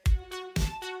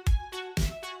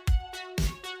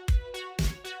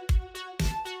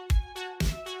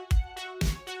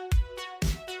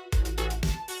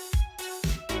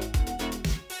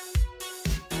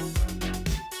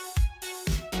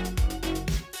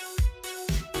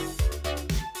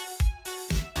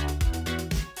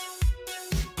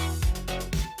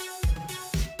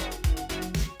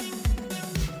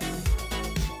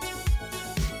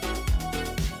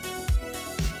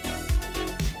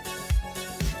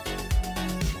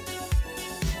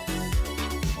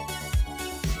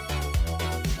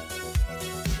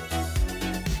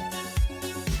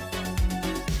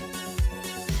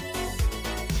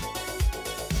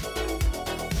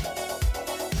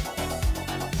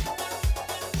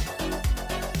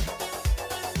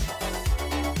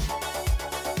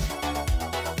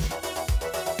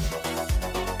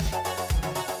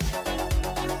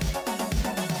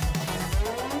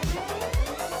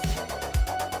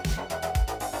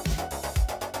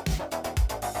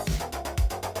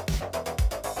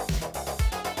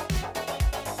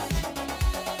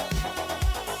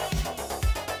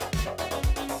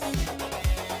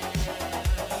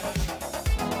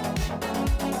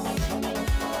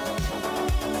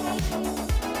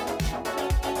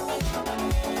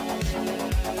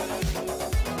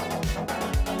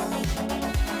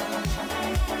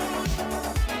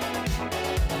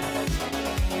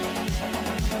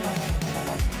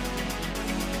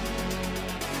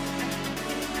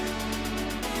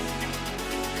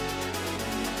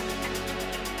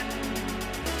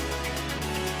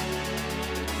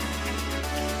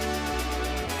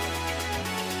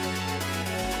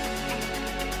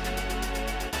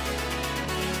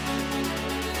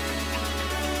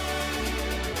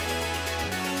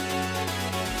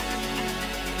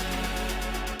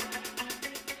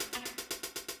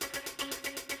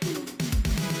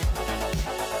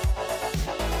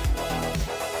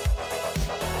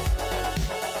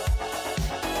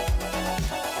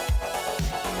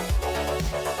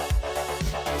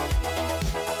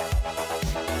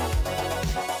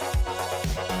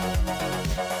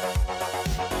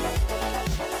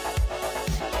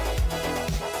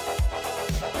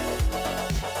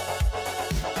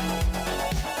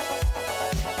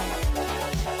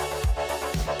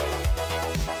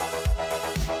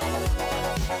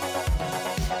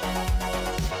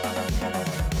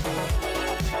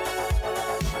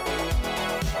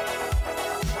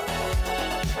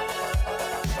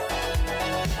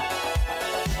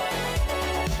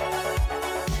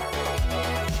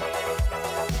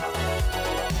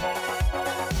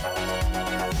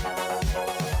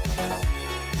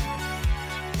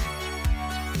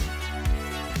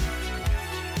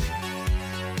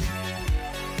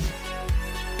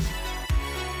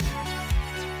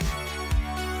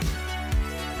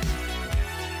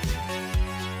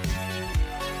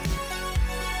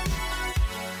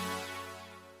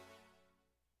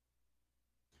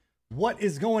What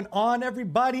is going on,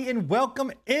 everybody, and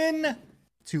welcome in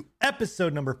to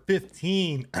episode number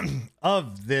 15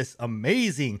 of this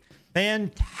amazing,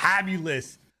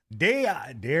 fantabulous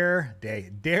dare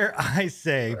I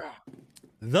say,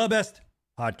 the best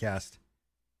podcast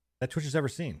that Twitch has ever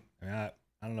seen. I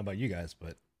don't know about you guys,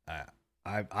 but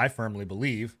I firmly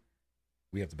believe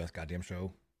we have the best goddamn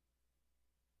show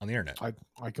on the internet.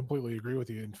 I completely agree with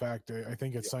you. In fact, I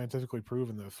think it's scientifically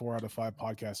proven that 4 out of 5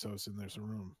 podcast hosts in this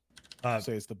room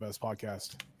say it's the best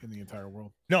podcast in the entire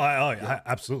world. No, I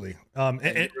absolutely.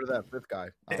 That fifth guy.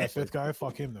 That fifth guy,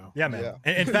 fuck him though. Yeah, man.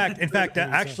 Yeah. In fact, I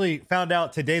actually found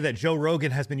out today that Joe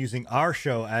Rogan has been using our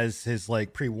show as his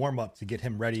like pre-warm up to get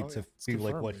him ready to be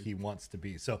like what he wants to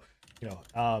be. So,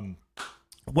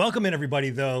 welcome in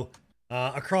everybody though,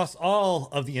 across all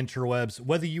of the interwebs,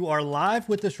 whether you are live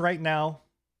with us right now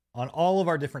on all of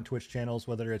our different Twitch channels,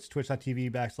 whether it's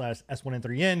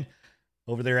twitch.tv/S1N3N,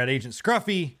 over there at Agent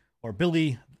Scruffy, or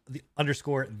Billy the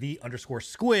underscore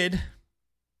squid.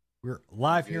 We're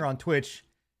live here on Twitch.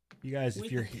 You guys,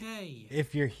 if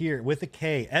you're here with a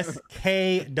K,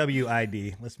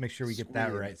 SKWID. Let's make sure we get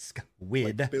that right.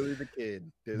 Squid. Like Billy the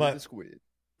Kid. Billy the Squid.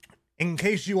 In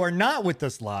case you are not with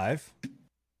us live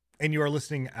and you are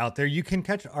listening out there, you can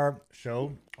catch our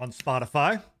show on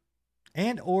Spotify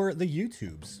and or the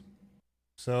YouTubes.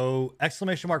 So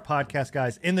 !podcast,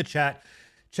 guys, in the chat.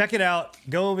 Check it out.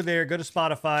 Go over there. Go to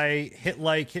Spotify. Hit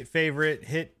like, hit favorite,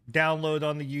 hit download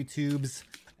on the YouTubes.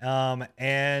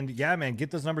 And yeah, man,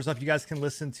 get those numbers up. You guys can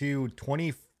listen to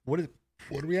 20. What are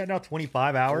we at now?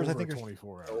 25 hours, I think.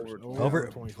 24 hours.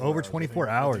 Over 24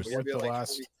 hours. With the like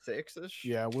last 26-ish?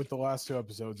 Yeah, with the last 2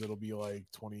 episodes, it'll be like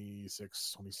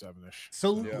 26, 27-ish.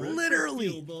 So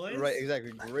literally, right,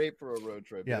 exactly. Great for a road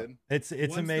trip. Yeah, dude. it's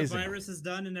Once amazing. the virus is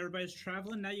done and everybody's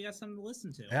traveling, now you got something to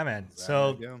listen to. Yeah, man.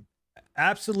 Exactly. So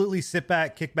absolutely sit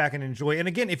back, kick back, and enjoy. And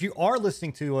again, if you are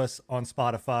listening to us on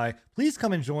Spotify, please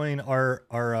come and join our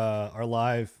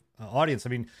live audience. I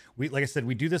mean, like I said,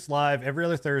 we do this live every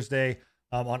other Thursday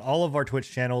on all of our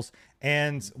Twitch channels,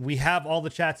 and we have all the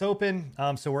chats open,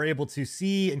 so we're able to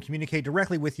see and communicate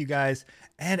directly with you guys.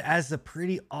 And as a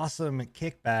pretty awesome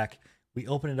kickback, we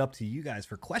open it up to you guys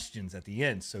for questions at the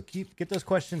end. So get those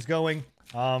questions going,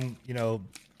 and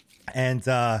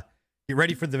get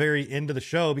ready for the very end of the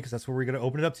show, because that's where we're going to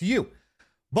open it up to you.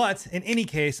 But in any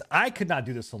case, I could not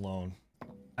do this alone.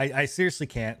 I seriously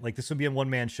can't. Like, this would be a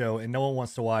one-man show, and no one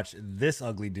wants to watch this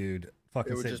ugly dude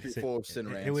fucking It would just be full of sin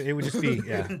rants. It would just be,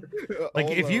 yeah. Like,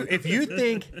 if you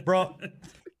think, bro,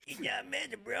 it's not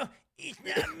meta, bro. It's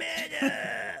not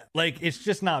meta. Like, it's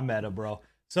just not meta, bro.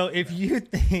 So if you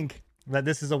think that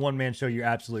this is a one-man show, you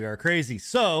absolutely are crazy.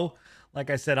 So, like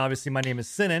I said, obviously my name is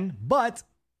Sinan, but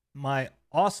my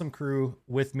awesome crew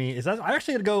with me is, I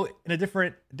actually had to go in a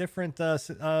different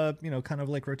kind of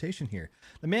like rotation here.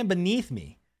 The man beneath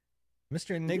me,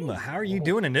 Mr. Enigma. How are you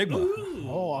doing, Enigma?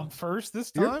 Oh, I'm first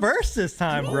this time. You're first this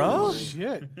time, bro. Oh,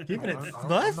 shit. Keeping it I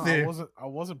busted.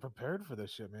 wasn't prepared for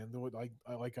this shit, man. I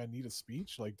need a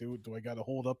speech. Like, do I got to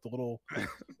hold up the little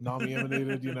Nami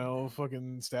emanated,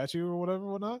 fucking statue or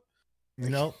whatnot?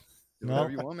 Nope. No,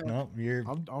 you want, man. no, you're.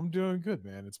 I'm doing good,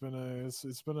 man. It's been a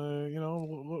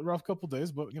rough couple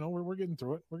days, but we're getting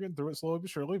through it. We're getting through it slowly but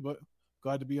surely. But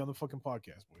glad to be on the fucking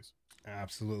podcast, boys.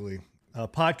 Absolutely.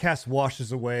 Podcast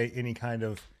washes away any kind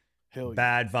of Hell yeah.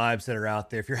 bad vibes that are out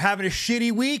there. If you're having a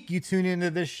shitty week, you tune into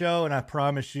this show, and I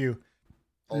promise you,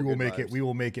 we will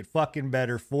make it fucking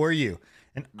better for you.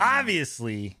 And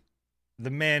obviously,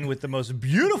 the man with the most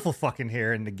beautiful fucking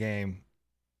hair in the game,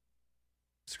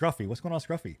 Scruffy. What's going on,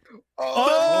 Scruffy?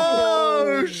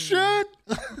 Oh shit!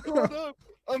 Hold up.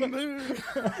 I'm there.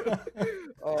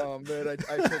 Oh man,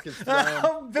 I took his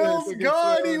time. Bill's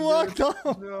gone. He walked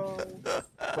off. No,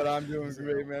 but I'm doing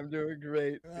great, man. I'm doing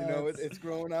great. It's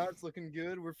growing out. It's looking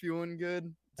good. We're feeling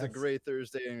good. It's a great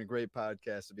Thursday and a great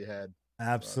podcast to be had.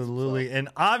 Absolutely, and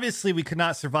obviously we could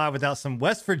not survive without some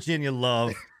West Virginia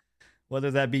love.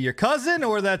 Whether that be your cousin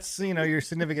or that's your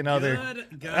significant other.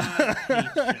 The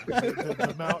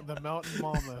mountain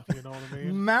mama, you know what I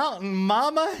mean? Mountain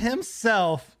mama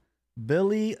himself,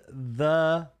 Billy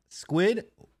the Squid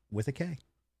with a K.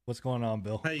 What's going on,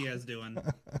 Bill? How you guys doing?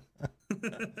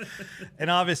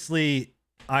 And obviously,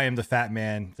 I am the fat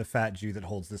man, the fat Jew that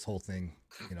holds this whole thing,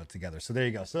 together. So there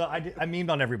you go. So I memed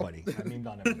on everybody.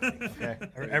 Okay,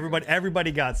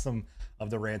 everybody got some of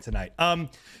the rant tonight.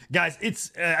 Guys,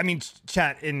 it's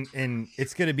chat in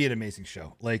it's gonna be an amazing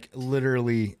show. Like,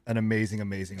 literally an amazing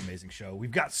show.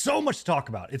 We've got so much to talk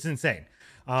about. It's insane.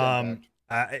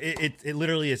 It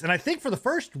literally is. And I think for the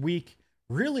first week,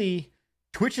 really,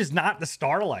 Twitch is not the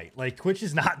starlight. Like, Twitch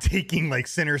is not taking like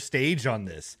center stage on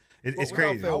this. It's Without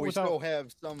crazy. fail, we Without- still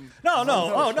have some. No, no,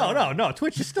 without oh no, trying. no.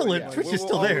 Twitch is still Well, in. yeah, Twitch we is will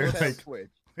still there. always have Like, Twitch.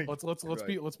 let's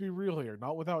Right. be real here.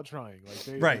 Not without trying. Like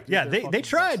they right? did Yeah, their they fucking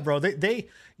tried, best. bro. They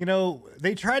you know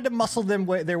they tried to muscle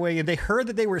their way, and they heard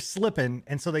that they were slipping,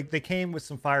 and so they came with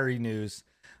some fiery news.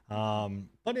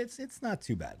 But it's not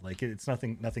too bad. Like it's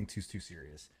nothing too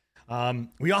serious.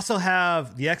 We also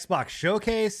have the Xbox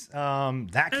Showcase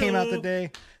that came out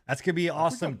today. That's gonna be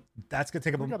awesome. That's gonna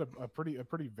take up We got a pretty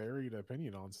varied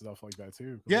opinion on stuff like that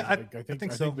too. Yeah, I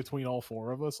think so. between all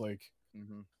four of us, like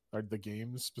Mhm. the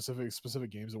games specific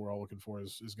games that we're all looking for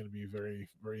is going to be very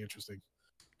interesting.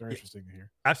 Very interesting to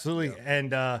hear. Absolutely.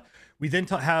 And we then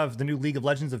have the new League of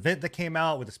Legends event that came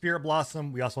out with the Spirit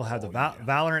Blossom. We also have the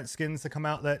Valorant skins that come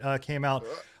out that came out.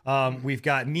 We've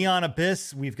got Neon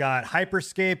Abyss, we've got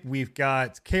Hyperscape, we've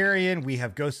got Carrion, we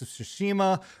have Ghost of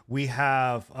Tsushima, we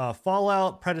have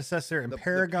Fallout, Predecessor, and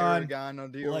Paragon.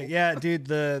 Deal. Like, yeah, dude,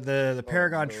 the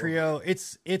Paragon no. trio.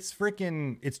 It's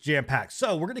jam packed.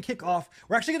 So we're gonna kick off.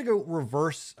 We're actually gonna go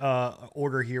reverse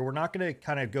order here. We're not gonna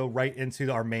kind of go right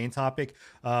into our main topic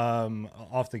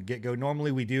off the get go.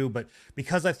 Normally we do, but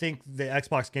because I think the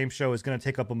Xbox Game Show is gonna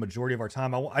take up a majority of our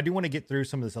time, I do want to get through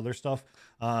some of this other stuff,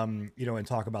 and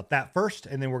talk about that first,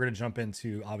 and then we're gonna jump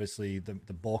into obviously the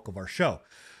bulk of our show.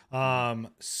 I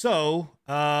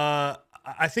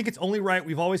think it's only right.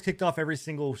 We've always kicked off every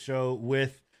single show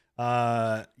with,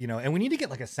 and we need to get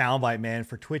like a soundbite, man,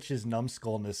 for Twitch's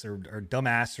numbskullness or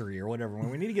dumbassery or whatever.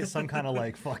 We need to get some kind of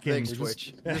like fucking Thanks,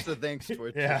 Twitch. Just a thanks,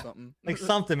 Twitch, Yeah. or something. like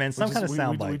something, man, some kind of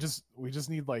soundbite. We just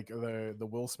need like the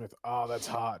Will Smith. Oh, that's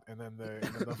hot, and then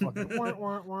the fucking wah,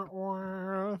 wah, wah,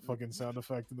 wah, fucking sound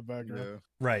effect in the background. Yeah.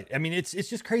 Right. I mean, it's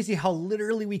just crazy how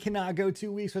literally we cannot go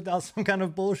 2 weeks without some kind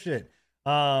of bullshit.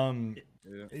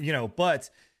 Yeah. But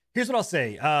here's what I'll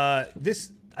say. I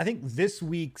think this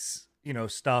week's,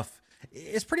 stuff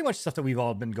is pretty much stuff that we've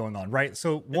all been going on, right?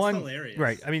 So one, hilarious.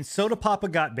 right. I mean, Soda Papa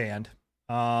got banned.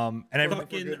 And For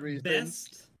Fucking good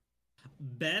reasons.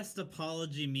 best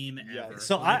apology meme Yeah. ever.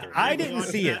 so Like, I I've didn't watched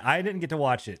see it. that- I didn't get to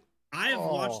watch it. I've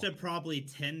Oh. watched it probably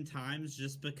 10 times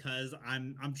just because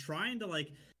I'm trying to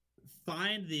like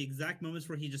find the exact moments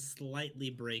where he just slightly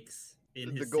breaks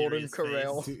in The his Golden serious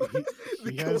Corral. face. Dude,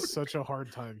 The he gold- has such a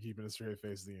hard time keeping a straight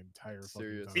face the entire fucking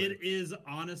Seriously. time. It is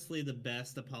honestly the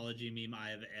best apology meme I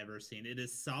have ever seen. It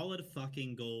is solid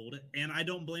fucking gold, and I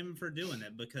don't blame him for doing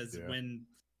it because Yeah.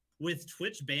 with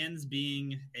Twitch bans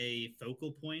being a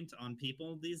focal point on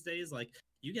people these days, like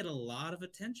you get a lot of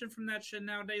attention from that shit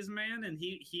nowadays, man. And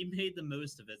he made the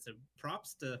most of it. So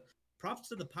props to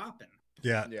the poppin'.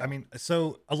 Yeah. Yeah. I mean,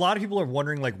 so a lot of people are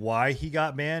wondering like why he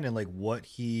got banned and like what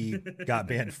he got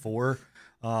banned for.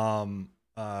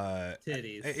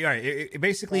 Titties. Right.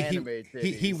 Basically, Anime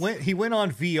he titties. went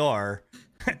on VR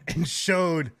and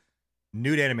showed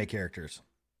nude anime characters.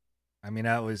 I mean,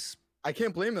 that was. I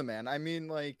can't blame him, man. I mean,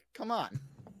 like, come on.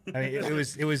 I mean, it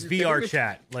was You VR kidding me?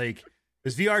 chat. Like it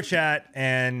was VR chat,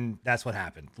 and that's what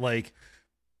happened. Like,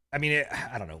 I mean,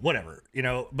 I don't know, whatever,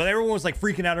 But everyone was like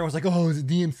freaking out. Everyone was like, "Oh, is it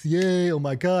DMCA? Oh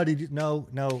my god!"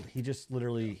 No. He just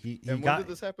literally he And when got. did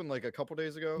this happen? Like a couple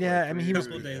days ago? Yeah, Like, I mean, 3 he A was-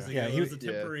 couple days ago, yeah, it he was a was-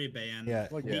 yeah. temporary ban. Yeah.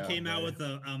 Like, He Yeah. came out yeah. with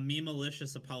a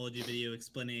meme-malicious apology video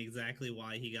explaining exactly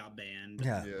why he got banned.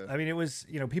 Yeah. Yeah. I mean, it was,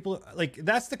 people like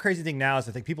that's the crazy thing now is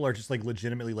I think people are just like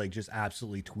legitimately like just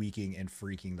absolutely tweaking and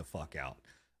freaking the fuck out.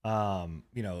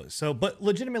 But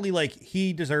legitimately, like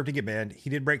he deserved to get banned. He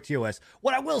did break TOS.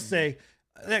 What I will say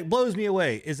that blows me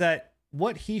away is that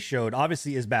what he showed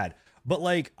obviously is bad. But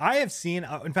like I have seen,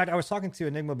 in fact, I was talking to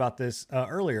Enigma about this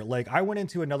earlier. Like I went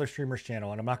into another streamer's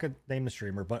channel, and I'm not gonna name the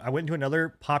streamer, but I went into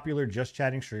another popular just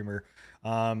chatting streamer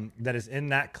that is in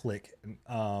that clique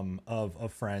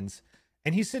of friends,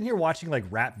 and he's sitting here watching like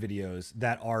rap videos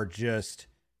that are just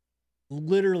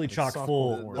literally Like chock softcore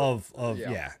full porn. of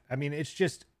Yeah. yeah. I mean, it's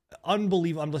just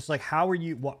unbelievable. I'm just like, how are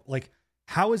you? What like?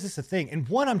 How is this a thing? And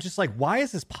one, I'm just like, why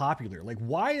is this popular? Like,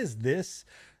 why is this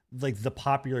like the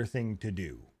popular thing to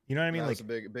do? You know what I mean? Now Like,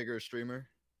 it's a bigger streamer.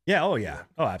 yeah, oh yeah,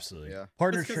 oh absolutely. Yeah.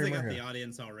 Partner That's because they streamer. got the yeah.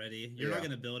 audience already. You're not Yeah.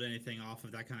 going to build anything off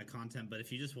of that kind of content, but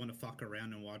if you just want to fuck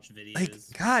around and watch videos, Like,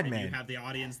 God, and man. you have the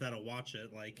audience that'll watch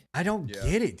it, like I don't Yeah.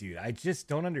 get it, dude. I just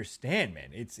don't understand,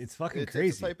 man. It's fucking It's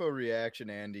crazy. a type of reaction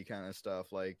Andy kind of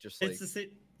stuff. Like, just like, it's the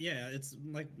same. Yeah, it's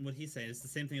like what he's saying. It's the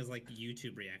same thing as like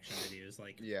YouTube reaction videos.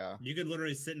 Like, yeah. you could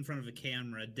literally sit in front of a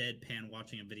camera, deadpan,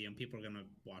 watching a video, and people are gonna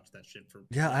watch that shit for.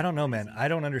 Yeah, I don't know, man. reasons. I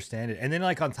don't understand it. And then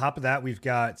like on top of that, we've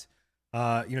got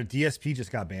DSP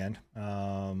just got banned, or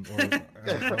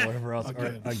whatever else.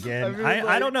 Again. Again, I mean,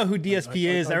 I don't know who DSP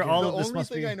is. again. All The of this only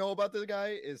must thing be. I know about this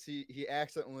guy is he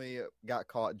accidentally got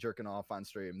caught jerking off on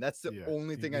stream. That's the Yeah,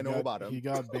 only he- thing he I know got- about him. He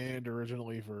got banned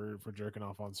originally for jerking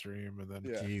off on stream, and then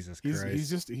Yeah. Jesus he's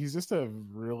Christ. he's just a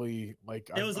really like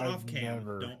It was I've off cam.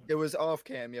 never- Don't. It was off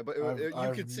cam, yeah, but you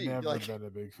I've could see never like been a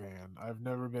big fan. I've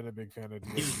never been a big fan of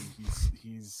DSP.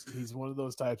 He's one of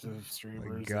those types of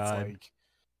streamers God.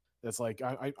 that's like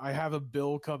I have a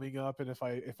bill coming up, and if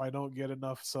I don't get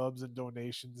enough subs and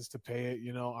donations to pay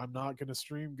it, I'm not gonna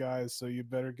stream, guys. So you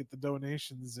better get the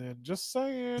donations in. Just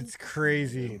saying. It's I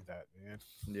crazy. hate that, man.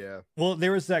 yeah. Well,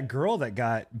 there was that girl that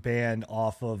got banned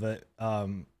off of it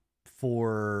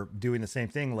for doing the same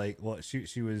thing. Like, well,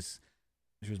 she was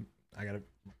I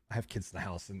have kids in the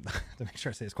house, and to make sure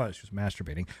I say it's quiet, she was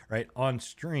masturbating right on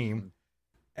stream,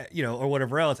 or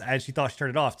whatever else, and she thought she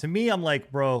turned it off. To me, I'm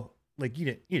like, bro, like you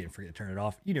didn't forget to turn it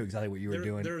off. You knew exactly what you were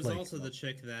doing. There was Like, also the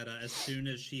chick that as soon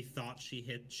as she thought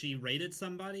she rated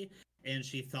somebody, and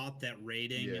she thought that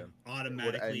rating Yeah. Would end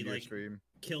automatically your like stream.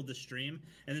 killed the stream,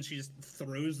 and then she just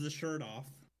throws the shirt off.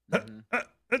 Mhm.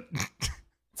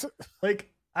 like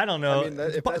I don't know. I mean,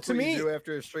 if But that's to what me, you do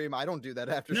after a stream, I don't do that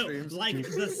after No, streams. like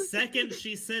the second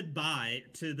she said bye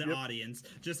to the Yep. audience,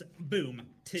 just boom,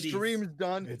 titties. Stream's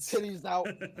done, It's- titties out.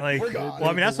 like, We're gone. well,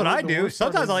 I mean, that's what I The do. worst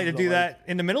part Sometimes I like is to the, do like- that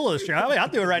in the middle of the stream. I mean, I'll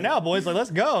do it right now, boys. Like,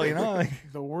 let's go.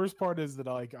 Like, The worst part is that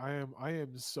like I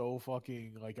am so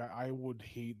fucking like I would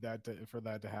hate that for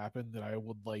that to happen, that I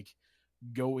would like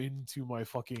go into my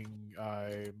fucking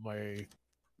my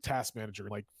task manager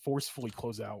and like forcefully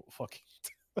close out fucking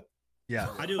yeah.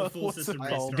 I do a full What's it system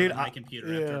called? restart Dude, on my I- computer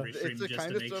yeah. after every It's stream the just kind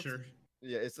to of make stuff- sure.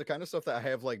 Yeah, it's the kind of stuff that I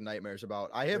have like nightmares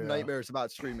about. I have Yeah. nightmares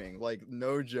about streaming, like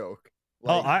no joke.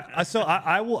 Oh, Like,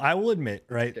 I will admit,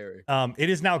 right? scary. It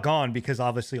is now gone because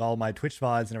obviously all my Twitch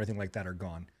VODs and everything like that are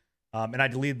gone. And I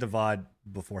deleted the VOD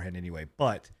beforehand anyway.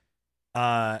 But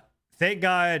thank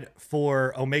God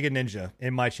for Omega Ninja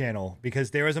in my channel,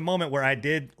 because there was a moment where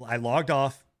I logged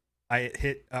off,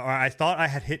 I thought I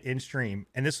had hit in stream,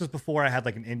 and this was before I had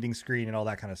like an ending screen and all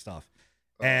that kind of stuff.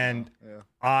 And yeah.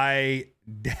 I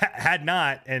had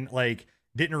not, and like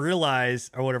didn't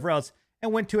realize or whatever else,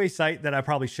 and went to a site that I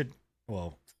probably should.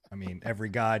 Well, I mean, every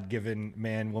God-given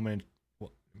man, woman,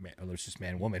 well, man, oh, there's just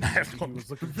man, woman. I have he no, was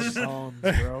looking for songs,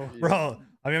 bro. bro.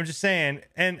 I mean, I'm just saying,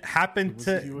 and happened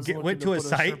He was looking went to a put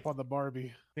site, shrimp on the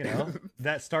Barbie.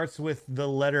 that starts with the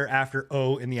letter after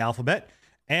O in the alphabet,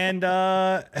 and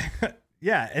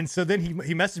yeah, and so then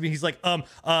he messaged me. He's like,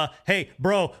 hey,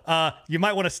 bro, you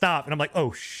might want to stop. And I'm like,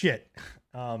 oh shit.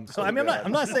 So I mean,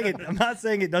 I'm not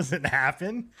saying it doesn't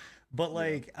happen, but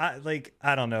like,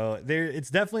 I don't know. It's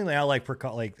definitely now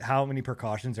like how many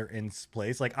precautions are in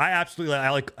place. Like I absolutely,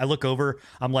 I look over.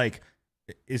 I'm like,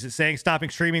 is it saying stopping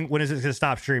streaming? When is it going to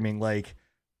stop streaming? Like,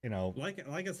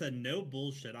 Like I said, no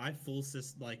bullshit. I full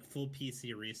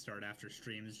PC restart after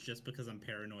streams just because I'm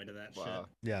paranoid of that Wow.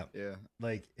 yeah, Yeah.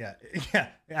 like, yeah,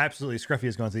 absolutely. Scruffy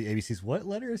is going to the ABCs. What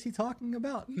letter is he talking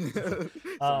about?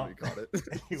 Somebody caught it.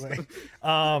 Anyway,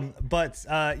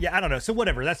 yeah, I don't know. So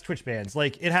whatever, that's Twitch bans.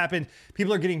 Like it happened.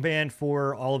 People are getting banned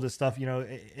for all of this stuff,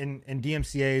 in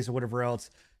DMCAs or whatever else.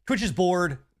 Twitch is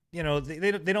bored. They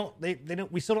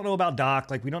don't. We still don't know about Doc.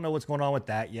 Like we don't know what's going on with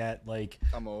that yet. Like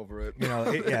I'm over it.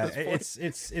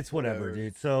 it's whatever, Whatever.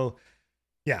 dude. So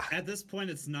yeah, At this point,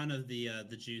 it's none of the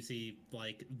juicy,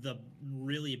 like the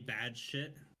really bad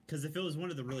shit. Because if it was one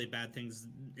of the really bad things,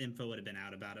 info would have been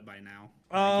out about it by now. Like,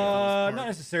 if it was not part-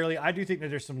 necessarily. I do think that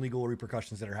there's some legal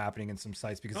repercussions that are happening in some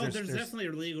sites because Oh, there's there's definitely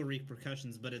legal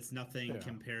repercussions, but it's nothing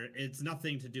Yeah. It's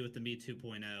nothing to do with the Me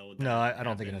 2.0. no, I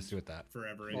don't think it happened has to do with that.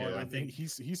 forever Well, ago. Yeah. I think he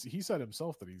said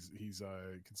himself that he's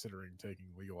considering taking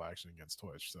legal action against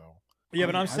Twitch. So Yeah,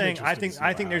 but I'm saying I interested to see think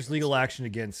what there's happens. legal action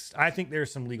against. I think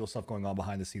there's some legal stuff going on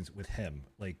behind the scenes with him.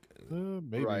 Like,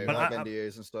 maybe. Right, But like I-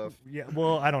 NDAs and stuff. yeah,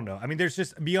 well, I don't know. I mean, there's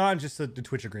just beyond just the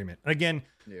Twitch agreement. Again,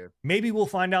 Yeah. maybe we'll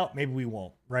find out, maybe we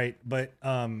won't, right? But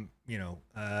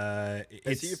Has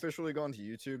it's he officially gone to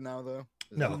YouTube now, though?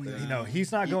 Is that no, a thing? no,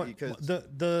 he's not going. Because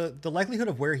The likelihood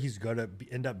of where he's gonna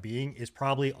end up being is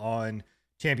probably on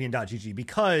Champion.gg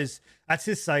because that's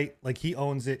his site. Like he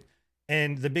owns it.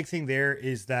 And the big thing there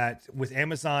is that with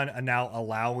Amazon now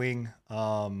allowing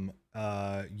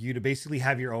you to basically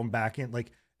have your own backend,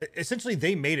 like essentially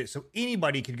they made it so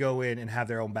anybody could go in and have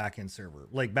their own backend server,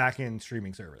 like backend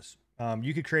streaming service.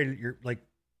 You could create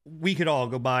we could all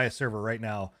go buy a server right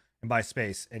now and buy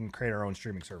space and create our own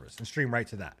streaming service and stream right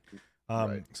to that.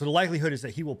 Right. So the likelihood is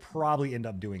that he will probably end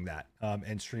up doing that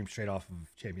and stream straight off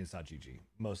of champions.gg,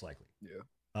 most likely.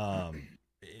 Yeah.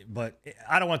 but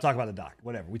I don't want to talk about the doc.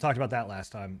 Whatever. We talked about that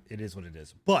last time. It is what it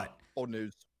is. But Old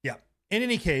news. yeah. In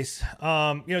any case,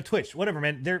 Twitch, whatever,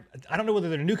 man. I don't know whether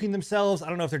they're nuking themselves. I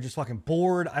don't know if they're just fucking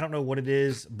bored. I don't know what it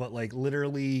is, but like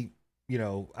literally,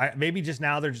 maybe just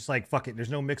now they're just like, fuck it. There's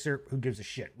no mixer. Who gives a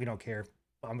shit? We don't care.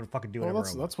 I'm gonna fucking do whatever.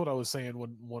 That's what I was saying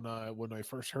when I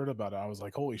first heard about it. I was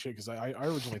like, holy shit, because I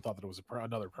originally thought that it was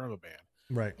another permaban.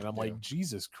 Right. And I'm like,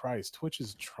 Jesus Christ, Twitch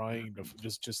is trying to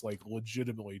just like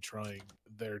legitimately trying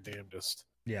their damnedest.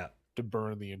 Yeah. To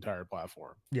burn the entire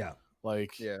platform. Yeah.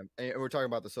 Like. Yeah. And we're talking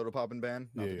about the soda poppin' ban,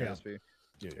 not the DSP.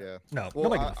 Yeah. No,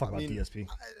 nobody gives a fuck about DSP.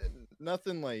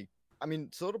 Nothing like. I mean,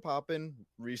 soda poppin'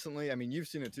 recently. I mean, you've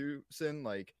seen it too, Sin.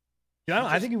 Like. Yeah,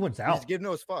 I think he wants out. He's giving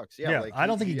no fucks. Yeah. Yeah, like, I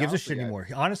don't think he gives a shit anymore.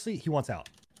 Honestly, he wants out.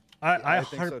 I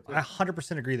think so, too.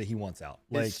 100% agree that he wants out.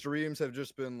 Like, his streams have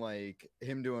just been like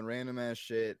him doing random ass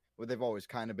shit. What they've always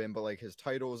kind of been, but like his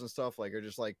titles and stuff like are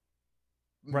just like,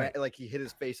 right. Like he hit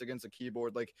his face against a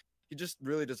keyboard. Like he just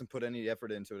really doesn't put any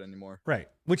effort into it anymore. Right,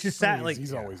 which is sad. Like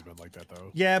he's always been like that though.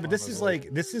 Yeah, but this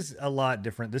is a lot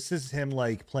different. This is him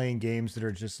like playing games that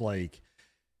are just like.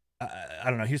 I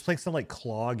don't know. He was playing some like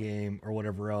claw game or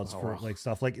whatever else for like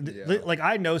stuff like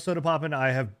I know Soda Poppin'.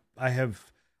 I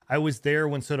was there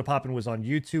when Soda Poppin' was on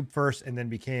YouTube first, and then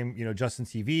became Justin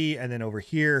TV, and then over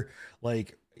here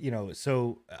like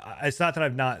So it's not that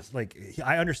I've not like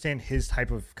I understand his type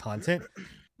of content.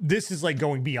 This is like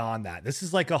going beyond that. This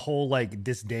is like a whole like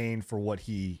disdain for what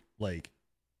he like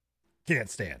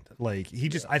can't stand. Like he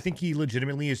just I think he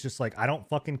legitimately is just like I don't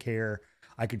fucking care.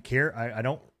 I could care. I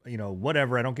don't,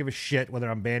 whatever. I don't give a shit whether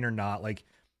I'm banned or not. Like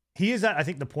he is at, I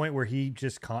think, the point where he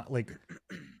just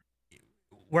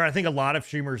where I think a lot of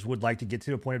streamers would like to get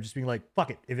to a point of just being like, fuck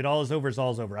it. If it all is over, it's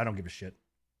all over. I don't give a shit.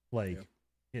 Like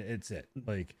it's it.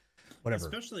 Like whatever.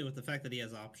 Especially with the fact that he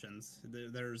has options.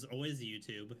 There's always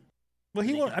YouTube. Well,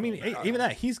 he won't. I mean, even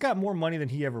that he's got more money than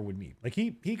he ever would need. Like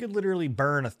he could literally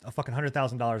burn a fucking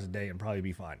 $100,000 a day and probably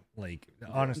be fine. Like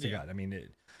honest to God. I mean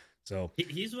So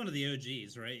he's one of the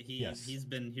OGs, right? He's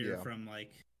been here from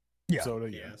like Soda,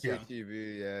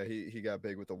 TV, yeah. He got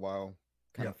big with the WoW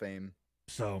kind of fame.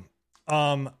 So,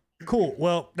 cool.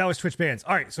 Well, that was Twitch bans.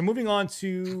 All right, so moving on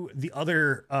to the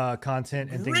other content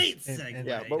and Great things.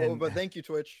 segue. But thank you,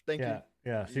 Twitch. Thank you.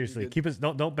 Yeah, seriously, keep us.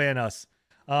 Don't ban us.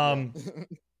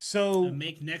 So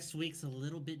make next week's a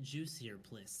little bit juicier,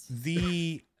 please.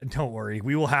 Don't worry,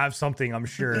 we will have something. I'm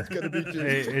sure it's gonna be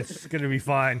juicy. It's gonna be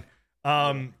fine.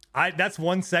 That's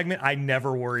one segment I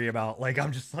never worry about. Like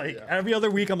I'm just like every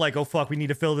other week I'm like, oh fuck, we need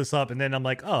to fill this up, and then I'm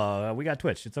like, oh, we got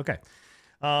Twitch, it's okay.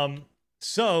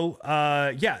 So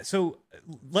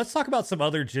let's talk about some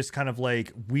other just kind of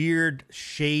like weird,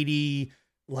 shady,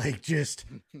 like just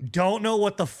don't know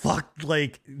what the fuck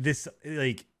like this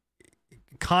like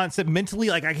concept mentally.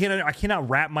 Like I cannot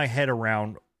wrap my head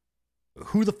around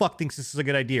who the fuck thinks this is a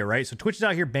good idea, right? So Twitch is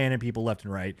out here banning people left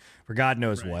and right for God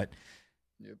knows what.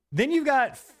 Yep. Then you've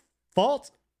got Fault,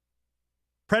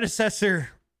 Predecessor,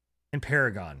 and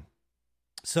Paragon.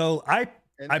 So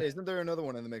isn't there another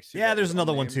one in the mix too? Yeah, there's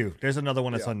another one too. There's another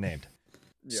one that's unnamed.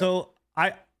 Yeah. So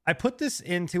I put this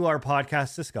into our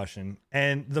podcast discussion,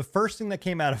 and the first thing that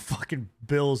came out of fucking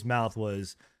Bill's mouth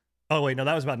was, oh wait, no,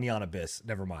 that was about Neon Abyss.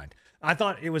 Never mind. I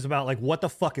thought it was about like what the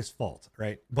fuck is Fault,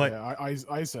 right? But I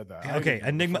said that. Okay,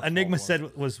 Enigma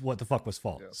said was what the fuck was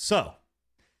Fault. Yeah. So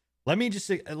let me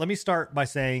start by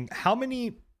saying how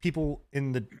many people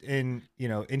in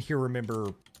here remember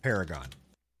Paragon?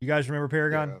 You guys remember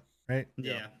Paragon? Yeah. Right?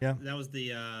 Yeah. That was the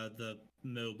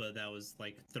MOBA that was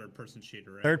like third person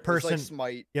shooter. Right? Third person like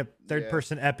Smite. Yep. Third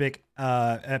person Epic.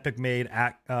 Epic made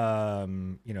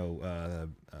MOBA.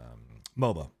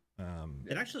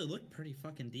 It actually looked pretty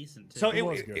fucking decent too. So it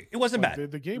wasn't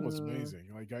bad. The game was amazing.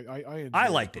 Like I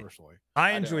liked it personally.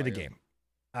 I enjoyed the game.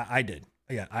 I did.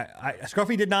 Yeah. I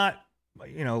Scruffy did not.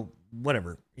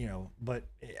 Whatever. But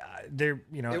there.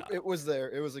 It was there.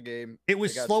 It was a game. It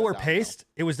was slower paced.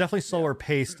 It was definitely slower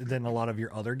paced than a lot of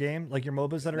your other game, like your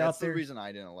MOBAs that are out there. That's the reason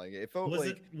I didn't like it. It felt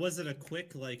was it a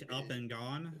quick like up and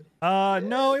gone?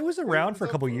 No, it was around for a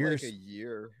couple years. Like a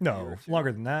year. No,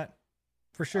 longer than that.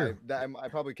 For sure. I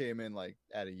probably came in like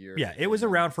at a year. Yeah, it was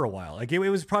around for a while. Like it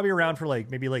was probably around for like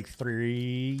maybe like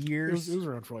 3 years. It was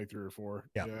around for like 3 or 4.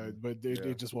 Yeah, but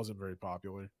it just wasn't very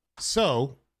popular.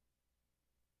 So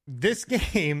this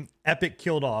game, Epic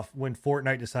killed off when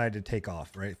Fortnite decided to take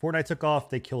off. Right, Fortnite took off.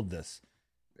 They killed this.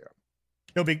 Yeah.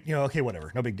 No big. Okay,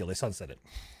 whatever. No big deal. They sunset it.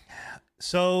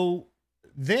 So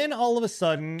then all of a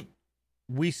sudden,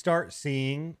 we start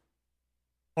seeing.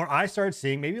 Or I started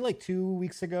seeing maybe like 2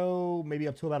 weeks ago, maybe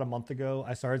up to about a month ago,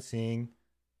 I started seeing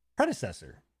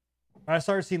Predecessor. I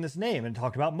started seeing this name and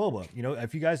talked about MOBA. You know,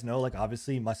 if you guys know, like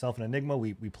obviously myself and Enigma,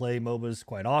 we play MOBAs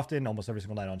quite often, almost every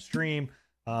single night on stream.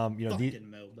 You know,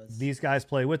 these guys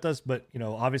play with us, but you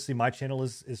know, obviously my channel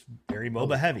is very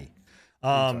MOBA heavy. What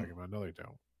are you talking about? No, they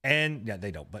don't. And yeah,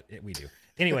 they don't, but we do.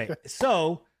 Anyway,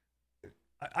 so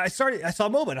I saw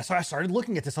MOBA and I started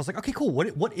looking at this. I was like, okay, cool.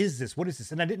 What is this? What is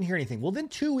this? And I didn't hear anything. Well, then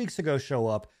 2 weeks ago show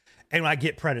up and I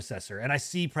get Predecessor and I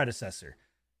see Predecessor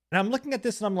and I'm looking at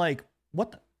this and I'm like,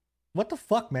 what the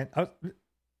fuck, man?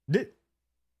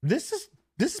 This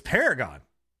is Paragon.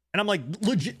 And I'm like,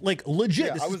 legit.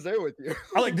 Yeah, I was there with you.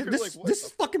 I'm like, this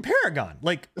is fucking Paragon.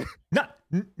 Like, not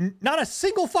a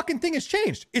single fucking thing has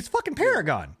changed. It's fucking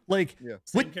Paragon. Like,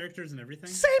 same characters and everything.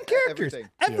 Same characters,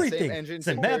 everything. Same engine,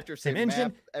 same map, character, same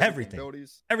engine, map, everything.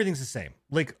 Abilities. Everything's the same.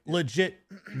 Like, legit,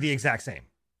 the exact same.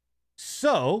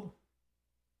 So,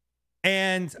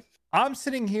 and I'm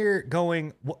sitting here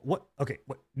going, what? Okay,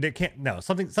 what? They can't. No,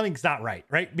 something's not right,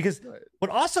 right? Because what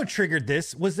also triggered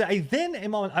this was that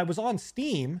I was on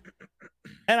Steam,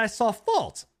 and I saw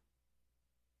Fault,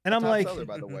 and I'm like, seller,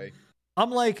 by the way,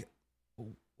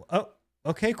 oh,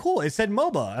 okay, cool. It said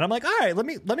MOBA, and I'm like, all right, let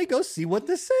me go see what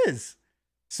this is.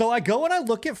 So I go and I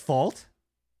look at Fault,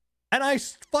 and I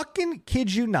fucking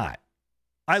kid you not,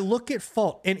 I look at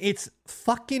Fault, and it's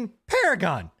fucking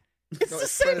Paragon. It's the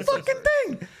same fucking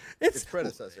thing. It's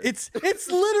Predecessor. It's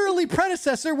literally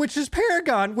Predecessor, which is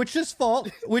Paragon, which is Fault,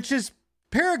 which is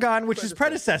Paragon, which is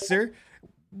Predecessor.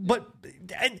 But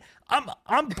and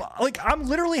I'm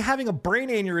literally having a brain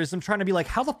aneurysm trying to be like,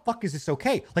 how the fuck is this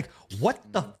okay? Like, what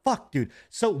the fuck, dude?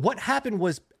 So what happened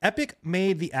was Epic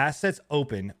made the assets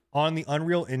open on the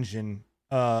Unreal Engine,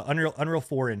 Unreal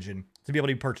 4 engine to be able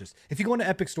to be purchased. If you go into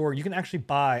Epic Store, you can actually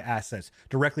buy assets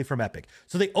directly from Epic.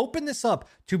 So they opened this up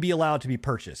to be allowed to be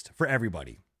purchased for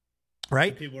everybody.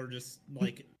 Right? People are just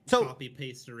like copy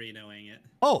paste-arenoing it.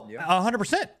 Oh,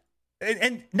 100%.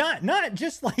 And not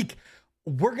just like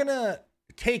we're gonna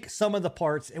take some of the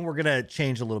parts and we're gonna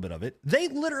change a little bit of it. They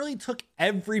literally took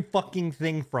every fucking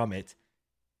thing from it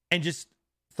and just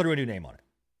threw a new name on it.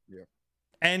 Yeah.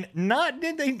 And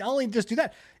did they not only just do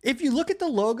that, if you look at the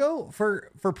logo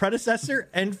for Predecessor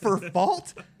and for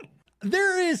Fault,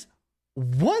 there is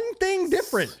one thing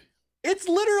different. It's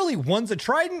literally one's a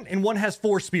trident and one has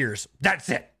 4 spears. That's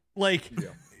it. Like,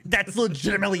 that's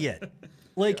legitimately it.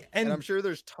 Like, and I'm sure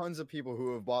there's tons of people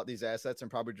who have bought these assets and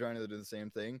probably trying to do the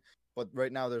same thing. But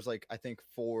right now, there's like, I think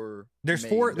 4. There's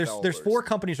 4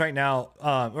 companies right now,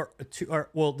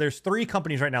 there's 3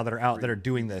 companies right now that are out that are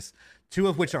doing this. 2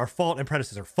 of which are Fault and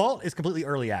Predecessor. Fault is completely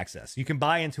early access. You can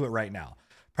buy into it right now.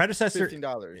 Predecessor,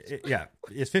 $15. Yeah,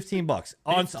 it's $15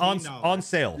 on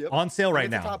sale. Yep. On sale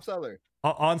right now. Top seller.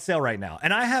 On sale right now.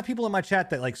 And I have people in my chat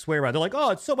that like swear by it. They're like,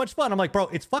 oh, it's so much fun. I'm like, bro,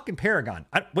 it's fucking Paragon.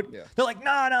 They're like,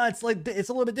 no, it's like, it's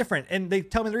a little bit different. And they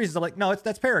tell me the reasons. I'm like, no,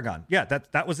 that's Paragon. Yeah,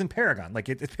 that was in Paragon. Like,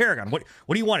 it's Paragon. What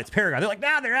do you want? It's Paragon. They're like,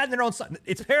 nah, they're adding their own stuff.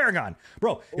 It's Paragon.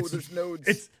 Bro, there's nodes.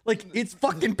 It's like, it's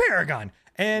fucking Paragon.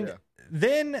 And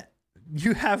then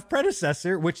you have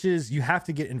Predecessor, which is you have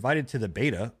to get invited to the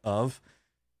beta of.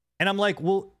 And I'm like,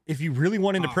 well, if you really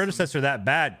want into Predecessor that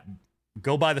bad,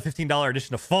 go buy the $15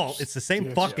 edition of Fault. It's the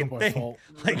same fucking thing.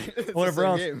 Like whatever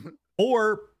else. Game.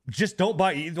 Or just don't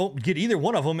get either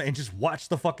one of them and just watch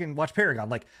Paragon.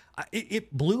 Like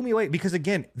it blew me away because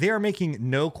again, they are making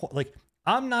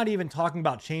I'm not even talking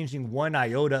about changing one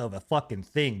iota of a fucking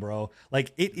thing, bro.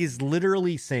 Like it is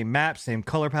literally same map, same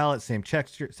color palette, same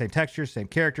texture, same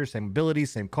characters, same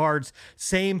abilities, same cards,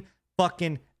 same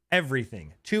fucking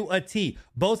everything to a T.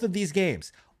 Both of these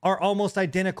games are almost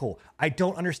identical. I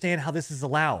don't understand how this is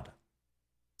allowed.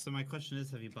 So my question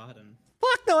is, have you bought them?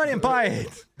 Fuck no, I didn't buy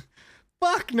it.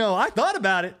 Fuck no, I thought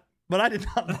about it, but I did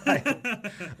not buy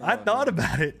it. I thought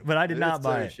about it, but I did not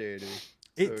buy it. Shady.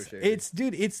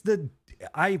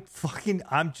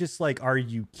 I'm just like, are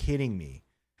you kidding me?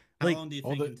 How long do you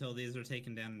think until these are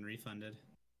taken down and refunded?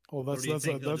 Well, that's the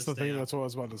thing. That's what I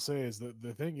was about to say. Is that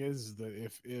the thing is that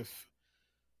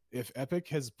if Epic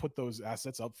has put those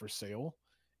assets up for sale,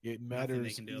 it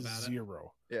matters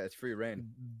zero. Yeah, it's free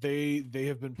reign. They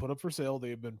have been put up for sale.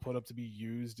 They have been put up to be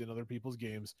used in other people's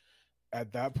games.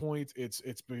 At that point, it's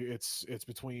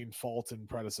between Fault and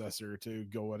Predecessor to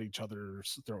go at each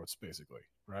other's throats, basically,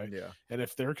 right? Yeah. And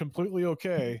if they're completely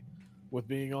okay with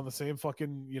being on the same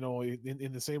fucking,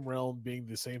 in the same realm, being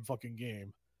the same fucking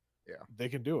game, they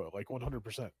can do it, like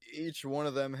 100%. Each one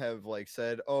of them have like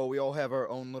said, "Oh, we all have our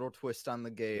own little twist on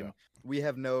the game. Yeah. We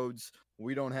have nodes.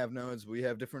 We don't have nodes. We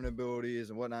have different abilities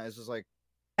and whatnot." It's just like,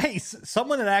 hey,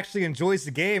 someone that actually enjoys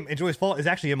the game, enjoys Fault, is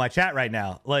actually in my chat right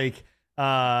now. Like,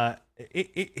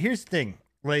 here's the thing.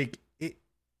 Like,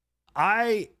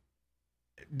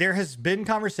 there has been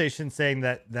conversation saying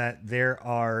that there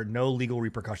are no legal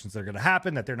repercussions that are going to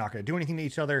happen, that they're not going to do anything to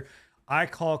each other. I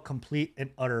call complete and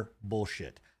utter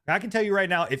bullshit. Now, I can tell you right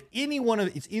now, if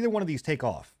it's either one of these take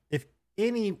off, if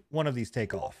any one of these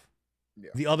take off,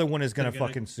 the other one is going to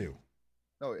fucking sue.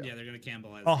 Oh yeah. Yeah, they're gonna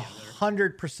cannibalize the other.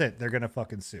 100% they're going to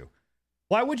fucking sue.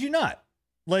 Why would you not?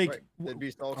 Like, Right. They'd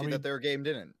be salty that their game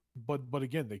didn't. But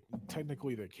again, they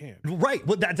can. right.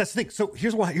 Well, that's the thing. So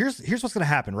here's what's going to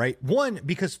happen, right? One,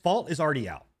 because Fault is already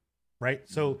out, right?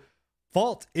 So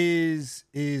Fault is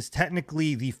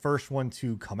technically the first one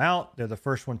to come out. They're the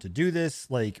first one to do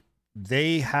this. Like,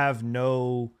 they have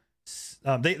no,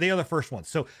 they are the first ones.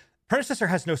 So Predecessor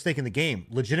has no stake in the game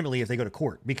legitimately if they go to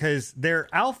court, because they're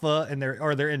alpha and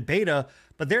they're in beta,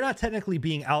 but they're not technically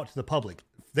being out to the public.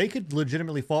 They could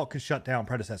legitimately, Fault could shut down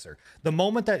Predecessor. The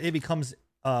moment that it becomes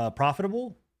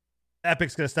profitable,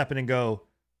 Epic's going to step in and go,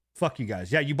 fuck you guys.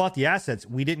 Yeah, you bought the assets.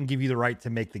 We didn't give you the right to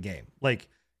make the game. Like,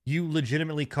 you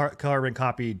legitimately carbon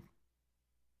copied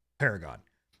Paragon.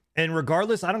 And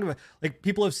regardless, I don't give a, like,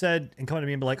 people have said and come to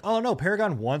me and be like, oh no,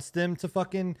 Paragon wants them to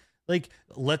fucking, like,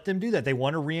 let them do that. They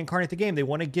want to reincarnate the game. They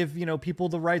want to give, people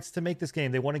the rights to make this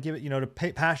game. They want to give it, to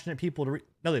passionate people to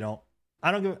no, they don't.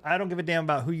 I don't give a damn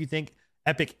about who you think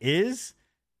Epic is.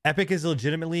 Epic is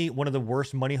legitimately one of the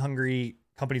worst money hungry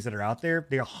companies that are out there.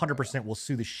 They 100% will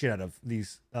sue the shit out of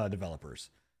these developers.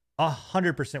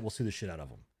 100% will sue the shit out of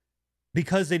them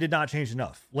because they did not change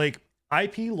enough. Like,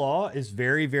 IP law is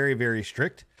very, very, very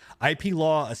strict. IP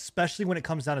law, especially when it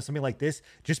comes down to something like this,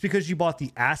 just because you bought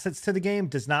the assets to the game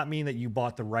does not mean that you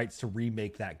bought the rights to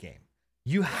remake that game.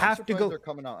 You have to go. They're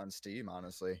coming out on Steam,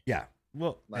 honestly. Yeah.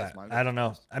 Well, I don't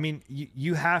know. I mean,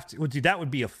 you have to. Well, dude, that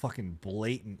would be a fucking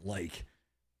blatant, like,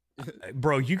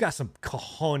 bro, you got some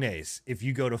cojones if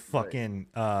you go to fucking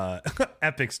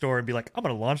Epic Store and be like, I'm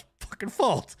gonna launch fucking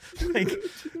Fault.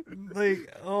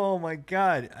 like, oh my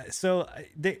god. So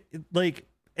they, like,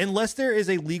 unless there is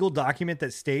a legal document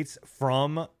that states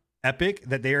from Epic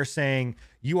that they are saying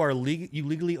you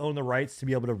legally own the rights to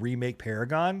be able to remake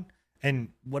Paragon and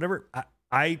whatever,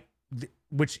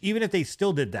 which even if they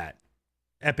still did that,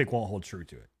 Epic won't hold true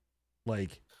to it.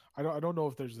 Like, I don't know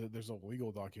if there's a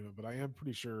legal document, but I am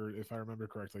pretty sure, if I remember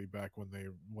correctly, back when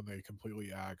they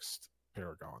completely axed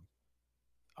Paragon,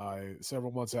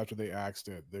 several months after they axed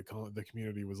it, the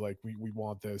community was like, we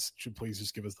want this. Should please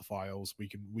just give us the files. We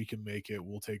can make it.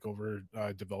 We'll take over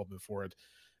development for it.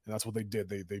 And that's what they did.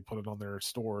 They put it on their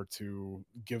store to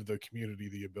give the community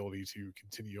the ability to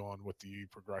continue on with the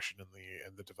progression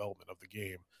and the development of the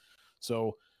game.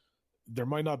 So there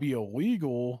might not be a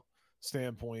legal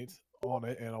standpoint on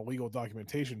it and a legal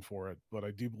documentation for it, but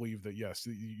I do believe that, yes,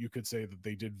 you could say that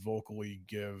they did vocally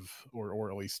give,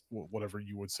 or at least whatever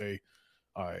you would say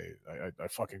a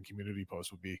fucking community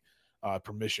post would be,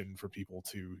 permission for people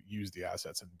to use the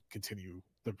assets and continue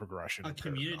the progression. A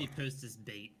community post is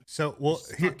bait. So, well,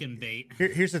 fucking bait.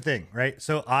 Here's the thing, right?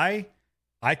 So I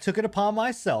took it upon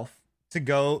myself to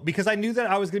go, because I knew that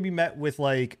I was going to be met with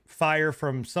like fire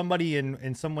from somebody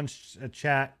in someone's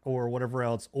chat or whatever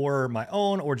else, or my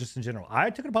own, or just in general. I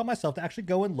took it upon myself to actually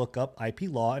go and look up IP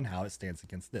law and how it stands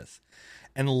against this,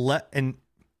 and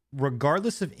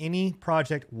regardless of any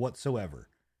project whatsoever,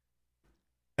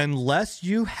 unless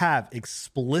you have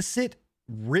explicit,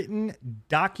 written,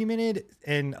 documented,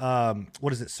 and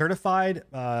certified,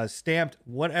 stamped,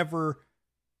 whatever,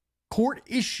 court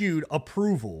issued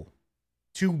approval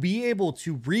to be able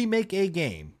to remake a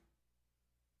game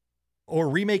or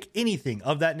remake anything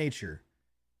of that nature,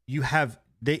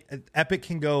 Epic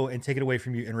can go and take it away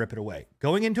from you and rip it away.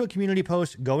 Going into a community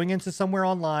post, going into somewhere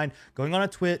online, going on a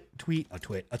tweet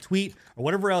or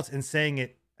whatever else and saying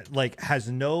it, like, has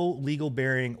no legal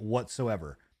bearing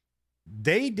whatsoever.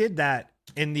 They did that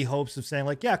in the hopes of saying,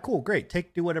 like, yeah, cool, great,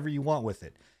 do whatever you want with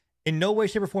it. In no way,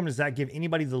 shape, or form does that give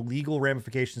anybody the legal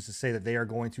ramifications to say that they are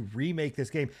going to remake this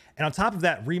game. And on top of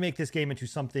that, remake this game into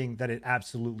something that it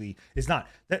absolutely is not.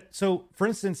 So, for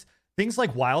instance, things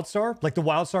like WildStar, like the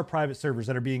WildStar private servers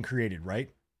that are being created,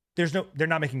 right? They're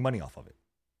not making money off of it.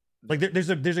 Like, there's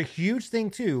a huge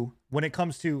thing too when it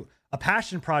comes to a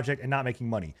passion project and not making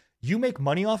money. You make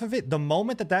money off of it the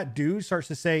moment that dude starts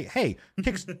to say, "Hey,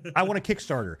 I want a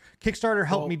Kickstarter. Kickstarter,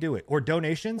 help me do it," or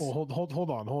donations. Well,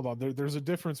 hold on. There's a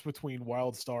difference between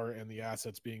WildStar and the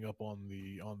assets being up on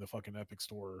the fucking Epic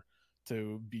Store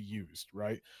to be used,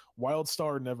 right?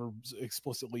 WildStar never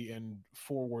explicitly and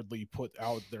forwardly put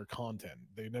out their content.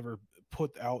 They never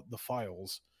put out the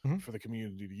files for the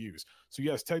community to use. So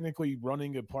yes, technically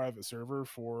running a private server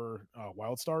for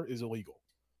WildStar is illegal.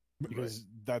 because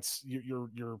that's you're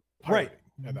Right. pirating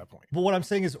at that point. But what I'm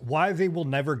saying is why they will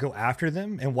never go after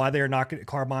them and why they are not going to,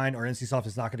 Carbine or NCSoft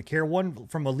is not going to care. One,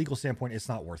 from a legal standpoint, it's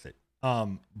not worth it.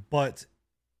 But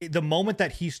the moment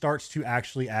that he starts to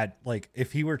actually add, like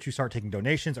if he were to start taking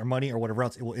donations or money or whatever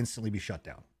else, it will instantly be shut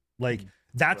down. Like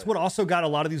that's what also got a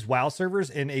lot of these WoW servers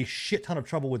in a shit ton of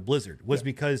trouble with Blizzard was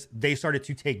because they started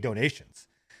to take donations.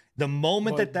 The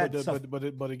moment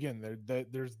but again,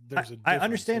 there's a difference. I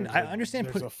understand.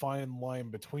 There's a fine line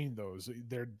between those.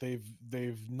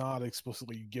 They've not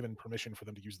explicitly given permission for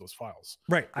them to use those files.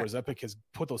 Right. Whereas Epic has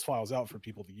put those files out for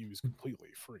people to use completely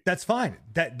free. That's fine.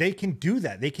 That they can do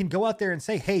that. They can go out there and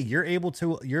say, "Hey, you're able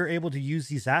to use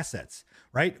these assets,"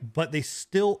 right? But they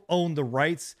still own the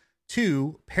rights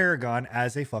to Paragon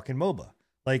as a fucking MOBA.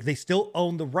 Like they still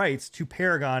own the rights to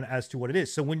Paragon as to what it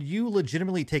is. So when you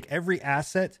legitimately take every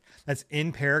asset that's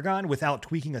in Paragon without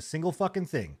tweaking a single fucking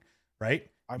thing, right?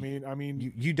 I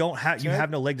mean, you don't have you have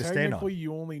no leg to stand on. Technically,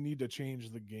 you only need to change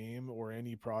the game or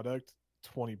any product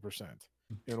 20%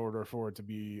 in order for it to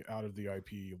be out of the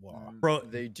IP law. Bro,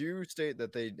 they do state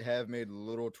that they have made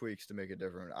little tweaks to make it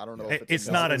different. I don't know if if it's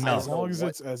not enough.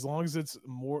 As long as it's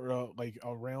more like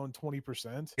around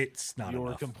 20%, it's not you're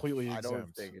enough. completely I don't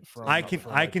exempt. think it's- From,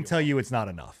 I can tell you it's not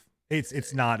enough.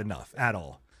 It's not enough at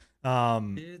all.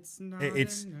 It's not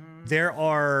enough.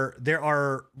 There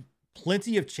are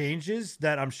plenty of changes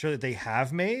that I'm sure that they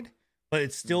have made, but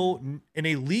it's still in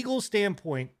a legal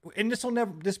standpoint, and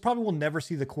this probably will never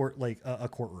see the court, like a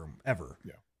courtroom ever.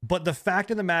 Yeah. But the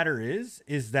fact of the matter is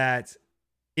that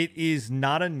it is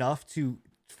not enough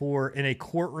for in a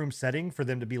courtroom setting for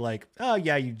them to be like, oh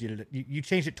yeah, you did it. You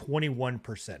changed it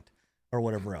 21% or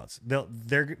whatever else.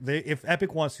 If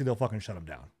Epic wants to, they'll fucking shut them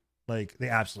down. Like they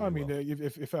absolutely. I mean,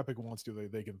 if Epic wants to,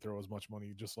 they can throw as much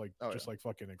money, just like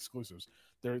fucking exclusives.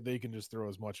 They can just throw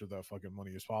as much of that fucking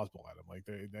money as possible at them. Like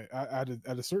they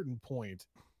at a certain point,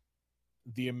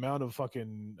 the amount of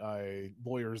fucking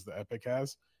lawyers that Epic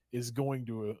has is going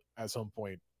to at some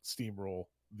point steamroll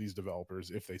these developers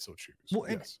if they so choose. Well,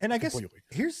 yes, and I guess completely.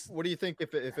 What do you think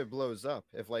if it blows up?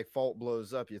 If like Fault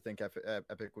blows up, you think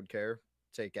Epic would care,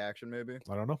 take action maybe?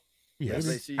 I don't know. Yes,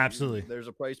 they see absolutely. There's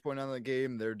a price point on the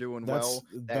game. They're doing well.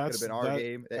 That could have been our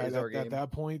game. That is our game. At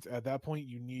that point,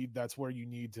 that's where you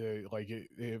need to, like,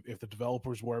 if the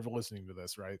developers were ever listening to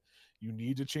this, right, you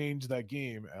need to change that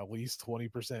game at least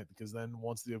 20%, because then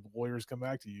once the lawyers come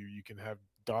back to you, you can have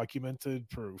documented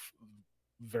proof,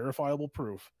 verifiable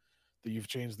proof that you've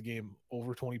changed the game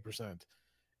over 20%.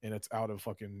 And it's out of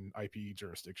fucking IP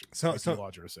jurisdiction. So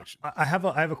law jurisdiction. I have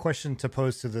a question to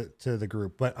pose to the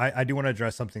group, but I do want to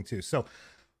address something too. So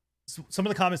some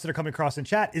of the comments that are coming across in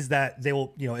chat is that they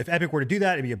will, if Epic were to do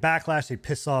that, it'd be a backlash. They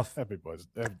piss off Epic.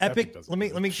 Let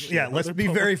me let's be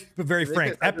very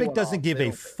frank. Epic doesn't give a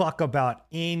fuck about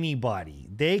anybody.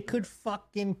 They could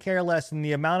fucking care less, and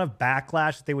the amount of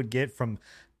backlash that they would get from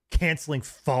canceling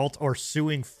Fault or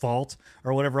suing Fault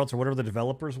or whatever else, or whatever the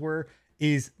developers were,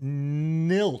 is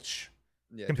nilch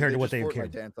compared to what they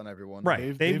cared. Dance on everyone.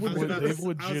 Right. They've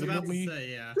legitimately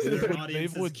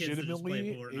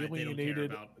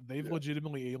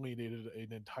alienated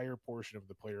an entire portion of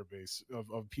the player base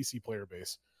of PC player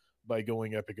base by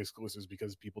going Epic exclusives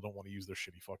because people don't want to use their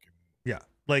shitty fucking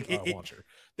launcher.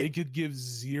 They could give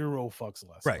zero fucks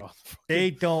less. Right. They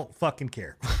don't fucking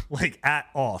care like at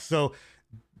all. So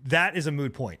that is a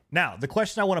moot point. Now, the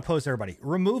question I want to pose to everybody: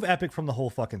 remove Epic from the whole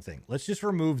fucking thing. Let's just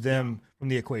remove them from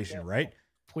the equation, right?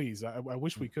 Please. I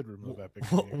wish we could remove Epic.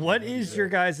 What is your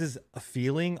guys'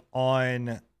 feeling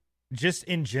on just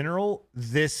in general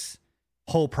this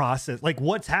whole process? Like,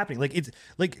 what's happening? Like, it's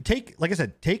like take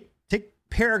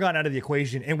Paragon out of the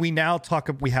equation, and we now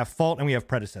we have Fault and we have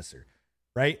Predecessor,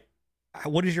 right?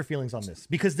 What is your feelings on this?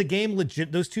 Because the game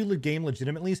those two game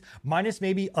legitimately, minus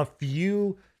maybe a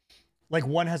few. Like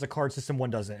one has a card system, one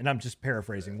doesn't, and I'm just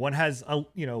paraphrasing. One has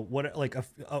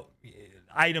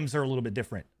items are a little bit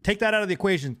different. Take that out of the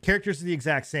equation. Characters are the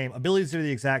exact same. Abilities are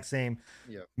the exact same.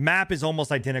 Yep. Map is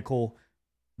almost identical.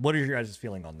 What is your guys'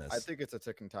 feeling on this? I think it's a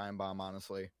ticking time bomb,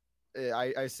 honestly.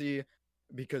 I see,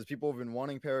 because people have been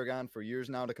wanting Paragon for years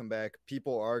now to come back.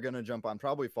 People are gonna jump on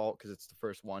probably Fault because it's the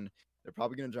first one. They're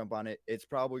probably gonna jump on it. It's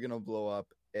probably gonna blow up,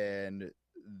 and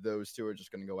those two are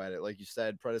just gonna go at it. Like you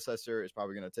said, Predecessor is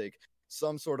probably gonna take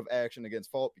some sort of action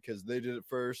against Fault because they did it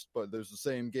first, but there's the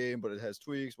same game, but it has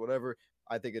tweaks, whatever.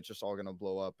 I think it's just all going to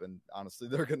blow up, and honestly,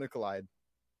 they're going to collide.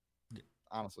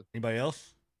 Honestly. Anybody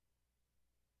else?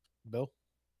 Bill?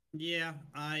 Yeah,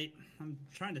 I'm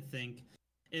trying to think.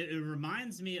 It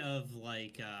reminds me of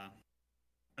like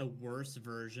a worse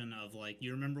version of, like,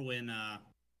 you remember when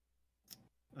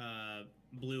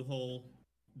Bluehole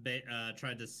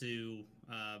tried to sue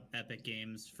Epic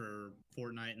Games for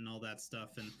Fortnite and all that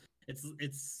stuff, and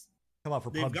it's Come on,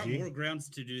 for they've got PUBG. more grounds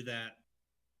to do that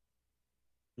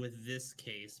with this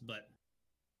case, but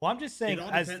Well, I'm just saying,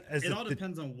 it all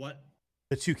depends on what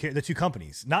the two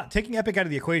companies, not taking Epic out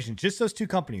of the equation, just those two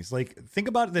companies. Like, think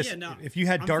about this: Yeah, no, if you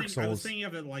had Dark I was Souls, thinking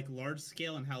of it like large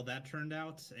scale and how that turned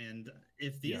out, and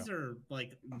if these are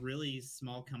like really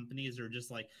small companies or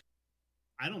just like,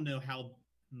 I don't know how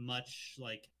much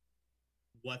like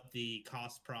what the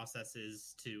cost process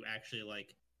is to actually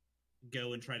like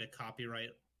go and try to copyright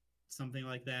something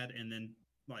like that and then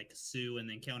like sue and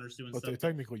then counter sue and But stuff.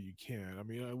 technically, you can. I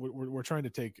mean, we're trying to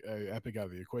take Epic out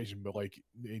of the equation, but like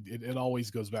it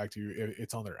always goes back to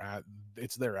it's on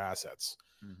it's their assets.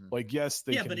 Like, yes,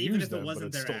 they yeah, can but even use if it them, but wasn't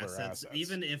it's their still assets, their assets.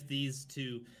 even if these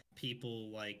two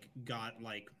people like got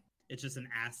like it's just an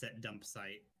asset dump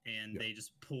site and they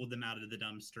just pulled them out of the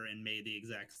dumpster and made the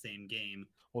exact same game.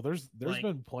 Well, there's like-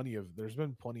 been plenty of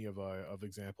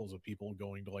examples of people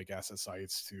going to like asset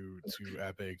sites to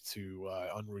Epic to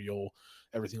Unreal,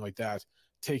 everything like that,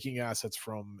 taking assets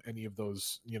from any of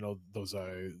those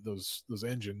those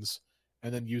engines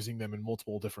and then using them in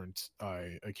multiple different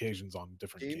occasions on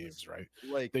different games, right?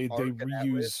 Like They Arc and reuse.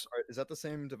 Atlas, is that the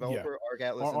same developer? Arc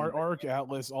Atlas. Arc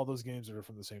Atlas, all those games are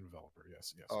from the same developer.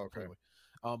 Yes. Oh, okay. Completely.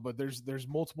 But there's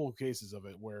multiple cases of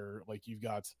it where like you've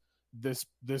got this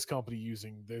company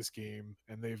using this game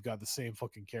and they've got the same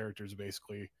fucking characters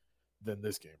basically than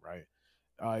this game,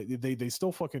 right? They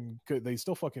still fucking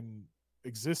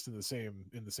exist in the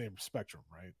same spectrum,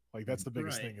 right? Like that's the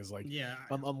biggest Right. thing is like Yeah,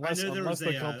 unless there was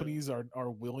the a, companies are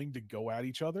willing to go at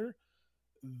each other,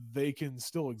 they can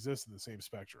still exist in the same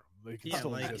spectrum. They can yeah, still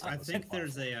like exist on I the same think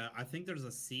there's platform. I think there's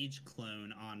a Siege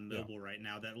clone on mobile right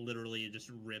now that literally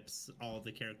just rips all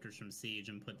the characters from Siege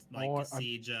and puts like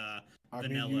Siege I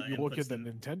vanilla. mean, you and look puts at the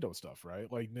them- Nintendo stuff,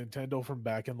 right? Like Nintendo from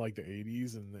back in like the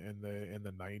 80s and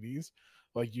the 90s,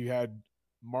 like you had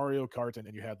Mario Kart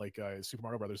and you had like Super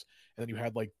Mario Brothers, and then you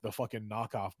had like the fucking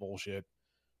knockoff bullshit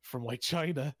from like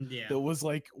China yeah. that was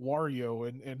like Wario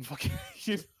and fucking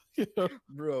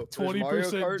Bro,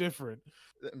 20% different.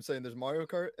 I'm saying there's Mario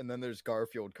Kart and then there's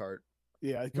Garfield Kart.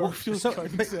 Yeah, Well, Garfield so,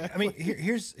 Kart, but, exactly. I mean,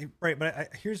 here's right, but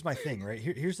here's my thing, right?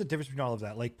 Here's the difference between all of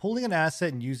that. Like pulling an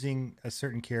asset and using a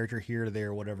certain character here or there,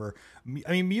 or whatever.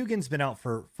 I mean, Mugen's been out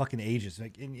for fucking ages.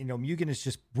 Like, Mugen is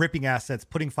just ripping assets,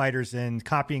 putting fighters in,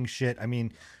 copying shit. I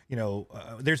mean,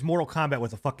 there's Mortal Kombat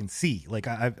with a fucking C. Like,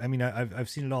 I've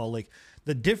seen it all. Like,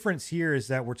 the difference here is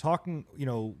that we're talking,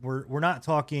 we're not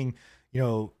talking,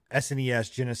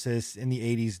 SNES, Genesis in the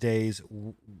 80s days.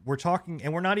 We're talking,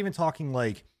 and we're not even talking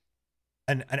like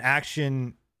an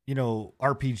action,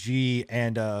 RPG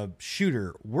and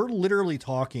shooter. We're literally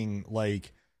talking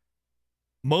like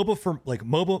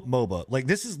MOBA. Like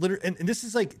this is literally, and this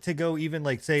is like to go even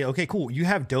like say, okay, cool. You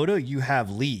have Dota, you have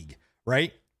League,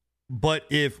 right? But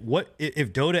if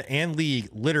Dota and League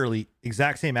literally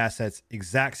exact same assets,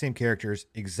 exact same characters,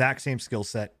 exact same skill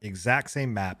set, exact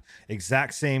same map,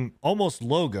 exact same almost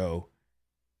logo,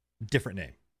 different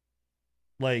name.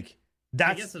 Like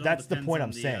that's the point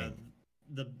I'm saying.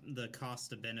 The cost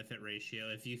to benefit ratio.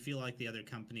 If you feel like the other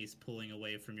company's pulling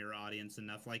away from your audience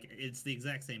enough, like it's the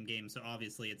exact same game, so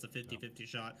obviously it's a 50-50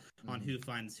 shot on who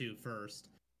finds who first.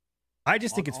 I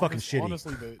just think it's fucking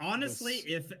shitty. Honestly,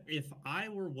 if I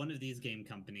were one of these game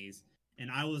companies and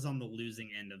I was on the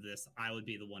losing end of this, I would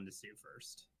be the one to sue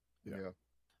first. Yeah.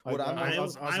 I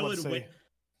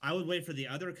would wait for the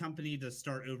other company to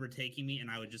start overtaking me, and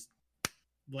I would just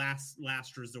last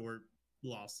resort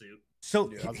lawsuit.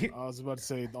 So I was about to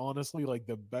say, honestly, like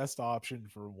the best option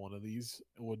for one of these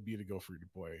would be to go free to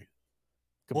play.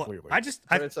 Completely. Well,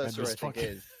 Predecessor, I think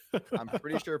is. I'm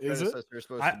pretty sure Predecessor is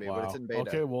supposed to be, but it's in beta.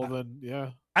 Okay, well then,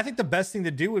 yeah. I think the best thing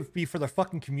to do would be for the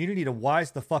fucking community to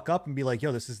wise the fuck up and be like,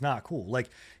 yo, this is not cool. Like,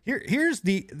 here's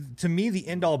to me, the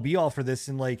end all be all for this.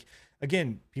 And like,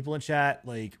 again, people in chat,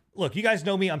 like, look, you guys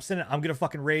know me. I'm gonna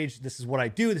fucking rage. This is what I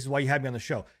do. This is why you had me on the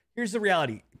show. Here's the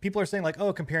reality. People are saying like,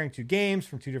 oh, comparing two games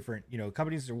from two different,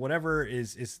 companies or whatever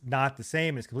is not the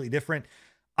same. It's completely different.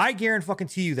 I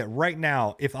guarantee you that right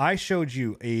now, if I showed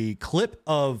you a clip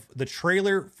of the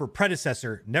trailer for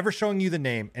Predecessor, never showing you the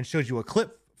name, and showed you a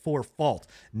clip for Fault,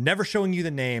 never showing you the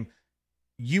name,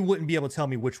 you wouldn't be able to tell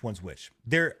me which one's which.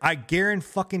 I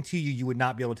guarantee you would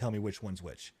not be able to tell me which one's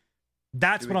which.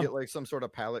 That's what I'm get like some sort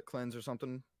of palette cleanse or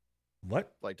something.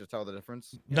 What? Like to tell the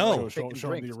difference? No. Show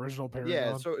the original Paragon.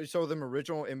 Yeah, so show them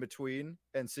original in between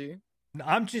and see.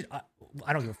 I don't give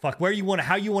a fuck how you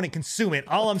want to consume it.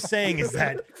 All I'm saying is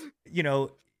that,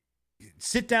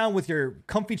 sit down with your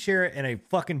comfy chair and a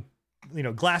fucking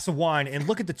glass of wine and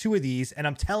look at the two of these, and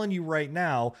I'm telling you right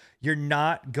now, you're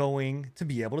not going to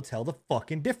be able to tell the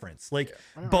fucking difference. Like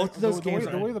both of those games.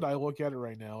 The way that I look at it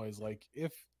right now is like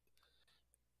if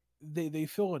they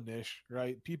fill a niche,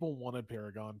 right? People wanted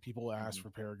Paragon. People asked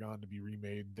for Paragon to be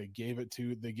remade. They gave it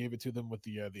to them with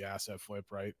the asset flip,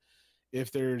 right?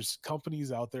 If there's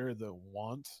companies out there that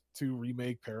want to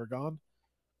remake Paragon,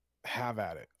 have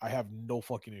at it. I have no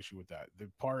fucking issue with that. The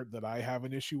part that I have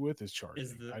an issue with is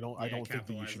charging. I don't think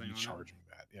that you should be charging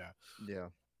that. Yeah.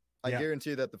 I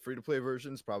guarantee that the free to play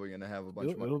version is probably going to have a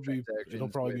bunch of it'll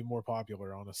probably be more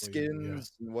popular, honestly.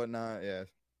 Skins and whatnot. Yeah.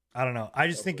 I don't know. I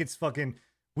just think it's fucking.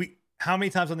 How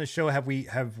many times on this show have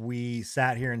we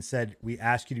sat here and said we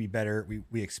ask you to be better?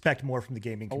 We expect more from the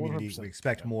gaming community. 100%. We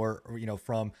expect more,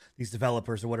 from these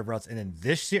developers or whatever else. And then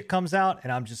this shit comes out,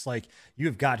 and I'm just like, you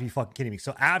have got to be fucking kidding me.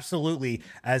 So absolutely,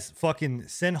 as fucking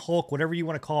Sin Hulk, whatever you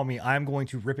want to call me, I'm going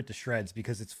to rip it to shreds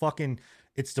because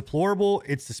it's deplorable,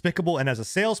 it's despicable, and as a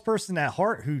salesperson at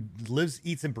heart who lives,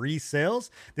 eats, and breathes sales,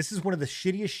 this is one of the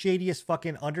shadiest,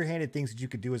 fucking underhanded things that you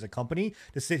could do as a company,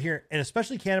 to sit here and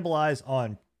especially cannibalize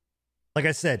on, like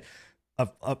I said,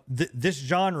 this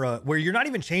genre where you're not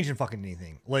even changing fucking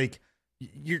anything. Like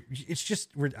it's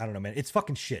just, I don't know, man. It's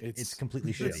fucking shit. It's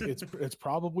completely shit. It's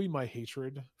probably my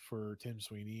hatred for Tim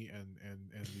Sweeney and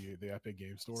the Epic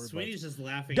Game Store. Sweeney's just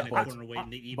laughing in the corner waiting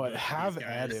to eat. But have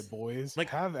at it, boys. Like,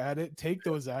 have at it. Take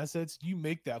those assets. You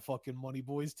make that fucking money,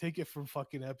 boys. Take it from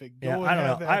fucking Epic. I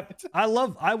don't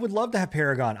know. I would love to have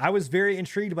Paragon. I was very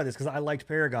intrigued by this because I liked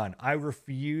Paragon. I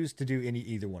refuse to do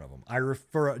either one of them. I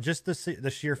refer just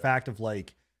the sheer fact of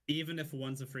like, even if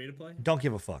one's a free to play, don't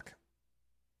give a fuck.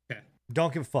 Okay.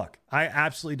 Don't give a fuck. I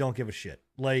absolutely don't give a shit.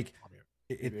 Like,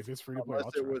 if it's free to play,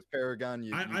 unless it was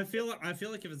Paragon, I feel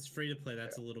like if it's free to play,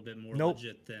 that's a little bit more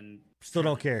legit than. Still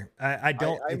don't care. I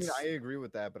don't. I mean, I agree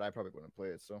with that, but I probably wouldn't play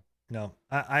it. So no,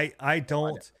 I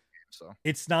don't. So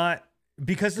it's not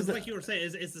because of like you were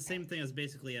saying, it's the same thing as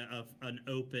basically an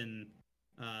open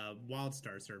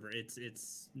WildStar server.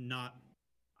 It's not.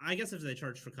 I guess if they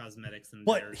charge for cosmetics, then.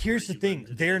 But here's the thing: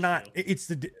 they're not. It's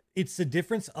the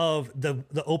difference of the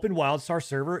open WildStar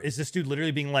server is this dude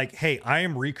literally being like, "Hey, I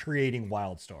am recreating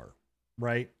WildStar,"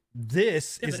 right?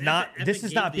 This is not. This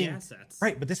is not being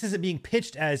right, but this isn't being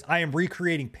pitched as I am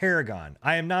recreating Paragon.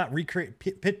 I am not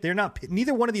They're not.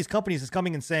 Neither one of these companies is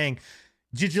coming and saying,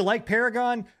 "Did you like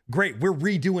Paragon? Great, we're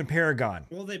redoing Paragon."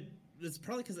 Well, it's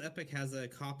probably because Epic has a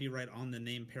copyright on the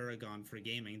name Paragon for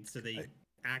gaming, so they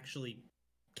actually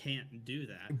can't do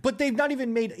that. But they've not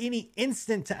even made any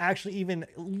instant to actually even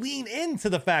lean into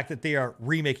the fact that they are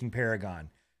remaking Paragon.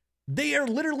 They are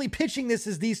literally pitching this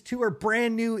as these two are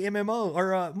brand new MMO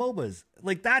or MOBAs.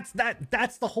 Like that's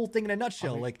the whole thing in a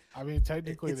nutshell. I mean,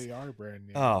 technically they are brand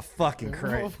new. Oh fucking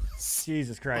Christ!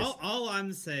 Jesus Christ! All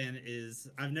I'm saying is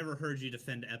I've never heard you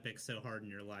defend Epic so hard in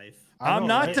your life. I'm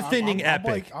not defending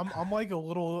Epic. I'm like a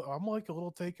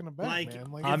little taken aback,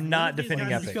 man. Like, I'm not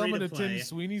defending Epic. Becoming a Tim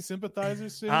Sweeney sympathizer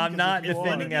soon. I'm not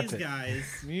defending Epic. Epic.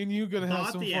 Guys, me and you gonna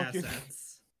have some the fucking assets.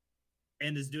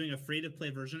 And is doing a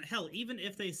free-to-play version. Hell, even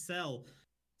if they sell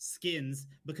skins,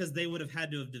 because they would have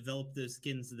had to have developed those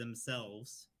skins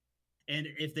themselves, and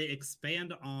if they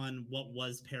expand on what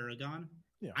was Paragon,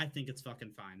 I think it's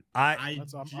fucking fine. I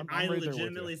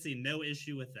legitimately see no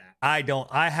issue with that. I don't.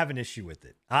 I have an issue with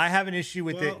it. I have an issue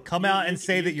with it. Come out and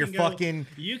say that you're fucking.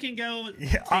 You can go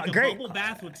take a bubble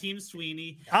bath with Team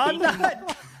Sweeney. I'm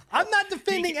not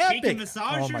defending Epic. He can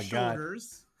massage your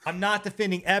shoulders. I'm not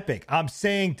defending Epic. I'm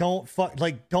saying don't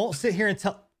sit here and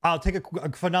tell. I'll take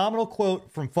a phenomenal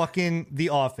quote from fucking The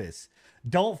Office.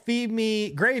 Don't feed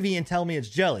me gravy and tell me it's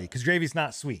jelly because gravy's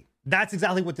not sweet. That's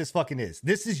exactly what this fucking is.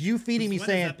 This is you feeding me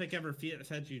saying. Has Epic ever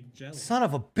fed you jelly? Son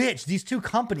of a bitch! These two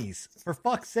companies, for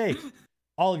fuck's sake,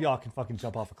 all of y'all can fucking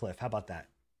jump off a cliff. How about that?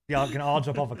 Y'all can all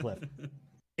jump off a cliff.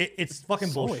 It's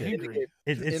fucking bullshit.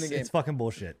 It's fucking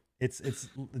bullshit.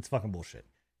 It's fucking bullshit.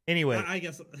 Anyway, I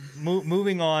guess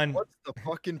moving on. What's the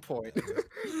fucking point,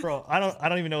 bro? I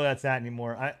don't even know where that's at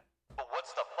anymore.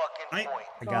 What's the fucking point?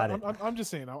 I got it. I'm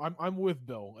just saying. I'm with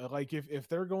Bill. Like if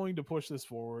they're going to push this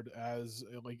forward as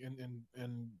like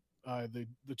the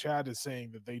chat is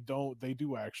saying that they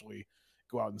do actually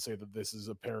go out and say that this is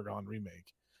a Paragon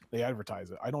remake. They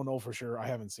advertise it. I don't know for sure. I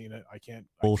haven't seen it. I can't.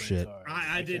 Bullshit.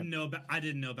 I didn't know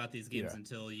about these games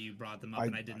until you brought them up,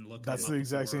 and I didn't look. That's the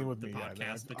exact same with me.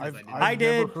 I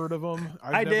never heard of them.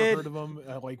 I've never heard of them.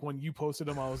 Like when you posted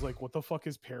them, I was like, "What the fuck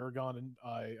is Paragon?" And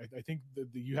I think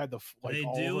you had they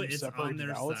all do. Of them it's separated on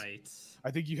their out. site.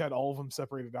 I think you had all of them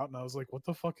separated out, and I was like, "What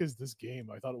the fuck is this game?"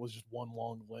 I thought it was just one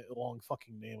long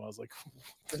fucking name. I was like,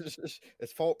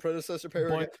 "It's Fault predecessor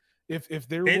Paragon." if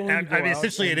they're willing to go I mean, out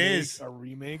essentially and it make is a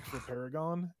remake for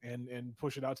Paragon and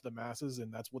push it out to the masses,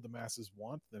 and that's what the masses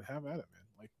want, then have at it, man.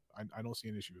 Like I don't see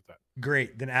an issue with that.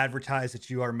 great. Then advertise that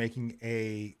you are making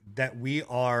that we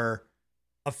are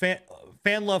a fan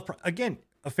love again.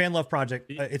 A fan love project.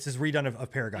 It's this redone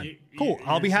of Paragon. Cool.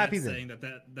 I'll be happy then. Saying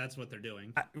that's what they're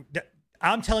doing.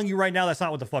 I'm telling you right now, that's not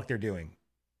what the fuck they're doing.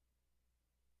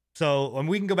 So, and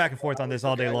we can go back and forth on this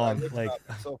all day long. Like,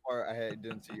 so far, I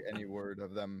didn't see any word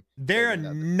of them. they're saying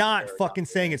that not Paragon fucking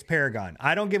saying it's Paragon.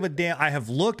 I don't give a damn. I have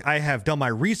looked. I have done my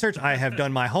research. I have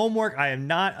done my homework. I'm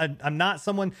not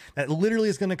someone that literally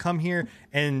is going to come here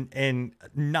and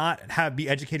not be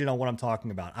educated on what I'm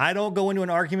talking about. I don't go into an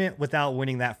argument without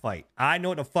winning that fight. I know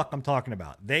what the fuck I'm talking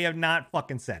about. They have not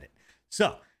fucking said it.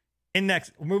 So,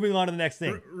 moving on to the next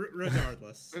thing.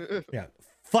 Regardless. Yeah.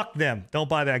 Fuck them. Don't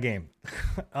buy that game.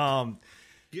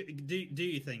 Do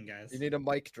you think, guys? You need a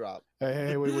mic drop.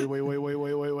 Hey,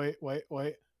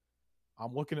 wait.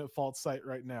 I'm looking at Fault site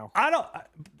right now. I don't.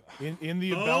 In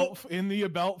the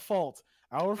about Fault,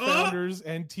 our founders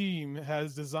and team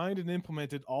has designed and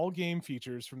implemented all game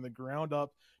features from the ground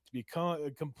up to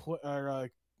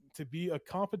be a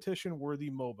competition-worthy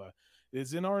MOBA.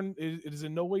 It is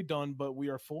in no way done, but we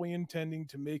are fully intending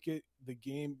to make it the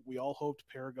game we all hoped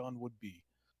Paragon would be.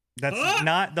 That's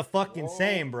not the fucking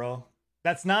same, bro.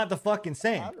 That's not the fucking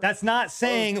same. That's not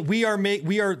saying we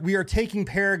are taking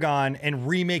Paragon and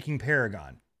remaking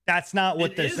Paragon. That's not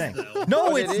what they're saying. Though.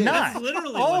 No, It it's is. not. That's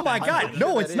literally Oh what my that god, is.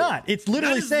 no, That it's is. not. It's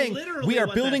literally That is saying literally we are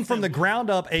what building that from the symbol- ground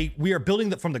up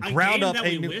from the ground game up that a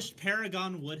we new. wished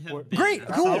Paragon would have been. Great,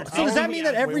 That's cool. what So they're does that saying. mean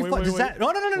that every wait, does that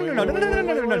no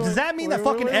does that mean that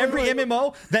fucking every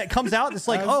MMO that comes out it's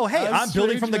like, oh hey, I'm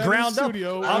building from the ground up. We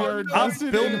are I'm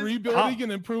invested building in rebuilding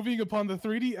and improving upon the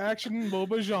 3D action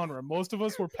MOBA genre. Most of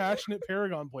us were passionate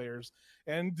Paragon players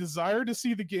and desire to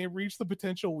see the game reach the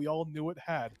potential we all knew it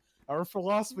had. Our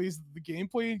philosophy is that the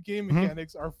gameplay and game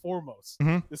mechanics are foremost.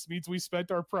 This means we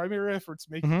spent our primary efforts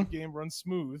making the game run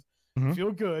smooth,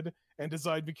 feel good, and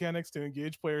design mechanics to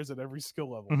engage players at every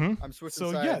skill level. I'm switching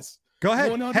So sides. yes, Go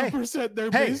ahead. 100%.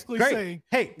 They're basically great. saying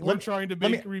Hey, we're trying to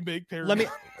remake Paragon.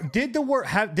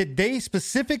 did they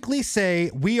specifically say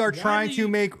we are trying to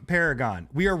make Paragon?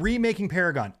 We are remaking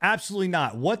Paragon? Absolutely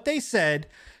not. What they said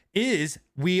is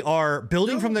we are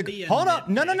building from the hold up.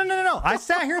 No. I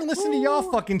sat here and listened to y'all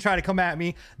fucking try to come at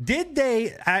me. Did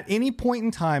they at any point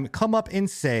in time come up and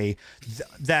say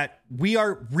that we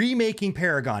are remaking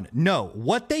Paragon? No.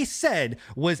 What they said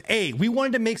was, we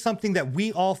wanted to make something that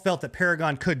we all felt that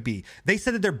Paragon could be. They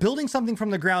said that they're building something from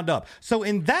the ground up. So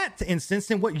in that instance,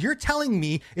 then what you're telling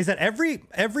me is that every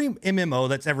MMO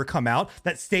that's ever come out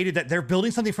that stated that they're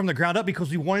building something from the ground up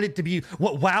because we wanted it to be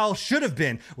what WoW should have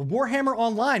been. Warhammer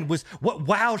Online was what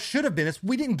WoW should have been.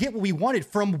 We didn't get what we wanted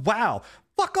from WoW.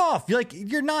 Fuck off.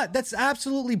 You're not. That's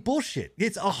absolutely bullshit.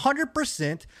 It's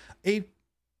 100%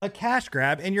 a cash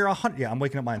grab, and you're 100. Yeah, I'm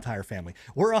waking up my entire family.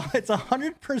 It's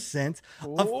 100%.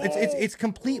 It's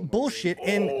complete bullshit.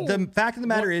 And the fact of the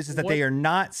matter is that they are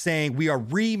not saying we are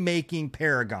remaking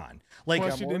Paragon.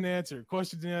 Question and answer.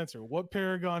 What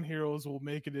Paragon heroes will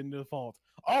make it into Default?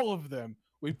 All of them.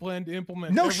 We plan to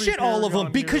implement no every shit, all of them,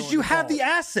 Paragon because hero you in have the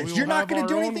Default. assets. We You're will not going have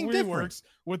to do our anything own different. reworks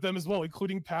with them as well,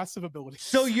 including passive abilities.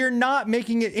 So you're not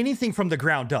making it anything from the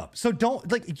ground up. So don't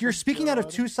you're speaking out of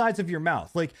two sides of your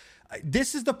mouth.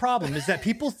 This is the problem: is that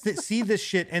people see this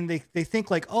shit and they think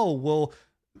oh well,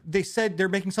 they said they're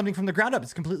making something from the ground up.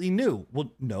 It's completely new.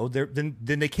 Well, no, then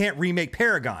they can't remake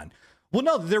Paragon. Well,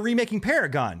 no, they're remaking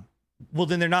Paragon. Well,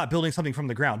 then they're not building something from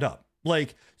the ground up.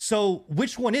 So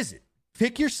which one is it?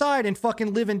 Pick your side and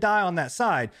fucking live and die on that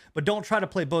side, but don't try to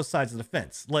play both sides of the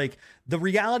fence. The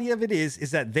reality of it is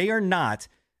that they are not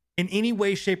in any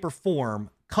way, shape, or form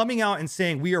coming out and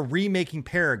saying we are remaking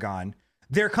Paragon.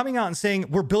 They're coming out and saying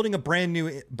we're building a brand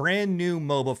new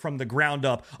MOBA from the ground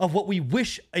up of what we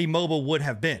wish a MOBA would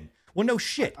have been. Well, no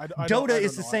shit. Dota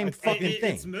is the same fucking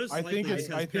thing. I think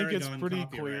it's pretty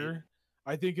clear.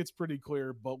 I think it's pretty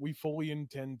clear, but we fully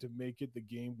intend to make it the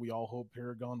game we all hope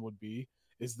Paragon would be.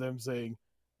 Is them saying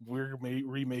we're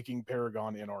remaking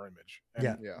Paragon in our image.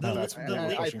 And that's what we're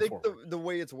I pushing think forward. the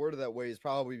way it's worded that way is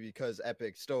probably because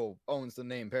Epic still owns the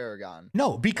name Paragon.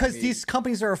 No, because these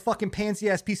companies are a fucking pansy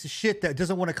ass piece of shit that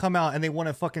doesn't want to come out and they want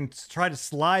to fucking try to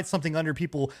slide something under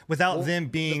people without them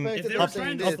being if they were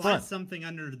trying to slide something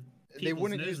under they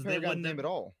wouldn't use Paragon's name at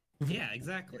all. Yeah,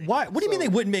 exactly. Why? What do you mean they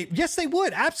wouldn't make? Yes, they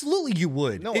would. Absolutely, you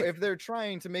would. No, if they're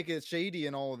trying to make it shady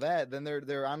and all of that, then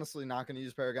they're honestly not going to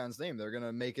use Paragon's name. They're going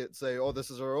to make it say, "Oh,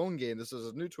 this is our own game. This is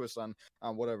a new twist on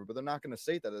whatever." But they're not going to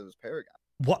state that it was Paragon.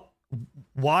 What?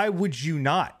 Why would you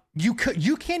not? You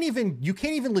can't even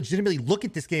legitimately look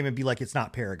at this game and be like, it's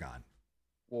not Paragon.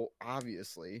 Well,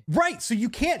 obviously. Right. So you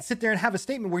can't sit there and have a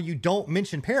statement where you don't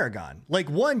mention Paragon. Like,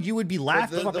 one, you would be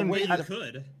laughing. the way you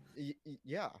could.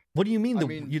 Yeah. What do you mean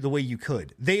the way you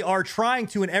could? They are trying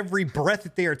to in every breath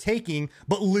that they are taking,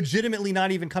 but legitimately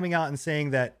not even coming out and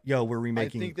saying that, yo, we're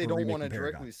remaking. I think they don't want to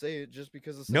directly say it just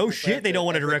because of no shit. They don't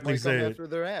want to directly say it after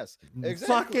their ass. Exactly.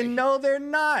 Fucking no, they're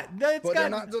not. But they're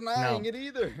not denying it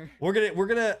either. We're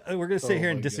gonna sit here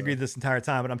and disagree this entire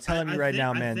time, but I'm telling you right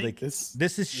now, man, like this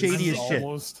is shady as shit.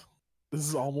 This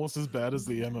is almost as bad as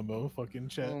the MMO fucking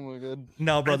chat. Oh my god.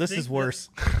 No, bro, this is worse.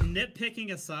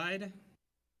 Nitpicking aside,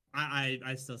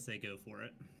 I still say go for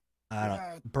it. I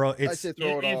don't, bro. It's I say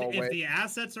throw it all away. If the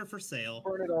assets are for sale,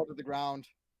 burn it all to the ground.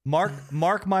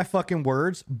 Mark my fucking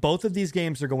words. Both of these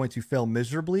games are going to fail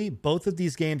miserably. Both of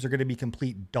these games are going to be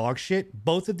complete dog shit.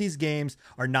 Both of these games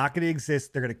are not going to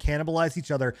exist. They're going to cannibalize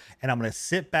each other, and I'm going to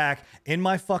sit back in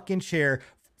my fucking chair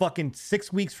fucking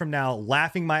 6 weeks from now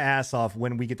laughing my ass off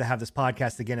when we get to have this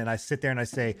podcast again, and I sit there and I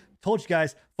say, told you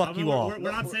guys, fuck you all. We're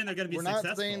not saying they're going to be successful.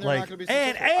 Not saying they're like, not going to be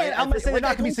successful. And I'm going to say they're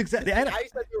not going to be successful. I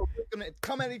said they were going to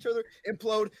come at each other,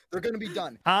 implode. They're going to be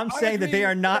done. I'm saying that they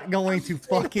are not going to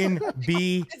fucking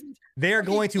be. They are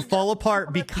going to fall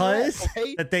apart because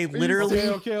that they literally.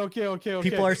 Okay.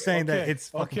 People are saying that it's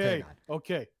fucking.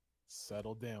 Okay.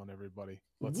 Settle down, everybody.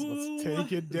 Let's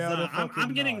take it down.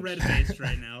 I'm getting red-faced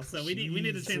right now, so we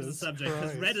need to change the subject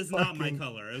because red is not my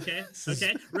color. Okay,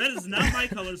 red is not my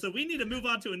color, so we need to move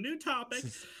on to a new topic.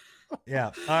 Yeah.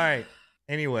 All right.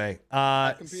 Anyway,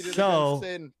 so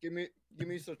give me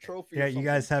some trophy. Yeah, you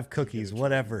guys have cookies,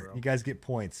 whatever. You guys get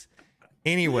points.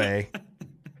 Anyway,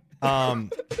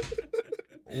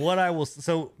 what I will.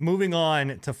 So moving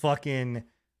on to fucking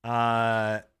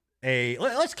let's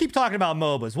keep talking about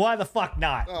MOBAs. Why the fuck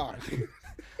not? Oh.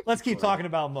 Let's keep talking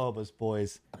about MOBAs,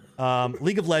 boys.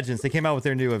 League of Legends, they came out with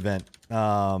their new event.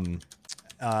 I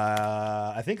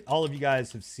think all of you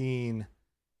guys have seen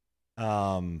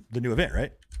the new event,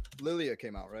 right? Lilia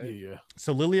came out, right? Yeah.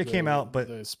 So Lilia came out, but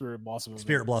the Spirit Blossom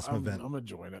event. I'm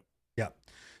enjoying it. Yeah.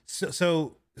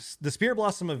 So the Spirit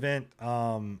Blossom event,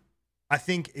 I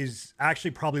think is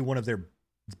actually probably one of their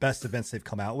best events they've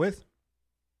come out with.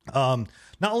 Not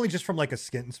only just from like a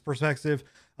skins perspective,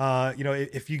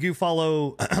 if you do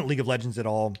follow League of Legends at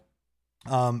all,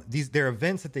 their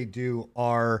events that they do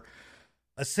are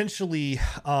essentially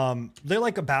they're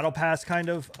like a battle pass kind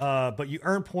of, but you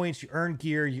earn points, you earn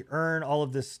gear, you earn all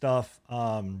of this stuff,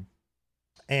 and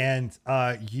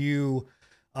you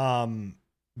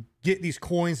get these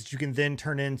coins that you can then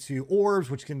turn into orbs,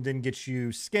 which can then get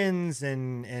you skins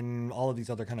and all of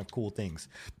these other kind of cool things.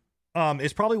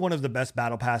 It's probably one of the best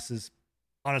battle passes,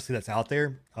 honestly, that's out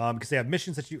there, because they have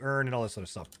missions that you earn and all this sort of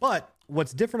stuff. But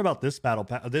what's different about this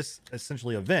this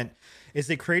essentially event is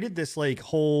they created this like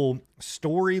whole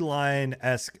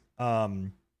storyline-esque, I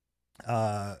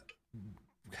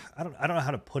don't know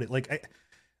how to put it. Like,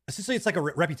 essentially, it's like a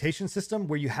reputation system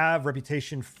where you have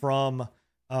reputation from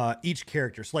each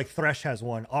character. So like Thresh has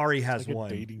one, Ari has like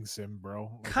one. A dating sim, bro.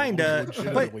 Like, kinda,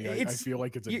 but I feel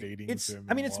like it's a dating sim.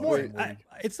 I mean, it's more.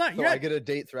 It's not. So I get a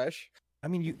date Thresh. I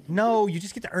mean, you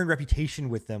just get to earn reputation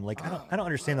with them. Like, I don't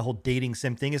understand the whole dating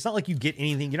sim thing. It's not like you get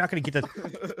anything. You're not going to get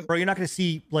the, bro. You're not going to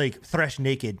see like Thresh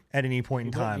naked at any point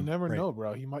in time. You never know,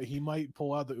 bro. He might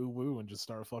pull out the uwu and just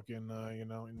start fucking,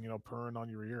 purring on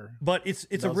your ear. But it's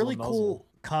a really cool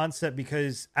concept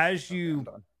because as you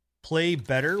play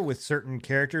better with certain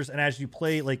characters, and as you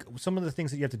play, like some of the things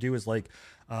that you have to do is like,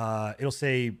 it'll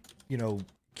say,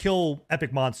 kill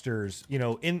epic monsters,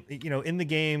 in the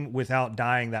game without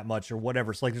dying that much or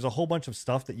whatever. So like there's a whole bunch of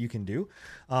stuff that you can do.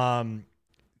 And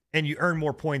you earn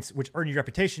more points, which earn you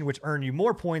reputation, which earn you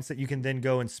more points that you can then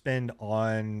go and spend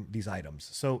on these items.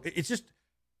 So it's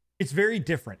very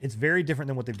different. It's very different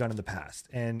than what they've done in the past.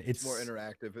 And it's more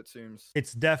interactive, it seems.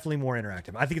 It's definitely more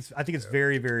interactive. I think it's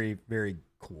very, very, very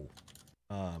cool.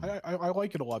 I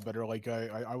like it a lot better. Like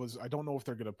I don't know if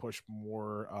they're gonna push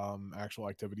more actual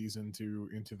activities into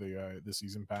the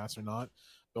season pass or not,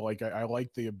 but like I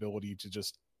like the ability to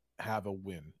just have a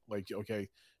win. Like, okay,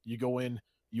 you go in,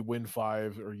 you win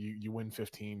 5 or you win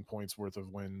 15 points worth of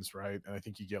wins, right? And I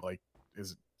think you get like,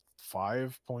 is it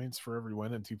 5 points for every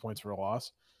win and 2 points for a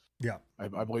loss? Yeah,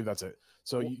 I believe that's it.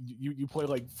 So you play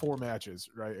like 4 matches,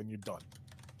 right, and you're done.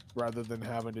 Rather than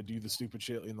having to do the stupid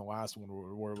shit in the last one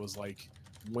where it was like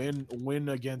win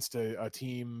against a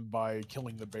team by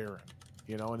killing the Baron,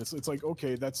 and it's like,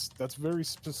 okay, that's very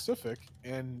specific,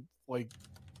 and like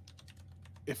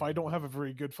if I don't have a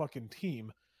very good fucking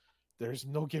team, there's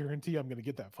no guarantee I'm gonna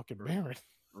get that fucking Baron.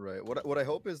 Right. What I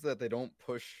hope is that they don't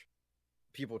push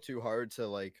people too hard to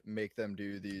like make them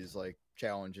do these like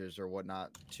challenges or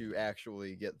whatnot to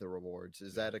actually get the rewards.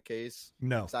 Is that a case?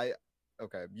 No. 'Cause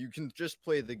okay, you can just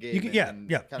play the game. You can, yeah, and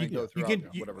yeah. kind of go through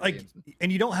whatever like, games.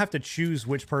 and you don't have to choose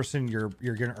which person you're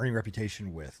going to earn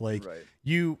reputation with. Like Right.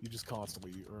 you just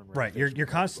constantly earn right. You're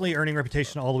reputation. constantly earning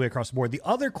reputation all the way across the board. The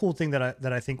other cool thing that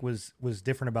I think was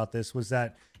different about this was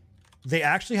that they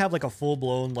actually have like a full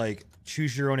blown like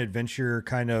choose your own adventure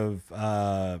kind of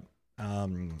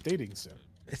dating sim.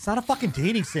 It's not a fucking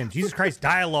dating sim. Jesus Christ,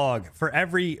 dialogue for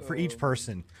each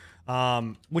person.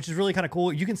 Which is really kind of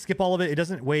cool. You can skip all of it. It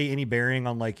doesn't weigh any bearing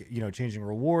on like, you know, changing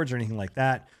rewards or anything like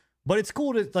that. But it's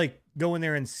cool to like go in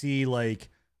there and see like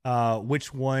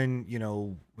which one, you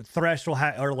know, Thresh will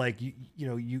have, or like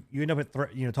you end up at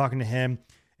talking to him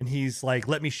and he's like,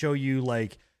 let me show you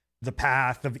like the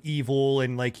path of evil,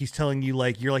 and like he's telling you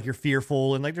like you're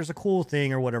fearful and like there's a cool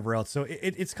thing or whatever else. So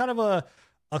it's kind of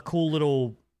a cool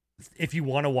little, if you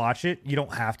want to watch it, you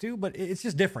don't have to, but it's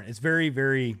just different. It's very,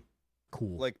 very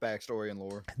cool. Like backstory and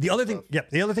lore. The other thing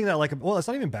that I like, well, it's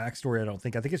not even backstory, I don't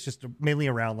think. I think it's just mainly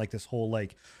around like this whole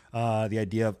like the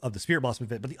idea of the Spirit Blossom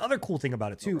event. But the other cool thing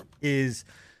about it too is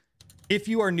if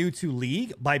you are new to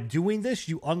League, by doing this,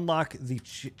 you unlock the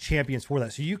champions for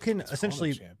that. So you can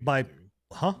essentially by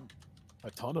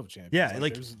a ton of champions. Yeah,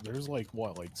 like there's like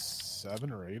what, like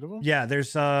 7 or 8 of them. Yeah, there's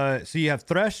so you have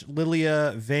Thresh,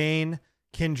 Lilia, Vayne,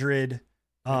 Kindred.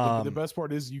 The best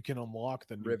part is you can unlock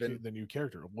the new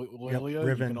character. Lilia,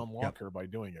 you can unlock her by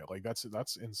doing it. Like that's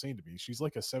insane to me. She's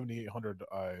like a 7800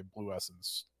 blue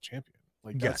essence champion.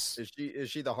 Like yes,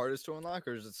 is she the hardest to unlock,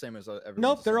 or is it the same as everyone?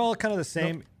 Nope, they're all kind of the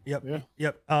same. Nope.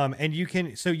 Yep. And you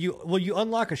can you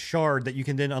unlock a shard that you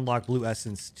can then unlock blue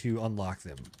essence to unlock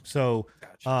them. So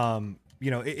gotcha.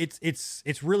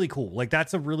 It's really cool. Like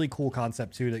that's a really cool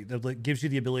concept too. That gives you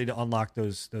the ability to unlock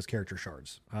those character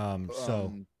shards.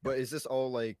 But is this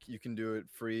all like you can do it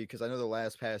free? Because I know the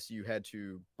last pass you had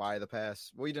to buy the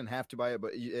pass. Well, you didn't have to buy it,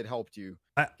 but it helped you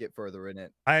get further in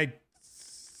it. I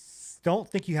don't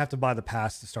think you have to buy the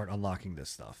pass to start unlocking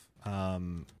this stuff.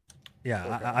 I'm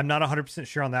not 100%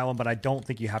 sure on that one, but I don't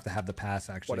think you have to have the pass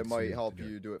actually. But it might help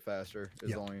you do it faster.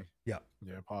 Yeah,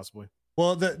 possibly.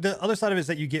 Well, the other side of it is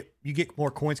that you get more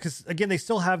coins because again they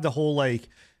still have the whole like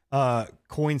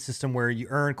coin system where you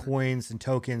earn coins and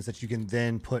tokens that you can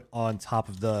then put on top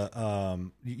of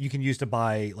the you can use to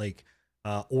buy like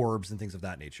orbs and things of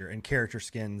that nature and character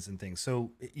skins and things.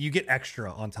 So you get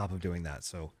extra on top of doing that.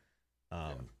 So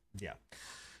yeah.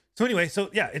 So anyway,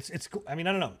 it's cool. I mean,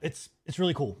 I don't know. It's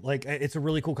really cool. Like it's a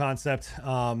really cool concept.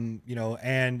 And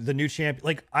the new champ,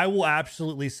 like I will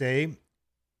absolutely say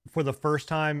for the first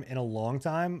time in a long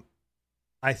time,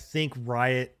 I think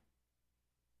Riot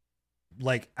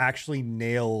like actually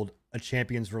nailed a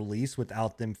champion's release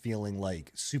without them feeling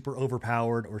like super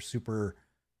overpowered or super,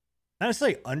 not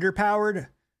necessarily underpowered,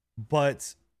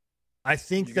 but I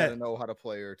think you that gotta know how to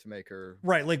play her to make her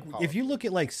right. Like powerful. if you look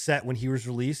at like Set when he was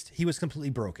released, he was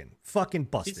completely broken, fucking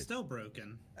busted. He's still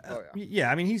broken. Yeah,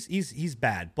 I mean he's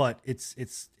bad, but it's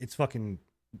fucking,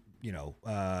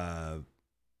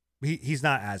 he's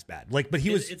not as bad. Like, but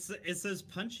he was. It's those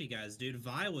punchy guys, dude.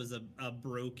 Vi was a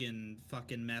broken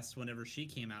fucking mess whenever she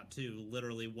came out too.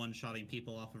 Literally one-shotting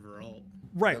people off of her ult.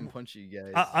 Right, them punchy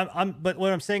guys. But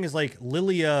what I'm saying is like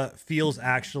Lilia feels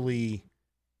actually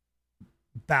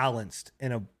balanced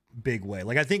in a big way.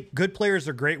 Like I think good players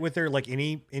are great with her, like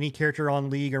any character on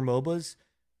League or MOBAs.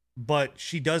 But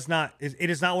she does not.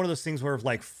 It is not one of those things where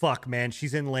like fuck, man,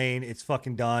 she's in lane. It's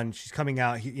fucking done. She's coming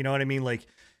out. You know what I mean? Like.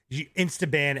 You insta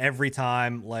ban every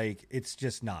time, like it's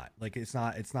just not like it's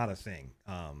not a thing.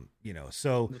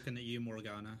 So looking at you,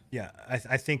 Morgana. Yeah,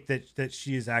 I think that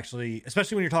she is actually,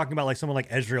 especially when you're talking about like someone like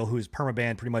Ezreal who is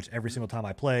permaban pretty much every single time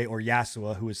I play, or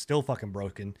Yasuo who is still fucking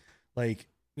broken. Like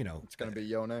it's gonna be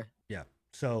Yone. Yeah,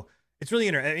 so it's really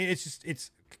interesting. I mean,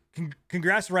 it's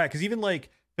congrats to Riot because even like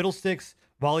Fiddlesticks,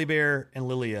 Volibear, and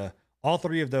Lilia, all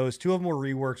three of those, 2 of them were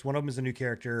reworks, one of them is a new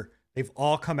character. They've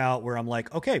all come out where I'm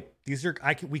like, okay, these are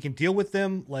we can deal with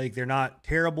them. Like they're not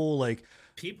terrible. Like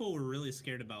people were really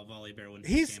scared about Volibear when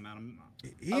he came out.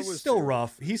 He's still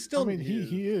rough. He's still. I mean,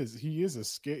 he is a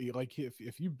scary. Like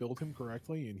if you build him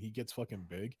correctly and he gets fucking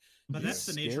big. But that's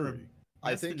the nature of.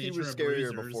 I think he was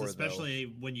scarier before,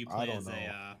 especially when you play as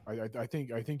a. I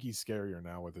think he's scarier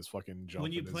now with his fucking jump.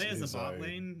 When you play as a bot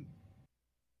lane,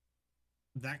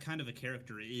 that kind of a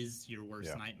character is your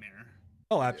worst nightmare.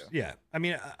 Oh, absolutely. Yeah. I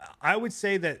mean, I would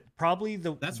say that probably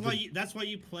that's why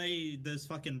you play those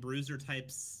fucking bruiser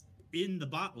types in the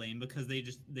bot lane because they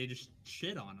just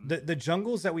shit on them. The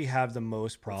jungles that we have the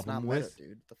most problem with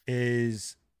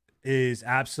is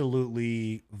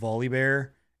absolutely Volibear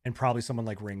and probably someone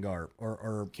like Rengar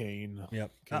or Kane.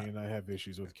 Yep. Kane. I have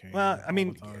issues with Kane. Well, I all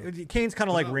mean, the time. Kane's kind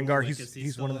of like What about Rengar. Warwick?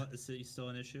 He's one of the. Is he still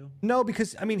an issue? No,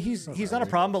 because I mean he's Not not a really.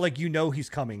 problem, but like he's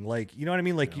coming. Like you know what I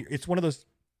mean? Like Yeah. it's one of those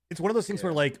things Yeah.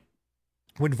 where like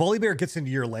when Volibear gets into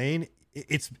your lane,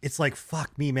 it's like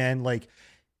fuck me, man. Like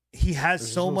he has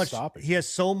There's so no much stopping. he has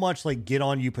so much like get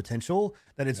on you potential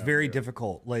that it's Yeah. very Yeah.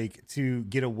 difficult like to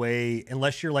get away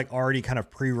unless you're like already kind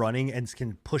of pre-running and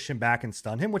can push him back and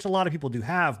stun him, which a lot of people do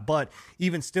have. But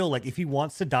even still, like if he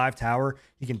wants to dive tower,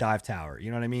 he can dive tower. You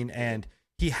know what I mean? And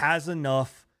he has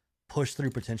enough push through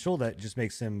potential that just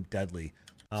makes him deadly.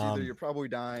 It's either you're probably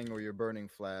dying or you're burning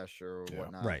flash or Yeah.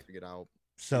 whatnot Right. to get out.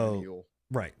 So Heal.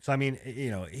 right. So I mean,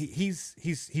 you know, he's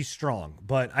strong,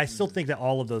 but I still think that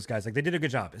all of those guys like they did a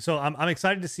good job. So I'm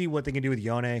excited to see what they can do with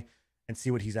Yone and see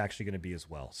what he's actually going to be as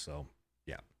well. So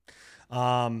yeah.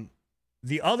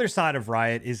 The other side of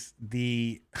Riot is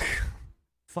the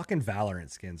fucking Valorant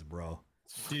skins, bro.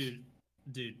 Dude,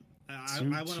 I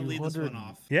Two- want to lead this 200 one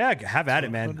off. Yeah, have at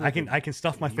it, man. I can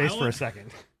stuff my face I for a want-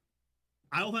 second.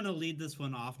 I want to lead this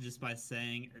one off just by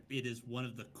saying it is one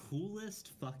of the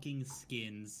coolest fucking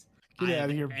skins Get I outta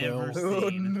have here, Bill. ever Oh,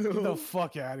 seen. no. Get the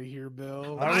fuck out of here,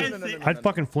 Bill. I think- I'd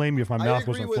fucking flame you if my I mouth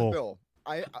agree wasn't with full. Bill.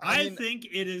 I I mean, think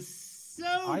it is so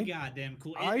I- goddamn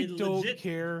cool. I don't legit-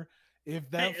 care if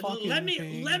that Hey, fucking let me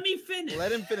thing... finish.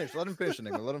 let him finish. Let him finish,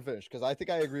 Enigma. Let him finish because I think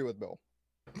I agree with Bill.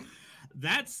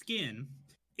 That skin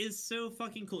is so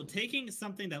fucking cool. Taking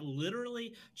something that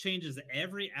literally changes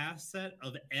every asset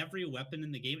of every weapon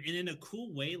in the game, and in a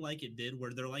cool way, like it did,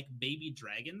 where they're like baby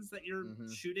dragons that you're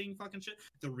Mhm. shooting fucking shit.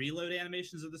 The reload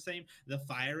animations are the same. The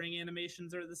firing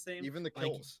animations are the same. Even the Like,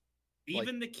 kills.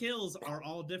 Even the kills are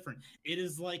all different. It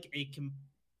is like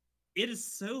it is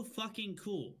so fucking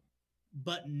cool,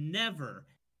 but never,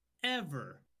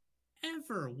 ever,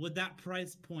 ever would that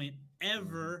price point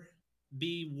ever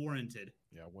be warranted.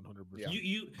 Yeah, 100%. Yeah.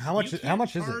 You How much- you how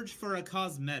much can't is it? charge for a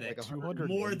cosmetic Like 200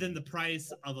 more than the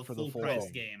price of a for the full full price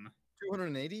thing. game.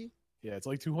 280. Yeah, it's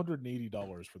like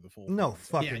 $280 for the full. No thing.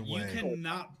 fucking Yeah, you way.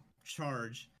 cannot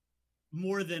charge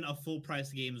more than a full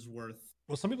price game's worth.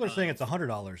 Well, some people are saying it's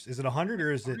 $100. Is it 100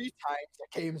 or is it 3 times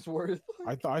the game's worth.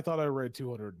 I thought I read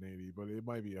 280, but it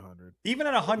might be 100. even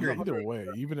at 100? Either way,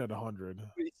 even at 100.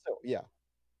 So, yeah.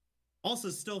 Also,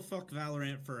 still fuck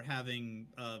Valorant for having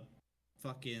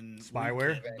fucking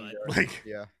Spyware? rootkit, Like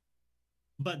Yeah.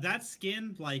 but that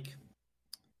skin, like,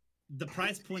 the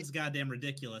price point's goddamn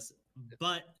ridiculous,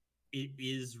 but it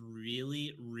is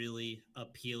really, really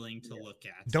appealing to look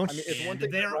at. Don't I mean, it's one And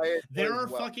thing. that there, Riot there does are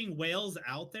well. fucking whales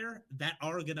out there that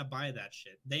are gonna buy that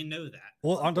shit. They know that.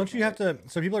 Well, don't you have to?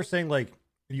 So people are saying like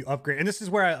you upgrade, and this is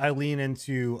where I lean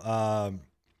into,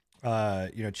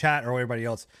 chat or everybody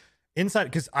else inside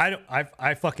because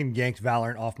I fucking yanked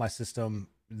Valorant off my system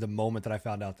the moment that I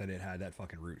found out that it had that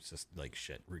fucking root system, like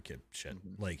rootkit shit,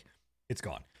 like it's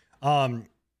gone.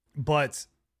 But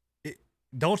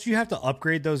don't you have to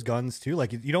upgrade those guns too?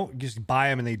 Like you don't just buy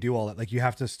them and they do all that. Like you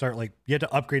have to start you have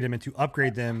to upgrade them, and to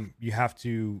upgrade them, you have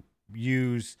to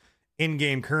use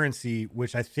in-game currency,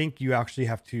 which I think you actually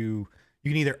have to. You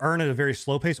can either earn at a very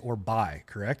slow pace or buy.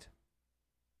 Correct?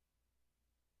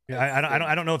 Yeah,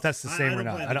 I don't know if that's the I same or don't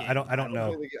not. play I the don't I don't I don't I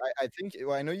know. really- I think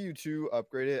well, I know you two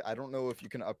upgrade it. I don't know if you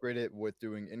can upgrade it with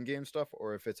doing in-game stuff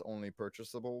or if it's only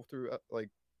purchasable through like.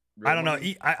 I real don't know.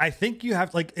 money. I think you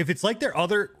have if it's like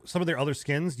some of their other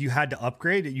skins, you had to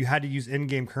upgrade. You had to use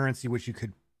in-game currency, which you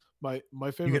could My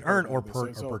favorite. you could earn part or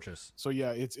of this, purchase. So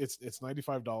yeah, it's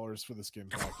 $95 for the skin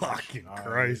package. Fucking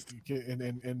Christ.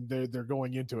 And they're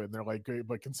going into it and they're like, great,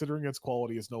 but considering its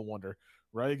quality, is no wonder.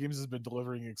 Riot Games has been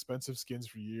delivering expensive skins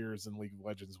for years in League of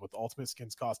Legends, with ultimate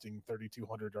skins costing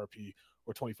 3,200 RP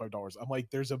or $25. I'm like,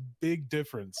 there's a big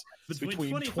difference between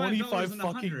 $25 and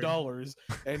fucking $100. dollars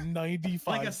and 95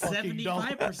 Like a fucking dollars.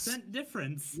 75%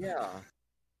 difference. Yeah.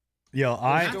 Yo,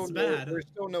 That's There's bad.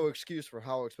 still no excuse for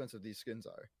how expensive these skins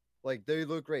are. Like they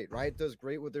look great. Riot does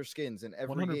great with their skins in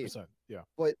every game. 100%. Yeah.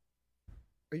 Are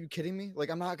you kidding me? Like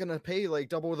I'm not gonna pay like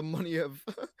double the money of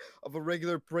of a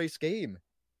regular price game.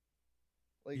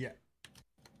 Like yeah.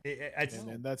 It's,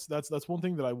 And that's one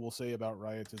thing that I will say about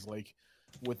Riot is like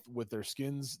with their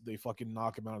skins, they fucking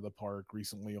knock them out of the park.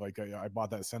 Recently, like I bought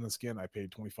that Senna skin, I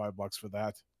paid $25 for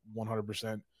that.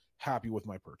 100% happy with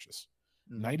my purchase.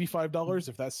 $95.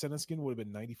 If that Senna skin would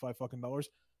have been $95 fucking dollars.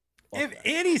 fuck if that.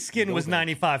 any skin No was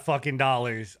thanks. $95 fucking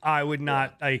dollars, I would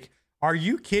not like. Are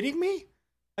you kidding me?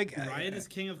 Like, Riot is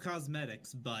king of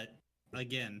cosmetics, but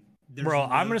again, there's bro,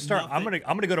 I'm no- gonna start. nothing-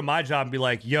 I'm gonna go to my job and be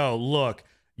like, yo, look,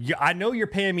 yeah, I know you're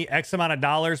paying me X amount of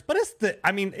dollars, but it's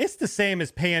the same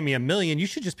as paying me $1 million. You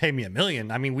should just pay me $1 million.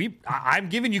 I mean, I'm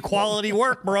giving you quality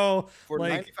work, bro. For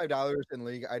Like, $95 in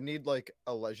League, I need like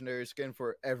a legendary skin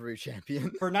for every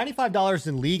champion. for $95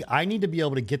 in League, I need to be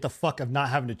able to get the fuck of not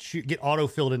having to get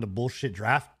auto-filled into bullshit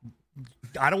draft.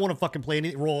 I don't want to fucking play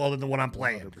any role other than what I'm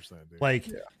playing. 100%, dude. Like,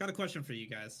 Got a question for you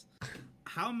guys.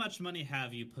 How much money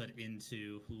have you put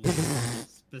into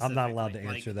I'm not allowed to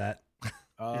specifically? answer that.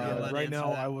 allowed to Right answer now,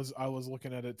 that? I was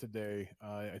looking at it today.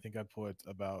 I think I put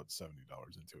about $70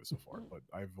 into it so far, but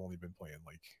I've only been playing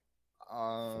like 4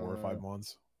 or 5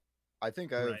 months. I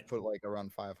think I've Right. put like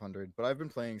around 500, but I've been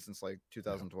playing since like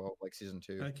 2012, like season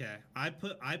 2. Okay, I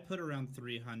put around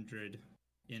 300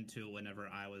 into it whenever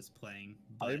I was playing.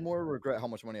 I But more regret how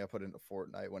much money I put into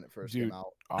Fortnite when it first Dude, came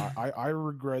out. I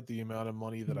regret the amount of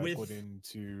money that I put With-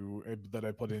 into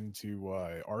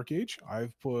Arcade.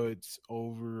 I've put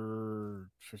over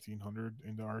 1,500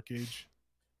 into Arcade,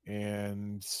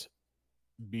 and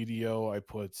BDO I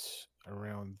put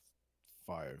around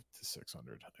 500 to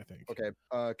 600. I think. Okay,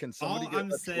 can somebody all get I'm a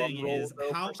drum saying roll, is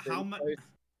though, how for much. stage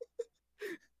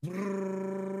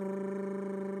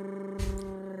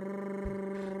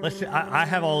I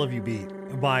have all of you beat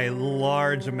by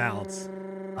large amounts.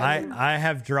 I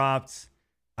have dropped.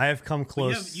 I have come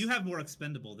close. You have more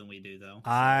expendable than we do, though.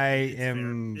 so I it's fair.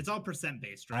 am. It's all percent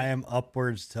based, right? I am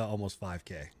upwards to almost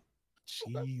 5K.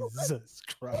 Jesus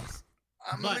Christ.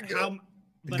 I'm gonna But go. how?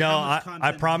 But Go. how much I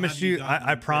content promise have you. gotten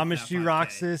I with promise that you, 5K?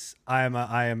 Roxas. I am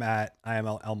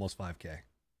almost 5K.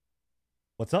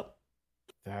 What's up?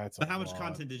 That's. But a how much lot.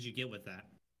 content did you get with that?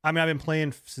 I mean, I've been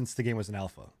playing since the game was an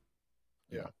alpha.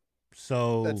 Yeah.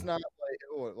 So That's not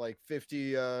like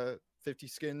 50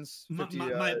 skins. 50,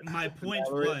 My point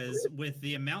Valorant. was with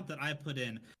the amount that I put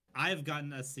in, I've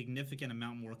gotten a significant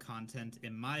amount more content,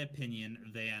 in my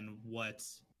opinion, than what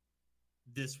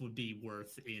this would be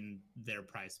worth in their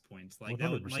price points. Like that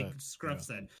would, like 100%, Scruff yeah.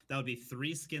 said, that would be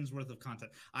 3 skins worth of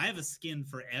content. I have a skin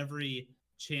for every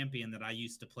champion that I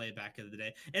used to play back in the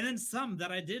day, and then some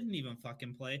that I didn't even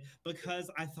fucking play because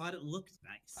I thought it looked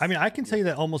nice. I mean, I can tell you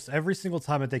that almost every single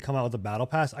time that they come out with a battle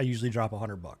pass, I usually drop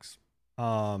 $100.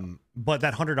 But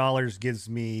that $100 gives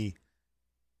me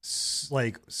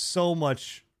like so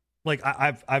much. Like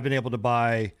I've been able to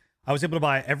buy. I was able to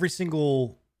buy every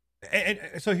single. And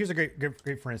so here's a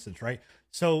great for instance, right?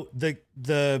 So the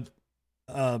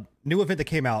new event that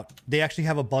came out, they actually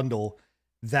have a bundle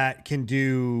that can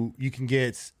do. You can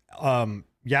get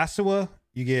Yasuo,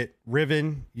 you get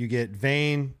Riven, you get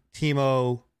Vayne,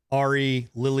 Teemo, Ari,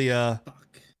 Lilia. Fuck.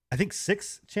 I think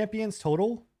 6 champions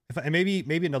total. And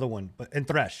maybe another one, and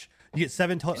Thresh. You get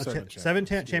 7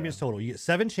 champions total. You get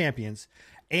 7 champions,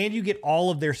 and you get all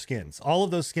of their skins, all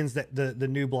of those skins that the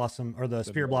new Blossom or the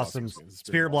Spirit Blossoms,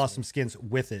 Spirit Blossom skins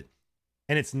with it,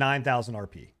 and it's 9,000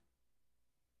 RP.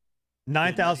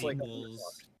 9,000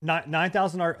 Equals-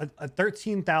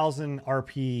 13,000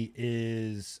 RP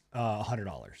is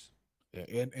 $100.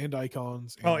 Yeah, and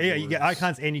icons. Oh and yeah, you get wars,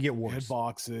 icons and you get and wars.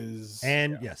 boxes.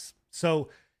 And yeah. yes, so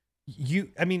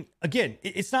I mean, again,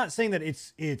 it's not saying that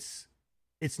it's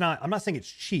not. I'm not saying it's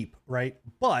cheap, right?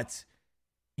 But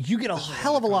you get a There's a lot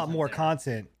hell of a of lot content more there.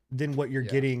 content than what you're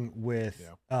Yeah. getting with.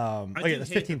 I Oh do yeah, that's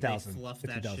hate that they 15,000. fluff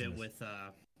that 15,000 shit is. with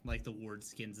like the ward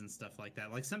skins and stuff like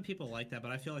that. Like some people like that,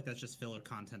 but I feel like that's just filler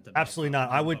content. To Absolutely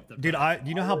bump not. I up would, the dude. price. Do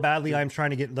you know how badly I'm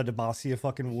trying to get the Demacia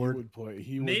fucking He ward? would put.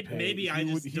 He would Maybe- pay, maybe he I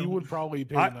would, just He don't- would probably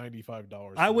pay I-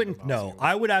 $95. I for wouldn't. the No, Demacia.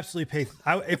 I would absolutely pay.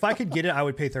 If I could get it, I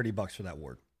would pay $30 for that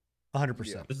ward.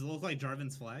 100%. Does it look like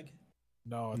Jarvan's flag?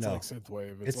 No, it's No. like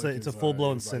synthwave. It's like a his, full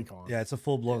blown his synth. icon. Yeah, it's a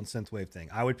full blown synthwave thing.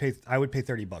 I would pay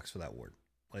 $30 for that ward.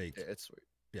 Like, Yeah, it's sweet.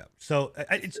 yeah. So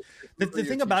it's the for your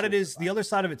thing about it t-shirt is the other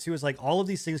side of it too is like all of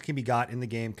these things can be got in the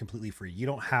game completely free. You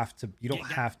don't have to. You don't Yeah.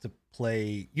 have to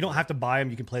play. You don't have to buy them.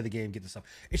 You can play the game, get the stuff.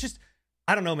 It's just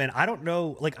I don't know, man. I don't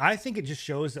know. Like I think it just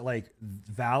shows that like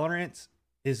Valorant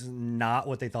is not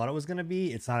what they thought it was going to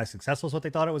be. It's not as successful as what they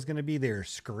thought it was going to be. They're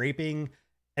scraping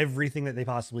everything that they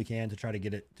possibly can to try to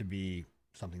get it to be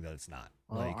something that it's not.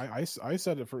 Like I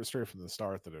said it straight from the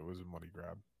start that it was a money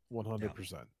grab,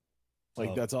 100%. Like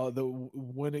So- that's all.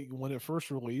 When it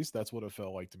first released, that's what it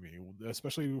felt like to me.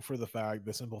 Especially for the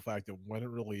simple fact that when it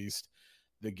released,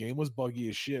 the game was buggy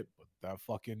as shit, but that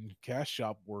fucking cash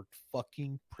shop worked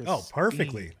fucking pristine. oh,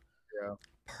 perfectly. Yeah.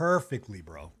 Perfectly,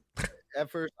 bro. At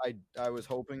first, I was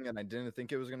hoping and I didn't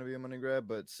think it was gonna be a money grab,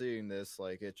 but seeing this,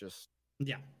 like, it just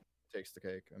Yeah, takes the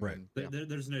cake. I Right. mean,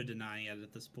 there's no denying it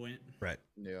at this point. Right.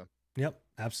 yeah. Yep,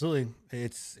 absolutely.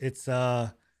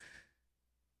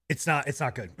 It's not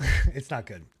good. It's not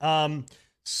good.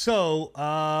 So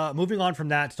moving on from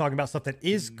that to talking about stuff that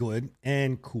is good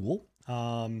and cool.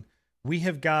 We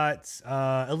have got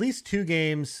at least 2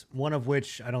 games, one of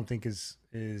which I don't think is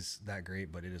that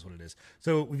great, but it is what it is.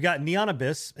 So we've got Neon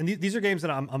Abyss, and these are games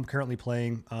that I'm currently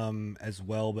playing as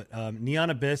well. But Neon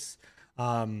Abyss,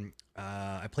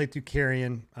 I played through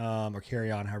Carrion or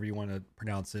Carry On, however you want to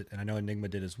pronounce it, and I know Enigma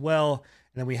did as well.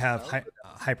 And then we have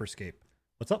Hyperscape.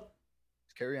 What's up?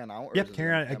 Is Carry On out? Or Yep, is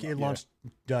Carry On. It launched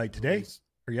today.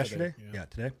 Or yesterday? Yeah.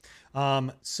 Today.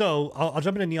 So I'll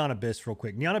jump into Neon Abyss real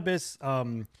quick. Neon Abyss,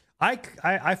 I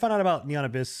found out about Neon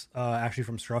Abyss actually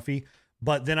from Struffy,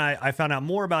 but then I found out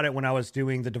more about it when I was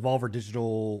doing the Devolver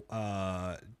Digital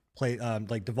play,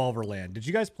 like Devolver Land. Did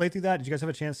you guys play through that? Did you guys have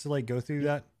a chance to like go through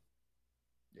that?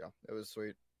 Yeah, it was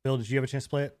sweet. Bill, did you have a chance to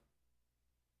play it?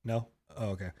 No?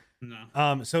 Oh, okay.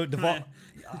 No. So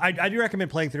I do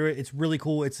recommend playing through it. It's really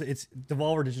cool. It's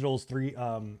Devolver Digital's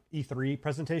E3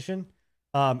 presentation.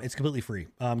 It's completely free.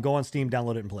 Go on Steam,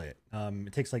 download it, and play it.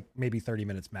 It takes like maybe 30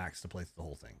 minutes max to play through the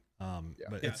whole thing.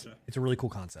 But it's a really cool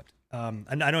concept.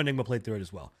 And I know Enigma played through it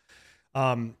as well.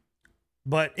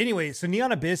 But anyway, so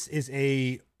Neon Abyss is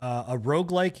a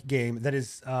roguelike game that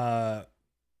is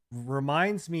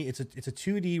reminds me, it's a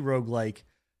 2D roguelike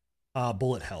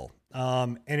bullet hell.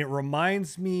 And it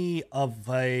reminds me of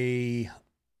Binding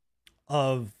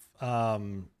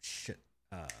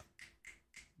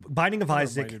of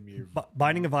Isaac.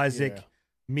 Binding of Isaac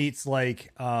meets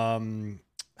like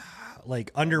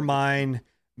Undermine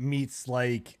meets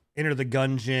like Enter the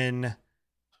Gungeon.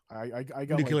 I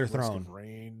got Nuclear like Throne. Risk of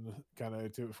Rain kind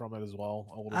of from it as well.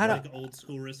 A little I bit. don't- Like old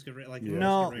school Risk of Rain, like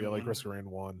No. Risk of Rain like 1. Risk of Rain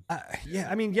 1. Yeah,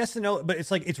 I mean, yes and no, but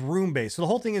it's like it's room based. So the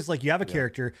whole thing is like you have a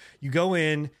character, you go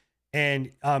in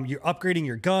and you're upgrading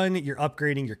your gun, you're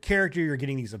upgrading your character, you're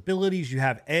getting these abilities. You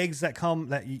have eggs that come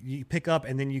that you pick up,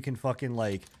 and then you can fucking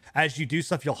like as you do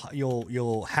stuff,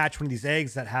 you'll hatch one of these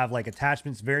eggs that have like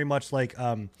attachments, very much like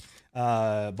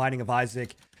Binding of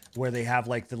Isaac, where they have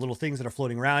like the little things that are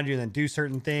floating around you and then do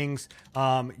certain things.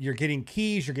 You're getting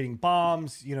keys, you're getting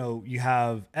bombs, you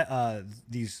have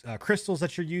these crystals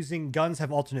that you're using. Guns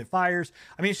have alternate fires.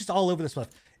 I mean, it's just all over the stuff.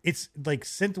 It's like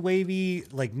synth wavy,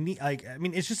 like I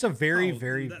mean, it's just a very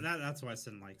that's why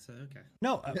Sin likes it. Okay.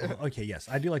 No, okay, yes,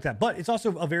 I do like that, but it's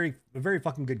also a very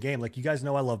fucking good game. Like you guys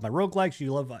know, I love my roguelikes. I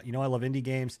love indie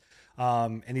games,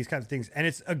 and these kinds of things. And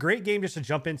it's a great game just to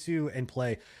jump into and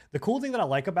play. The cool thing that I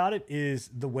like about it is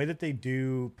the way that they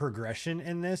do progression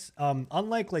in this.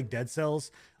 Unlike like Dead Cells,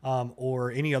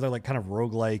 or any other like kind of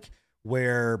roguelike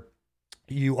where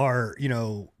you are,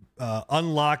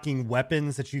 unlocking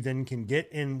weapons that you then can get.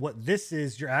 And what this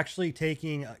is, you're actually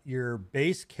taking your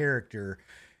base character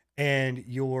and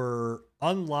you're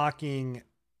unlocking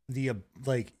the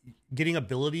getting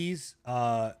abilities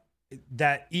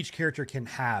that each character can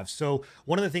have. So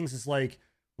one of the things is like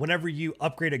whenever you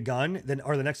upgrade a gun, then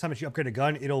or the next time that you upgrade a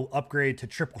gun, it'll upgrade to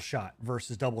triple shot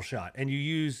versus double shot. And you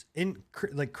use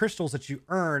like crystals that you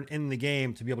earn in the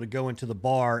game to be able to go into the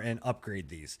bar and upgrade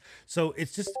these. So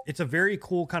it's a very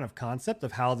cool kind of concept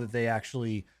of how that they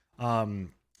actually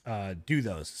do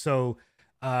those. So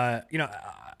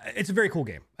it's a very cool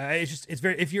game.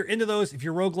 If you're into those, if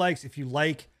you're roguelikes, if you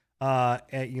like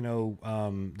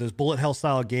those bullet hell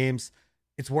style games,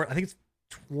 it's worth, I think it's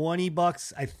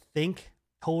 $20, I think,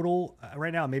 total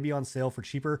right now, maybe on sale for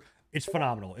cheaper. It's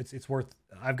phenomenal. It's worth,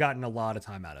 I've gotten a lot of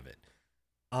time out of it.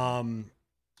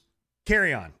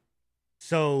 Carry On.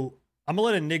 So I'm gonna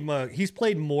let Enigma, he's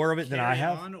played more of it than I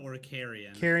have. Carry On or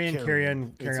Carrion? Carry On,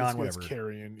 whatever. It's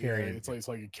Carrion. Carrion. Yeah, it's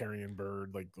like a carrion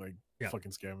bird, like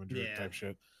fucking scavenger type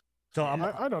shit. So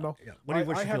I don't know. Yeah. I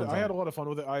had a lot of fun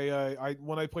with it. I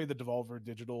when I played the Devolver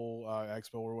Digital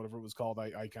Expo or whatever it was called,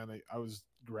 I was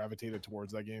gravitated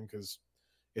towards that game because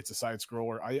it's a side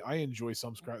scroller. I enjoy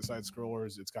some side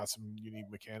scrollers. It's got some unique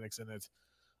mechanics in it.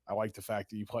 I like the fact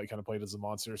that you kind of played as a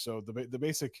monster. So the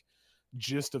basic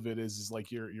gist of it is like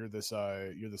you're this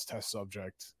test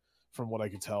subject. From what I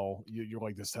could tell, you're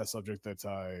like this test subject that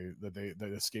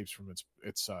escapes from its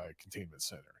containment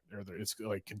center, or it's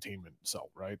like containment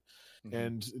cell, right? Mm-hmm.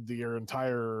 And your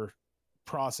entire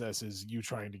process is you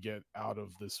trying to get out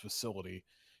of this facility.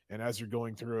 And as you're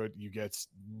going through it, you get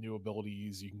new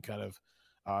abilities. You can kind of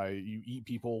you eat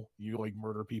people, you like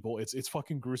murder people. It's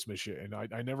fucking gruesome as shit. And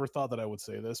I never thought that I would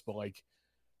say this, but like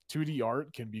 2D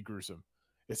art can be gruesome.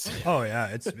 It's it's bloody.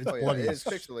 It's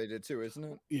pixelated too, isn't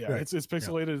it? Yeah, right. it's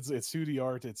pixelated. Yeah. It's 2D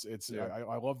art.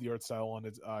 I love the art style on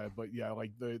it. But yeah,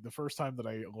 like the first time that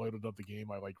I loaded up the game,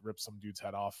 I like ripped some dude's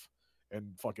head off,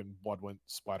 and fucking blood went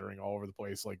splattering all over the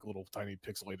place, like little tiny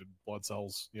pixelated blood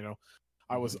cells.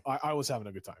 I was having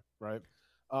a good time, right?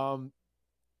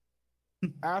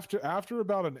 after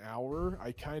about an hour,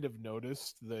 I kind of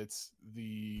noticed that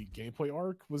the gameplay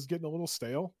arc was getting a little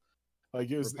stale. Like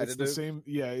it's the Repetitive? same,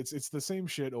 yeah. It's the same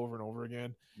shit over and over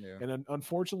again. Yeah. And then,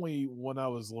 unfortunately, when I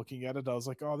was looking at it, I was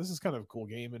like, "Oh, this is kind of a cool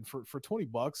game." And for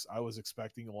 $20, I was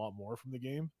expecting a lot more from the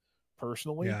game,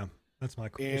 personally. Yeah, that's my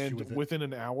issue And with it. within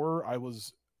an hour, I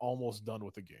was almost done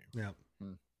with the game. Yeah.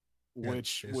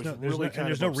 Which There's which no, really and kind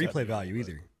there's of no upset replay me a value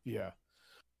little bit. either. Yeah.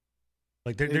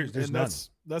 Like there's And none.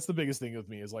 that's the biggest thing with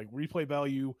me is like replay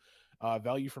value,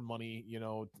 value for money,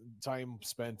 time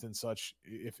spent and such.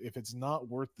 If it's not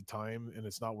worth the time and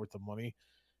it's not worth the money,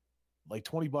 like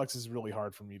 $20 is really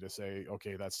hard for me to say,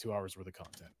 okay, that's 2 hours worth of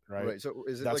content, right? Right. So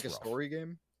is it That's like a rough. story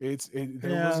game? There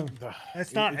Yeah, wasn't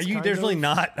That's it- not it's you. kind There's really of-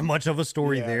 not much of a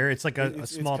story Yeah, there. It's like a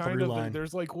it's small kind through of line.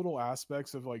 there's like little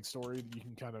aspects of like story that you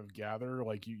can kind of gather.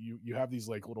 Like you have these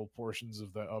like little portions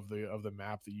of the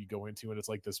map that you go into, and it's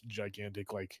like this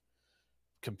gigantic like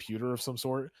computer of some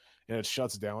sort, and it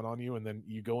shuts down on you, and then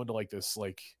you go into like this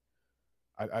like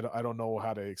I don't know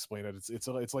how to explain it.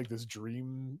 It's like this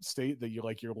dream state that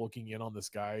you're looking in on this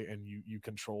guy, and you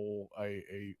control a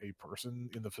person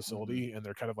in the facility, and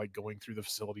they're kind of like going through the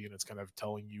facility, and it's kind of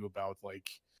telling you about like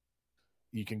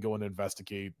you can go and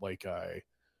investigate like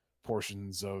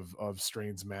portions of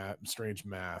strange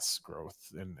mass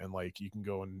growth, and like you can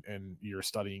go and you're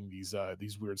studying these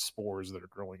weird spores that are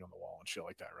growing on the wall and shit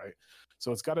like that, right?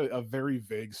 So it's got a very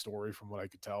vague story from what I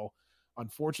could tell.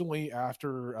 Unfortunately,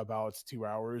 after about 2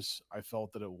 hours, I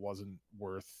felt that it wasn't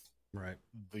worth Right.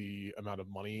 the amount of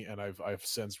money, and I've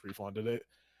since refunded it.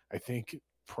 I think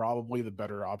probably the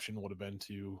better option would have been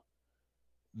to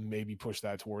maybe push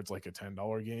that towards like a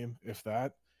 $10 game, if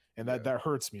that. And that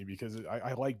hurts me because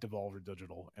I like Devolver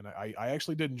Digital, and I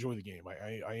actually did enjoy the game.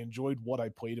 I enjoyed what I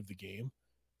played of the game.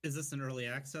 Is this an early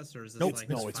access or is this Nope. like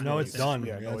No, it's final it's released. done.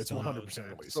 Yeah, Yeah, no, it's it's done. 100% Okay.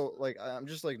 released. So like I'm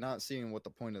just like not seeing what the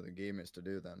point of the game is to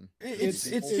do then. It's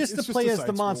It's just to just play a as the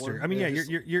side monster. scroller. I mean, yeah,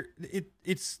 Yeah,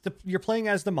 you're playing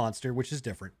as the monster, which is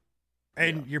different,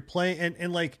 and you're playing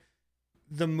and like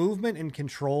the movement and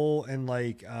control and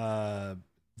like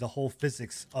the whole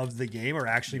physics of the game are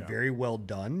actually Yeah. very well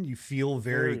done. You feel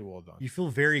very well done. you feel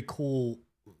very cool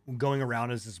going around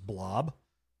as this blob.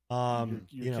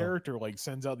 Your character like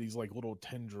sends out these like little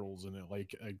tendrils, and it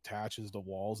like attaches to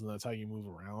walls, and that's how you move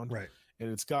around. right. And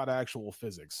it's got actual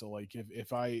physics. So like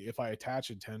if I attach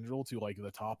a tendril to like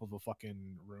the top of a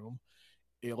fucking room,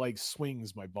 it like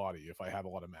swings my body if I have a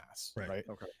lot of mass, Right. right?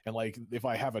 Okay. And like if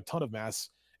I have a ton of mass,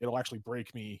 it'll actually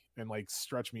break me and like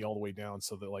stretch me all the way down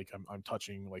so that like I'm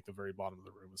touching like the very bottom of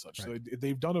the room and such. Right. So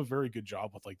they've done a very good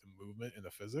job with like the movement and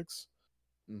the physics.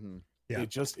 Mm-hmm. Yeah.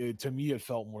 To me it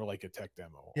felt more like a tech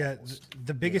demo. Yeah, almost,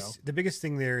 the biggest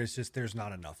thing there is just there's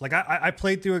not enough. Like I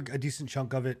played through a decent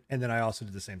chunk of it, and then I also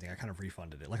did the same thing. I kind of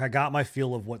refunded it. Like I got my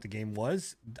feel of what the game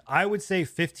was. I would say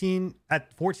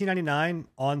 $14.99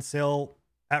 on sale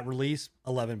at release,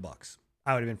 $11.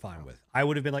 I would have been fine with. I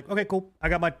would have been like, okay, cool. I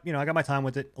got my time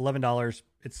with it. $11.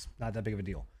 It's not that big of a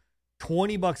deal.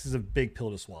 $20 is a big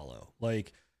pill to swallow.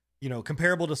 Like,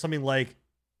 comparable to something like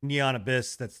Neon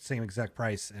Abyss, that's the same exact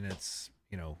price, and it's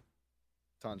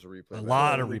Tons of replay. a value.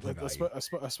 lot of replay value.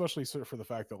 especially for the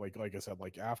fact that like I said,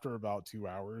 like after about 2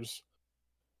 hours,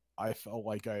 I felt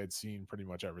like I had seen pretty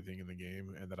much everything in the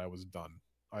game and that I was done.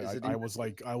 I was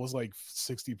like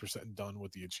 60% done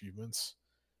with the achievements,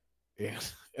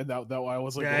 and that I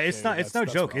was like, Yeah, okay, it's no that's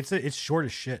joke. rough. It's short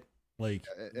as shit. Like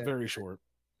Very short.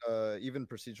 Even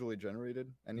procedurally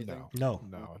generated anything. no.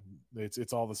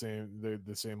 It's all the same.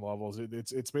 The same levels.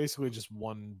 It's basically just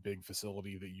one big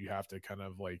facility that you have to kind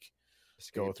of like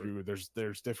go Escape or- through.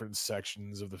 There's different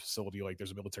sections of the facility. Like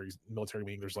there's a military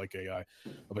wing. There's like a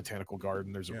botanical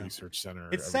garden. There's a Yeah. research center.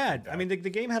 It's everything sad. like that. I mean, the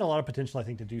game had a lot of potential, I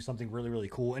think, to do something really, really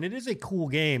cool, and it is a cool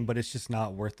game, but it's just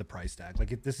not worth the price tag.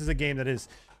 Like, this is a game that is,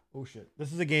 oh shit,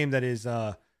 this is a game that is, is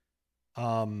going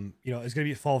to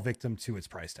be a fall victim to its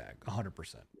price tag,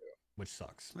 100%, which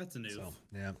sucks. That's a new. So,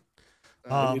 yeah.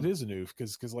 It is a new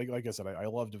because like I said, I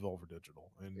love Devolver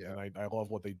Digital, and I love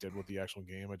what they did with the actual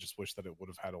game. I just wish that it would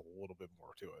have had a little bit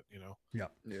more to it. Yeah.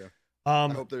 I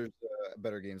I hope there's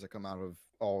better games that come out of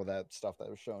all of that stuff that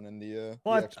was shown in the.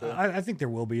 well, the expo. I think there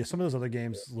will be. Some of those other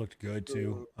games looked good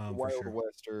too. For Wild sure.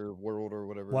 West or World or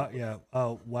whatever.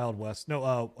 Wild West.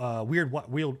 No, Weird West.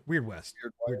 Weird West.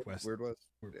 West. Weird West.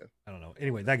 Yeah. I don't know.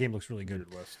 Anyway, that game looks really good.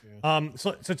 Weird West, yeah.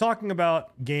 So talking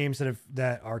about games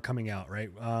that are coming out,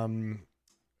 right?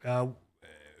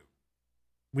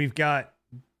 We've got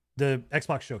the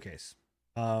Xbox Showcase.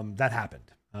 That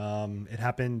happened. It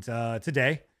happened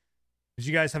today. Did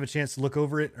you guys have a chance to look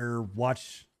over it or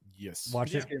watch Yes.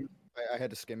 it? I had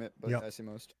to skim it, but Yep. I see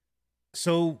most.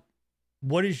 So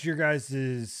what is your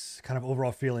guys' kind of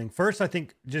overall feeling? First, I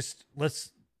think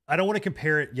I don't want to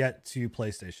compare it yet to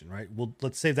PlayStation, right?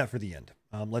 Let's save that for the end.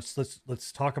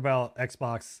 Let's talk about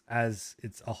Xbox as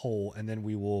it's a whole, and then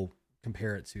we will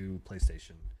compare it to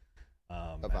PlayStation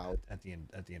at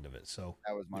the end of it. So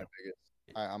that was my biggest.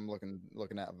 I'm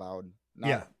looking at Avowed.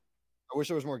 Yeah. I wish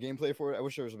there was more gameplay for it. I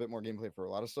wish there was a bit more gameplay for a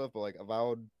lot of stuff, but like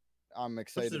Avowed, I'm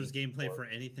excited. There was gameplay for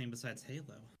anything besides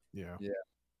Halo. Yeah.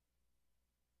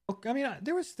 I mean,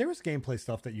 there was gameplay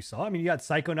stuff that you saw. I mean, you got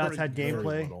Psychonauts had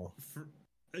gameplay. For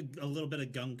a little bit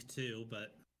of gunk too,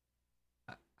 but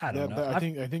I don't know. I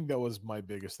think that was my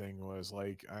biggest thing was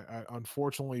like I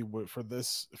unfortunately for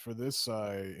this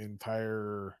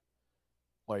entire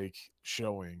like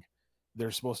showing,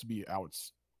 they're supposed to be out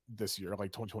this year,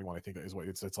 like 2021. I think is what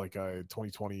it's like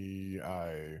 2020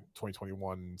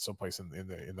 2021 someplace in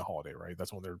the holiday, right?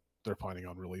 That's when they're planning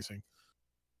on releasing.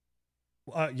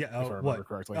 If I remember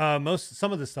correctly.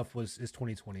 Some of this stuff is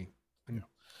 2020. Yeah.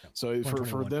 So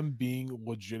for them being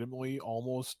legitimately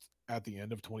almost at the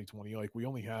end of 2020, like we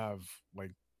only have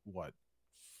like what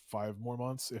 5 more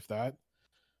months, if that,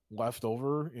 left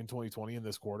over in 2020 in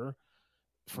this quarter.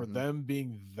 For them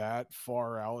being that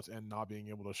far out and not being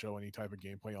able to show any type of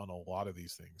gameplay on a lot of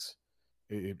these things,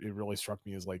 it really struck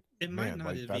me as like it might not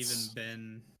like, have even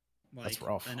been like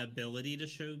an ability to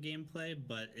show gameplay,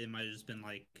 but it might have just been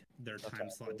like their time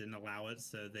slot didn't allow it,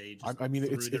 so they just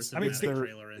it's their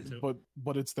trailer into it.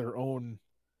 But it's their own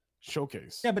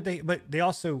showcase. Yeah, but they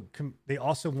also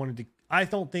wanted to. I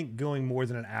don't think going more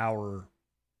than an hour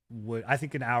would. I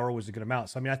think an hour was a good amount.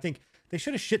 So I mean, I think they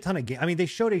showed a shit ton of games. I mean, they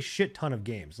showed a shit ton of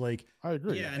games. Like I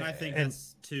agree. Yeah, and I think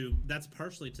that's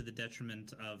partially to the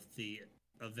detriment of the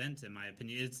event, in my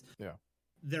opinion.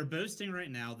 They're boasting right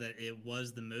now that it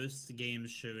was the most games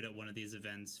showed at one of these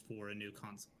events for a new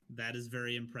console. That is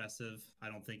very impressive. I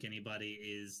don't think anybody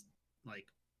is like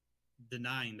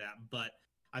denying that, but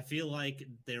I feel like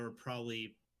there were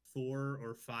probably 4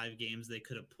 or 5 games they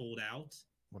could have pulled out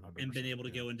and been able to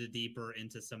go deeper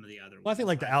into some of the other ones. Well, I think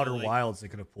like the Outer Wilds they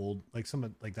could have pulled, like some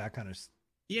of like that kind of.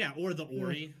 Yeah, or the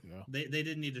Ori. Yeah. They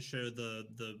didn't need to show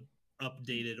the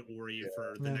updated Ori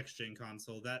for the next gen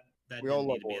console. That didn't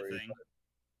need to be a thing.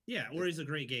 Yeah, Ori's a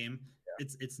great game. Yeah.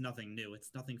 It's nothing new.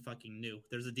 It's nothing fucking new.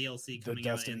 There's a DLC coming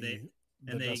out, and they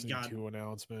Destiny got 2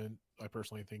 announcement. I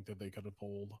personally think that they could have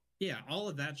pulled. Yeah, all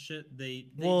of that shit.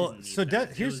 Here's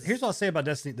what I'll say about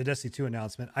the Destiny 2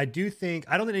 announcement. I don't think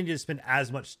they need to spend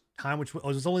as much time, which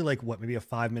was only like maybe a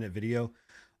 5-minute video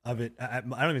of it. I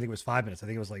don't even think it was 5 minutes. I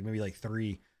think it was like maybe like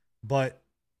 3. But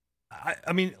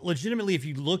I mean, legitimately, if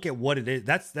you look at what it is,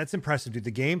 that's impressive, dude.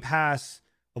 The Game Pass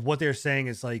of what they're saying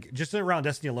is like just around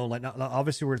Destiny alone. Like,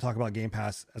 obviously, we're going to talk about Game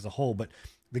Pass as a whole, but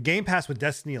the Game Pass with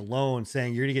Destiny alone,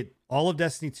 saying you're going to get all of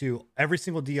Destiny 2, every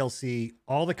single DLC,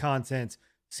 all the content,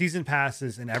 season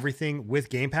passes, and everything with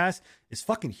Game Pass is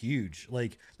fucking huge.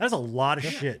 Like that's a lot of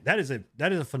shit. That is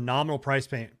a phenomenal price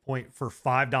point for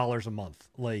 $5 a month.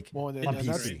 Like, well, and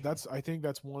that's I think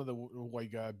that's one of the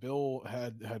like Bill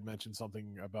had mentioned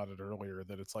something about it earlier,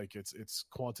 that it's like it's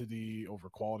quantity over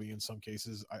quality in some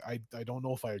cases. I don't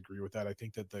know if I agree with that. I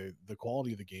think that the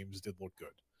quality of the games did look good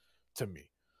to me.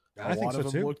 I think so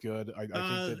too. Looked good. I think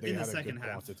that they had a good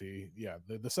quantity. Yeah,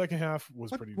 the second half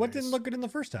was pretty. What didn't look good in the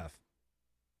first half?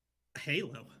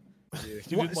 Halo.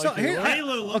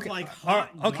 Halo looked like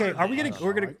okay. Are we gonna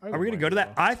go to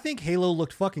that? I think Halo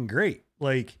looked fucking great.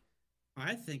 Like,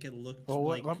 I think it looked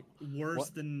worse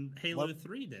than Halo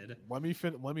 3 did. Let me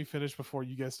finish before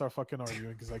you guys start fucking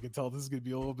arguing, because I can tell this is gonna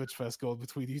be a little bitch fest going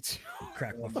between you two.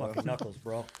 Crack my fucking knuckles,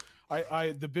 bro.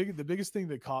 The biggest thing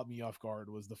that caught me off guard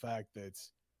was the fact that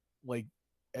like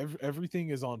everything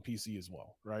is on PC as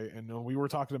well, right? And when we were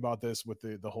talking about this with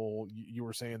the whole, you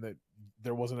were saying that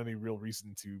there wasn't any real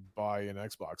reason to buy an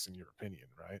Xbox in your opinion,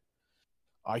 right?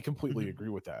 I completely agree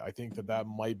with that. I think that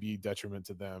might be detriment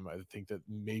to them. I think that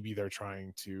maybe they're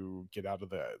trying to get out of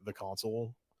the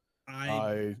console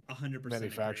 100%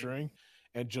 manufacturing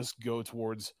and just go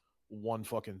towards one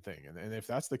fucking thing. And if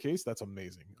that's the case, that's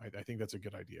amazing. I think that's a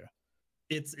good idea.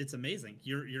 It's amazing.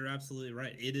 You're absolutely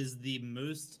right. It is the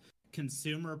most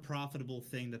consumer profitable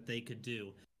thing that they could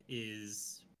do,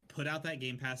 is put out that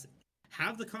Game Pass,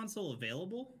 have the console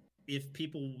available. If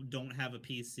people don't have a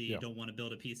PC, don't want to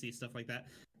build a PC, stuff like that,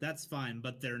 that's fine.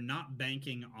 But they're not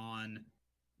banking on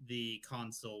the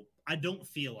console. I don't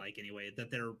feel like, anyway,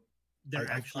 that they're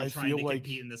actually trying to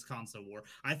compete in this console war.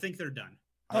 I think they're done.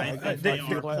 I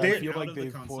feel like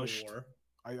they've pushed.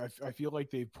 I feel like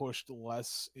they've pushed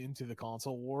less into the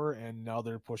console war, and now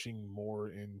they're pushing more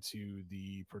into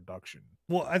the production.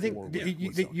 Well, I think war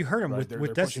you heard him right? with They're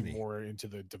Destiny. pushing more into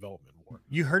the development war.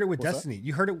 You heard it with What's Destiny.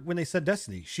 You heard it when they said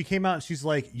Destiny. She came out and she's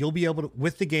like, "You'll be able to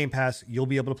with the Game Pass. You'll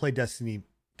be able to play Destiny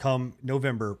come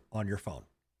November on your phone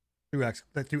through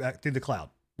the cloud,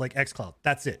 like xCloud.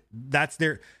 That's it. That's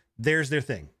there's their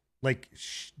thing. Like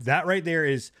that right there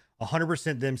is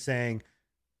 100% them saying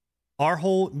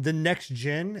the next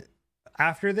gen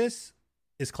after this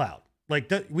is cloud.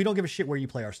 Like we don't give a shit where you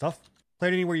play our stuff. Play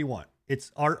it anywhere you want.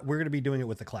 We're going to be doing it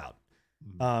with the cloud.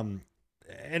 And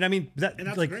I mean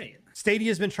that's like great.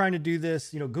 Stadia's been trying to do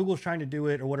this, Google's trying to do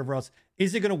it or whatever else.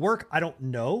 Is it going to work? I don't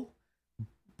know.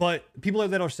 But people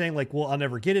that are saying like, well, I'll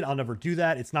never get it. I'll never do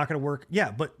that. It's not going to work. Yeah.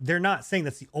 But they're not saying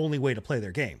that's the only way to play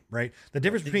their game, right? The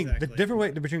difference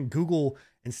between Google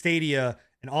and Stadia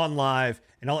and OnLive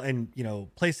and all, and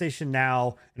PlayStation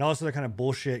Now and all this other kind of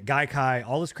bullshit, Gaikai,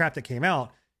 all this crap that came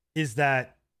out is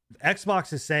that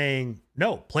Xbox is saying,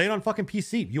 no, play it on fucking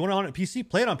PC. You want it on a PC?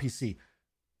 Play it on PC.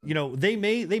 They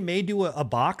may do a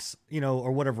box,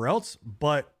 or whatever else,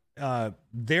 but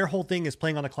their whole thing is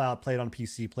playing on the cloud, play it on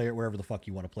PC, play it wherever the fuck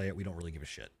you want to play it. We don't really give a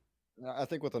shit. I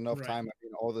think with enough time,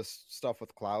 all this stuff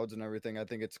with clouds and everything, I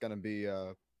think it's going to be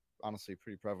honestly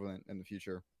pretty prevalent in the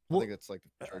future. I think it's like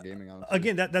the future of gaming. Honestly.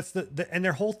 Again, that's and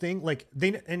their whole thing, like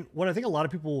and what I think a lot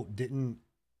of people didn't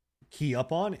key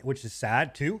up on, which is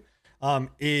sad too,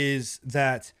 is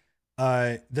that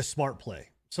the smart play.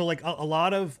 So like a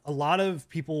lot of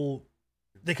people,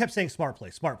 they kept saying smart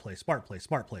play,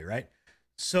 right?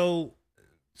 So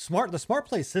the smart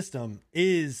play system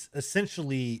is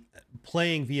essentially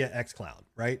playing via xCloud,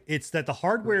 right? It's that the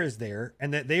hardware is there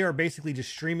and that they are basically just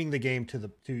streaming the game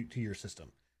to your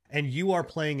system, and you are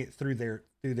playing it through their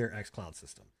xCloud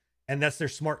system, and that's their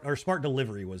smart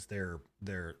delivery was their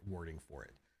wording for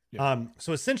it. Yeah.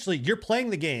 So essentially, you're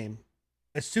playing the game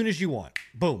as soon as you want.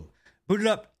 Boom, boot it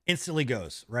up. Instantly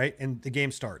goes right and the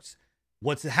game starts.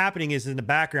 What's happening is in the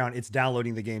background it's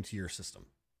downloading the game to your system.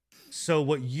 So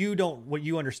what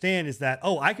you understand is that,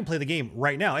 oh, I can play the game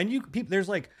right now, and there's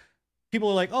like people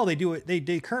are like, oh, they do it,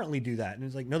 they currently do that, and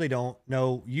it's like, no, they don't.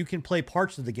 No, you can play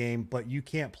parts of the game, but you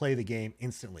can't play the game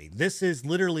instantly. This is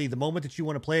literally the moment that you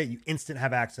want to play it, you instant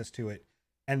have access to it,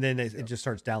 and then it just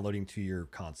starts downloading to your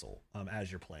console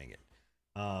as you're playing it.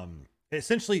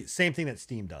 Essentially same thing that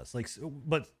Steam does, like,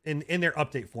 but in their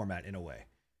update format in a way.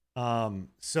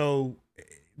 So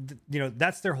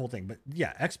that's their whole thing. But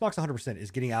yeah, Xbox 100%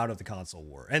 is getting out of the console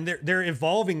war, and they're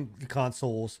evolving the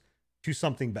consoles to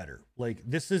something better. Like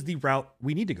this is the route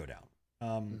we need to go down.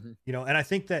 And I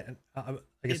think that I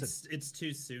guess it's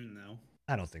too soon though.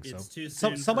 I don't think it's so. Too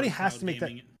soon Somebody has to make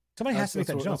that. Somebody has to make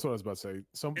that jump. That's what I was about to say.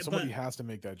 Somebody has to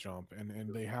make that jump,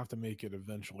 and they have to make it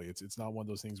eventually. It's not one of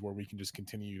those things where we can just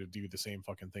continue to do the same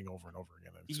fucking thing over and over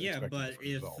again. But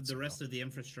if the rest of the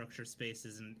infrastructure space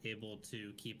isn't able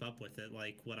to keep up with it,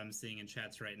 like what I'm seeing in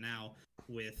chats right now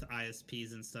with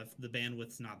ISPs and stuff, the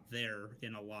bandwidth's not there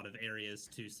in a lot of areas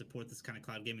to support this kind of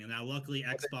cloud gaming. Now, luckily,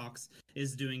 Xbox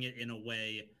is doing it in a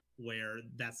way where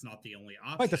that's not the only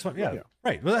option. Right, that's what, yeah.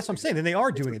 Right. Well, that's what I'm saying. And they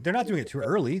are doing it. They're not doing it too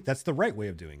early. That's the right way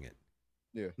of doing it.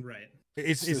 Yeah. Right.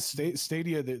 It's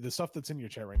Stadia, the stuff that's in your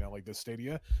chat right now, like the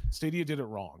Stadia did it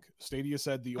wrong. Stadia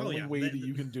said the only way that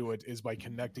you can do it is by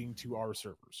connecting to our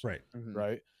servers. Right.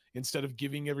 Right. Instead of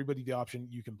giving everybody the option,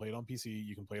 you can play it on PC,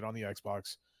 you can play it on the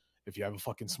Xbox. If you have a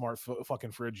fucking smart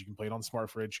fucking fridge, you can play it on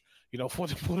smart fridge.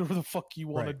 Whatever the fuck you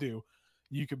want to do.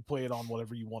 You can play it on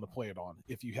whatever you want to play it on.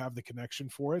 If you have the connection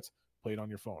for it, play it on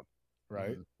your phone,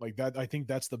 right? Like that. I think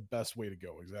that's the best way to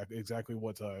go. Exactly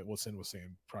what Sin was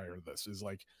saying prior to this is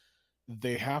like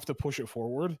they have to push it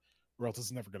forward, or else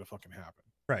it's never going to fucking happen.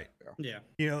 Right.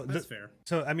 Yeah. That's fair.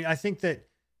 So I mean, I think that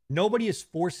nobody is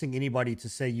forcing anybody to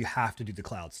say you have to do the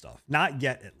cloud stuff. Not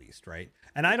yet, at least, right?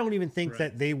 And I don't even think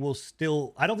that they will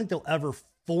still. I don't think they'll ever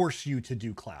force you to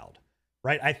do cloud.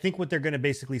 Right. I think what they're going to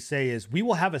basically say is we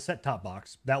will have a set-top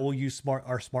box that will use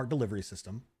our smart delivery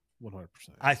system. 100%.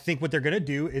 I think what they're going to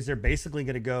do is they're basically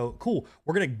going to go, cool,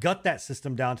 we're going to gut that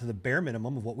system down to the bare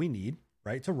minimum of what we need,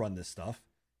 right, to run this stuff.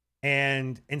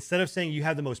 And instead of saying you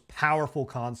have the most powerful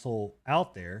console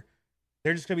out there,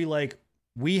 they're just going to be like,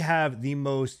 we have the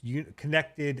most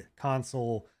connected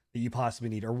console that you possibly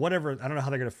need, or whatever. I don't know how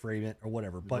they're going to frame it or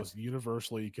whatever, but most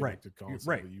universally connected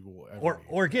console that you will ever need.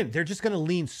 Or again, they're just going to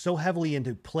lean so heavily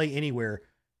into play anywhere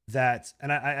that,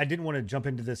 and I didn't want to jump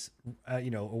into this,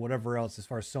 or whatever else as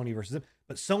far as Sony versus them,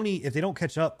 but Sony, if they don't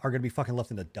catch up, are going to be fucking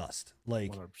left in the dust.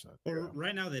 Like 100%.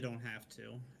 Right now, they don't have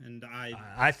to, and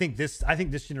I think this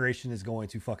generation is going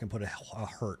to fucking put a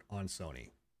hurt on Sony,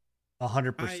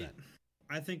 100%.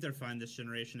 I think they're fine this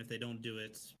generation if they don't do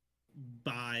it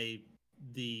by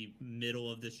the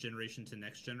middle of this generation to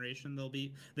next generation.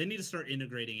 They need to start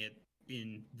integrating it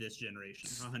in this generation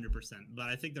 100%, but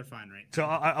I think they're fine right now. So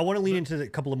I want to lean into a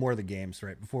couple of more of the games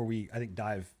right before we I think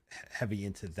dive heavy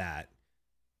into that.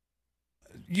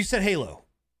 You said Halo,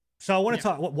 so I want to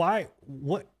talk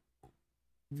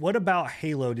what about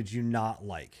Halo did you not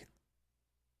like?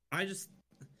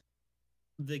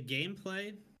 The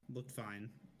gameplay looked fine.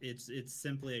 It's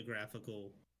simply a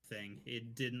graphical thing.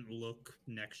 It didn't look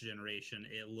next generation.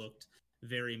 It looked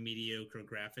very mediocre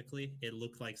graphically. It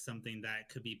looked like something that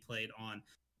could be played on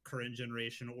current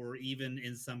generation or even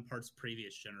in some parts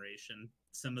previous generation.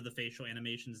 Some of the facial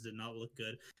animations did not look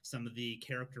good. Some of the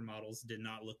character models did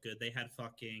not look good. They had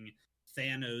fucking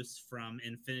Thanos from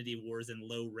Infinity Wars in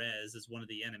low res as one of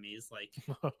the enemies. Like,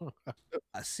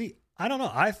 see, I don't know.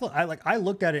 I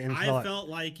looked at it and I felt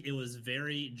like it was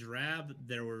very drab.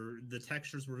 The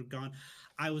textures were gone.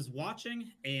 I was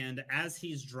watching, and as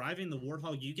he's driving the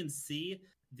Warthog, you can see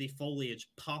the foliage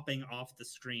popping off the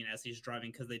screen as he's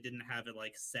driving because they didn't have it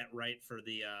like set right for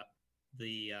the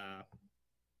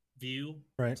view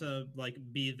to like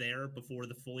be there before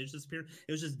the foliage disappeared.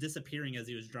 It was just disappearing as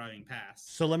he was driving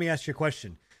past. So let me ask you a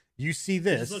question. You see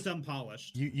this. It just looked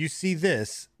unpolished. You see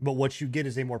this, but what you get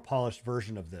is a more polished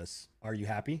version of this. Are you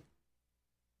happy?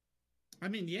 I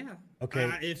mean, yeah. Okay.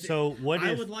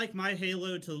 I would like my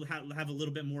Halo to have a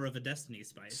little bit more of a Destiny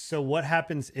spice. So what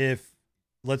happens if,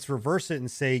 let's reverse it and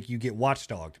say you get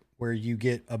Watchdogged, where you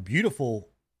get a beautiful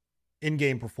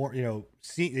in-game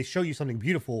they show you something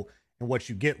beautiful, and what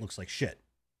you get looks like shit.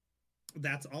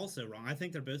 That's also wrong. I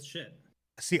think they're both shit.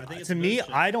 See, to me,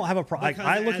 I don't have a problem.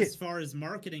 I look as far as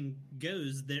marketing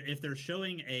goes, if they're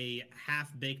showing a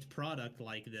half-baked product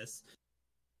like this,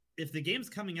 if the game's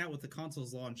coming out with the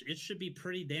console's launch, it should be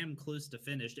pretty damn close to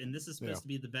finished, and this is supposed to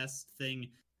be the best thing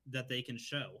that they can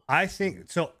show. I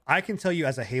think so. I can tell you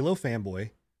as a Halo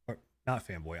fanboy, or not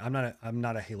fanboy. I'm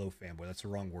not a Halo fanboy. That's the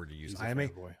wrong word to use. I'm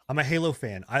a Halo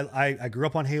fan. I grew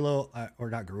up on Halo, or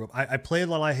not grew up. I played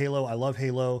a lot of Halo. I love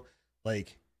Halo.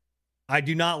 Like, I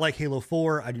do not like Halo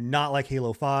 4. I do not like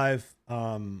Halo 5.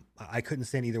 I couldn't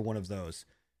stand either one of those.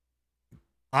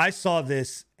 I saw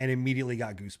this and immediately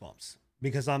got goosebumps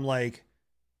because I'm like,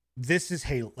 this is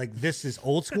Halo. Like, this is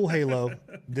old school Halo.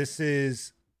 This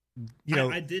is,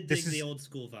 I did dig the old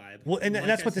school vibe. Well, and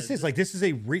that's what this is. Like, this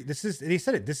is they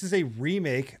said it. This is a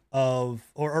remake of,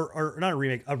 or not a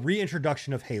remake, a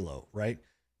reintroduction of Halo, right?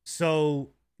 So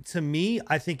to me,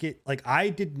 I think I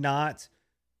did not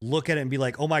look at it and be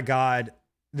like, oh my God,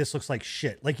 this looks like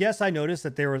shit. Like, yes, I noticed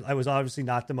that I was obviously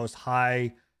not the most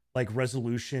high, like,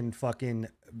 resolution fucking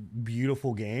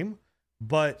beautiful game,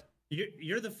 but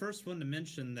you're the first one to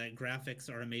mention that graphics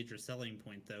are a major selling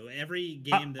point, though. Every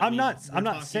game that I'm not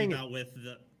saying about with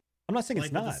the, I'm not saying like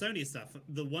it's not with the Sony stuff.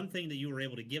 The one thing that you were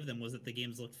able to give them was that the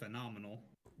games looked phenomenal.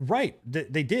 Right,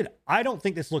 they did. I don't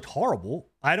think this looked horrible.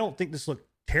 I don't think this looked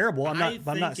terrible. I'm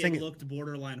not saying it looked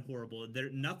borderline horrible.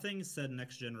 Nothing said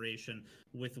next generation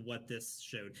with what this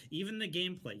showed. Even the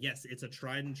gameplay, yes, it's a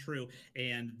tried and true,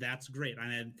 and that's great.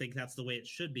 I think that's the way it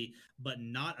should be. But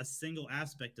not a single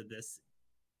aspect of this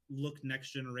looked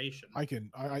next generation. I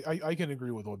can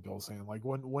agree with what Bill's saying. Like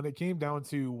when it came down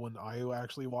to when I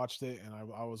actually watched it, and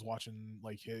I was watching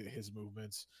like his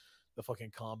movements, the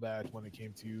fucking combat, when it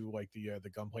came to like the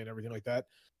gunplay and everything like that,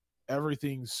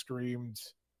 everything screamed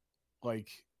like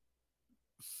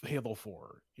Halo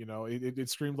 4. It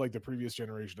screamed like the previous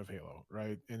generation of Halo,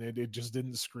 right? And it just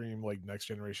didn't scream like next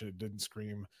generation. It didn't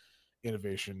scream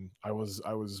innovation. I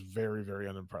was very, very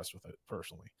unimpressed with it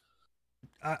personally.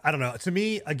 I don't know. To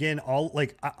me, again,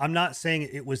 I'm not saying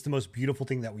it was the most beautiful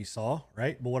thing that we saw,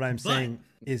 right? But what I'm saying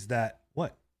is that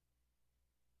what?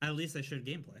 At least they showed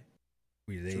gameplay.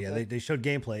 They showed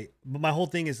gameplay. But my whole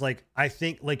thing is like, I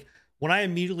think like when I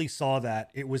immediately saw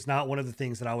that, it was not one of the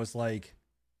things that I was like,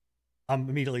 I'm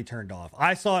immediately turned off.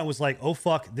 I saw it and was like, oh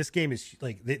fuck, this game is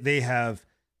like they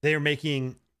are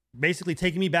making, basically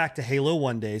taking me back to Halo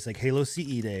 1 days, like Halo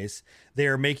CE days. They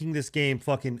are making this game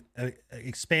fucking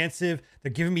expansive.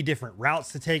 They're giving me different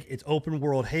routes to take. It's open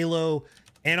world Halo.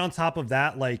 And on top of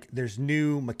that, like there's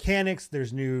new mechanics,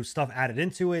 there's new stuff added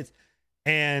into it.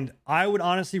 And I would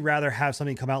honestly rather have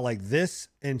something come out like this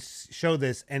and show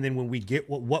this. And then when we get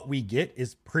what we get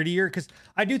is prettier, because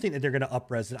I do think that they're going to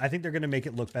up-res it. I think they're going to make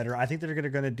it look better. I think that we're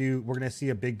going to see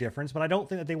a big difference, but I don't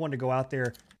think that they want to go out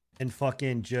there and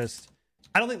fucking just,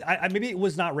 I don't think, maybe it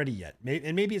was not ready yet.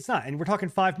 Maybe it's not. And we're talking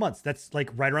 5 months. That's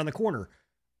like right around the corner.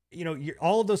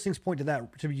 All of those things point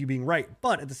to you being right.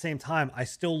 But at the same time, I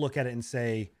still look at it and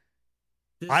say,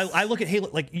 I look at Halo,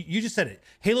 like you just said it.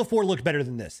 Halo 4 looked better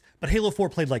than this, but Halo 4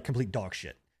 played like complete dog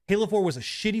shit. Halo 4 was a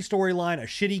shitty storyline, a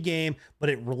shitty game, but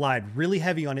it relied really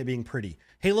heavy on it being pretty.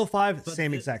 Halo 5,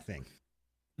 same exact thing.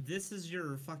 This is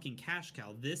your fucking cash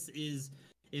cow. This is,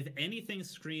 if anything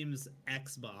screams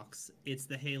Xbox, it's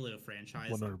the Halo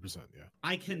franchise. 100%, yeah.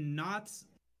 I cannot,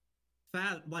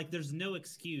 there's no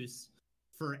excuse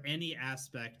for any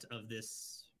aspect of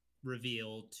this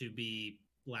reveal to be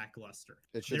lackluster.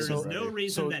 There is no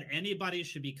reason that anybody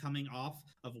should be coming off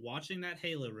of watching that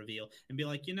Halo reveal and be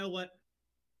like, you know what?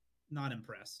 Not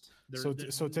impressed. So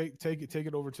take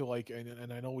it over to like,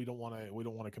 and I know we don't want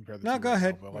to compare the no, two go right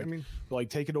ahead. now, but like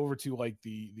take it over to like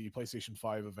the PlayStation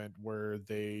 5 event where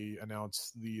they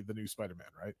announced the new Spider-Man,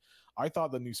 right? I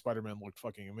thought the new Spider-Man looked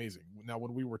fucking amazing. Now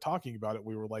when we were talking about it,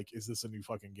 we were like, is this a new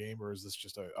fucking game or is this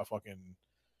just a fucking,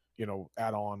 you know,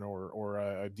 add-on or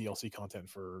a DLC content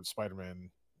for Spider-Man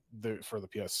for the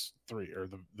PS3 or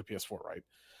the PS4, right?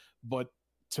 But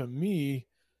to me,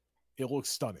 it looks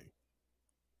stunning.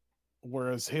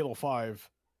 Whereas Halo 5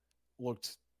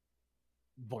 looked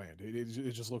bland. It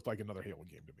just looked like another Halo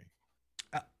game to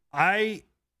me.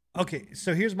 Okay,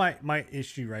 so here's my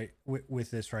issue, right,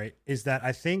 with this, right, is that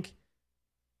I think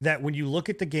that when you look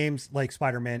at the games like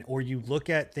Spider-Man or you look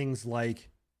at things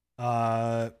like,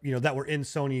 that were in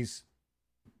Sony's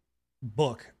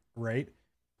book, right,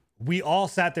 we all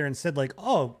sat there and said like,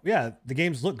 oh, yeah, the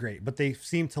games look great, but they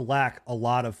seem to lack a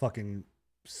lot of fucking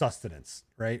sustenance,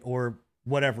 right, or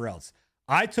whatever else.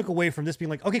 I took away from this being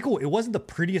like, okay, cool. It wasn't the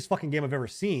prettiest fucking game I've ever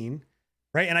seen,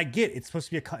 right? And I get it's supposed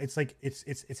to be it's like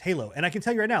it's Halo, and I can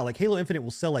tell you right now, like Halo Infinite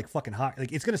will sell like fucking hot,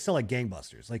 like it's gonna sell like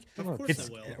gangbusters. Like of course it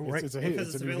will, right?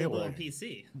 Because it's available on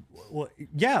PC. Well,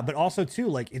 yeah, but also too,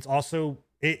 like it's also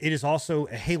it is also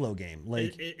a Halo game.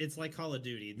 Like it's like Call of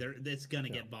Duty. It's gonna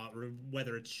get bought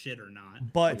whether it's shit or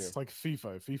not. But it's like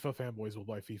FIFA. FIFA fanboys will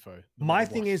buy FIFA. My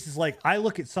thing is like I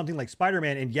look at something like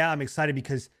Spider-Man, and yeah, I'm excited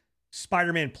because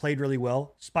Spider-Man played really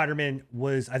well. Spider-Man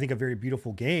was, I think, a very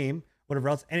beautiful game, whatever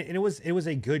else. And it was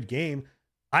a good game.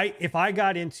 If I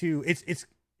got into it's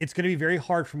going to be very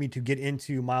hard for me to get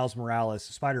into Miles Morales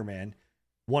Spider-Man.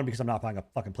 One, because I'm not buying a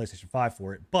fucking PlayStation 5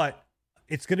 for it, but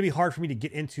it's going to be hard for me to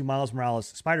get into Miles Morales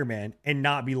Spider-Man and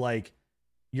not be like,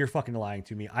 you're fucking lying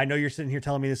to me. I know you're sitting here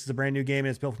telling me this is a brand new game and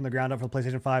it's built from the ground up for the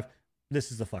PlayStation 5.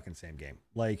 This is the fucking same game.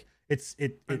 Like it's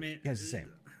the same.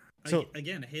 So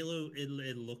again, Halo,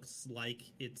 it looks like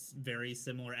it's very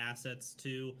similar assets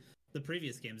to the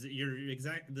previous games. The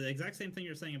exact same thing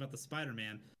you're saying about the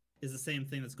Spider-Man is the same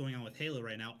thing that's going on with Halo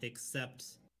right now, except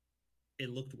it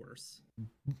looked worse.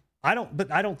 I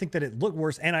don't think that it looked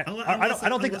worse, and I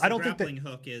don't think that grappling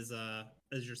hook is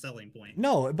your selling point.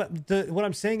 No, but what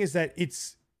I'm saying is that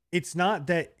it's not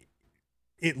that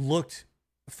it looked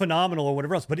phenomenal or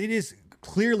whatever else, but it is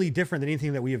clearly different than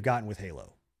anything that we have gotten with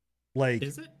Halo. Like,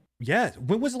 is it? Yeah.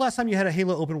 When was the last time you had a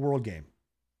Halo open world game?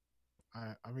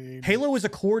 I mean, Halo is a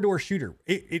corridor shooter.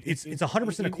 It's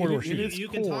 100% a corridor shooter. You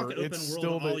can talk open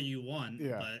world all you want,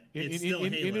 but it's still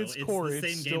Halo. In its core,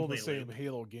 it's still the same loop.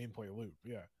 Halo gameplay loop.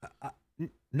 Yeah.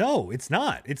 No, it's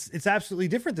not. It's absolutely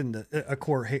different than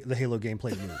the Halo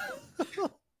gameplay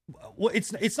loop. Well,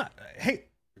 it's not. Hey,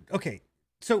 okay.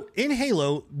 So in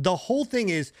Halo, the whole thing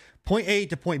is point A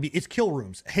to point B. It's kill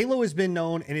rooms. Halo has been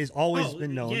known and has always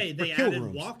been known for kill added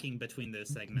rooms. Walking between those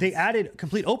segments. They added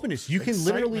complete openness. You can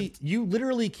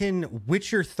literally can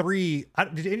Witcher 3.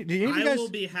 Did any of you guys...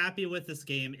 will be happy with this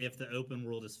game if the open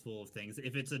world is full of things.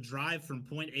 If it's a drive from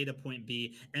point A to point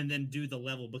B and then do the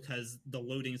level because the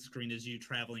loading screen is you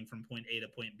traveling from point A to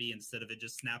point B instead of it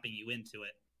just snapping you into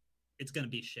it, it's going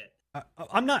to be shit.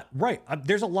 I'm not right.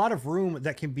 There's a lot of room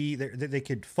that can be there that they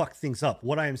could fuck things up.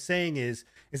 What I am saying is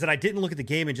that I didn't look at the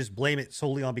game and just blame it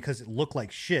solely on because it looked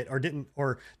like shit or didn't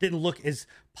look as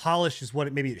polished as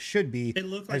what maybe it should be. It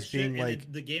looked like shit, and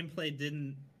the gameplay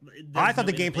didn't. I thought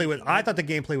the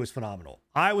gameplay was phenomenal.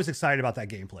 I was excited about that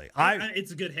gameplay.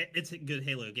 It's a good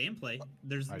Halo gameplay.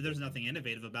 There's nothing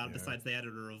innovative about it besides they added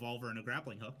a revolver and a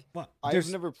grappling hook. Well, I've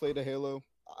never played a Halo.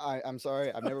 I'm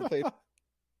sorry, I've never played.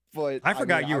 But I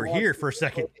forgot you were here for a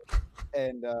second.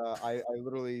 And I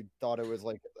literally thought it was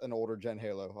like an older gen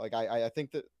Halo. Like I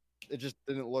think that it just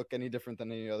didn't look any different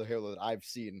than any other Halo that I've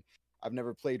seen. I've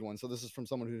never played one, so this is from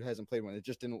someone who hasn't played one. It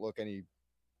just didn't look any.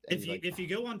 If you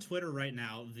go on Twitter right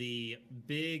now, the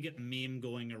big meme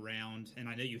going around, and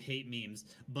I know you hate memes,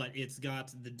 but it's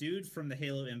got the dude from the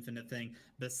Halo Infinite thing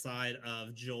beside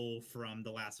of Joel from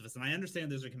The Last of Us. And I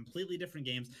understand those are completely different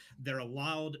games. They're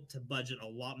allowed to budget a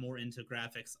lot more into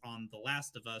graphics on The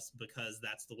Last of Us because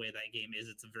that's the way that game is.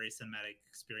 It's a very cinematic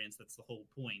experience. That's the whole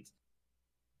point.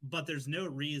 but there's no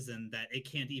reason that it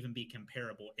can't even be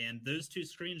comparable. And those two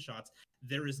screenshots,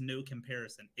 there is no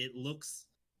comparison. It looks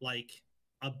like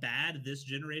a bad this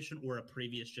generation or a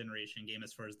previous generation game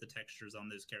as far as the textures on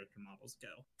those character models go.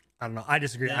 I don't know. I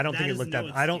disagree. I don't think it looked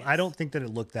that. I don't think that it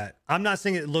looked that. I'm not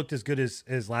saying it looked as good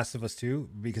as Last of Us 2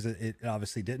 because it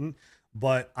obviously didn't.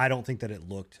 But I don't think that it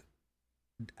looked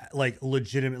like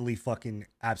legitimately fucking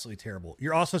absolutely terrible.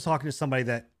 You're also talking to somebody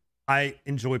that I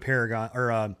enjoy Paragon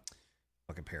or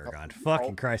fucking Paragon.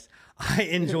 Fucking Christ, I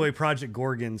enjoy Project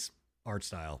Gorgon's art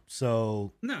style.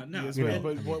 So no, yes, you know,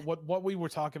 but what we were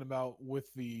talking about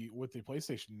with the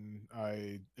PlayStation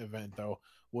event though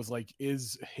was like,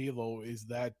 is Halo is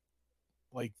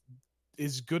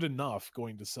good enough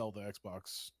going to sell the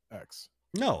Xbox X?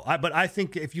 No, but I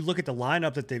think if you look at the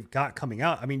lineup that they've got coming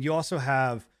out, I mean, you also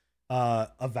have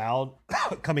Avowed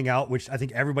coming out, which I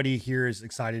think everybody here is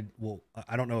excited. Well,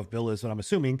 I don't know if Bill is, but I'm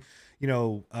assuming. You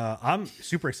know, I'm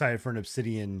super excited for an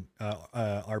Obsidian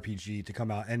RPG to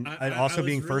come out, and also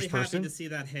being first person. Happy to see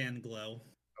that hand glow.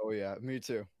 Oh yeah, me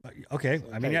too. Okay,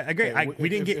 I mean, I agree. We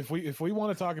didn't get. If we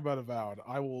want to talk about Avowed,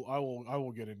 I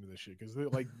will get into this shit because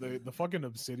like the fucking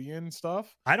Obsidian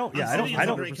stuff. I don't need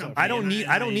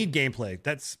gameplay.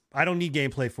 I don't need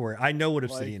gameplay for it. I know what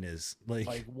Obsidian is.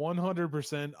 Like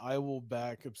 100%, I will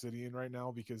back Obsidian right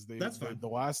now because the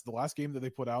last game that they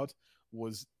put out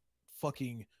was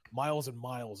fucking miles and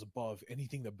miles above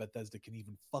anything that Bethesda can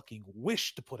even fucking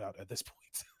wish to put out at this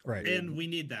point. Right. And we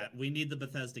need that. We need the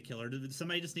Bethesda killer.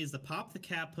 Somebody just needs to pop the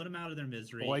cap, put them out of their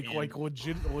misery.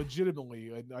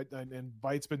 Legitimately. And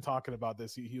Byte's been talking about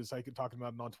this. He was talking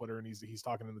about it on Twitter, and he's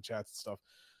talking in the chats and stuff.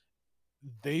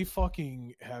 They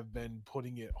fucking have been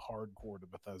putting it hardcore to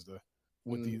Bethesda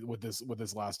with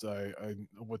this last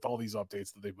with all these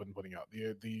updates that they've been putting out.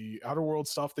 The Outer World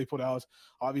stuff they put out,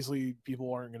 obviously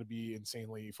people aren't going to be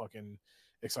insanely fucking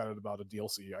excited about a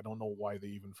DLC. I don't know why they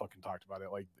even fucking talked about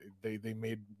it. Like they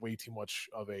made way too much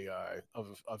of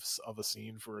a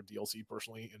scene for a DLC,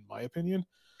 personally, in my opinion.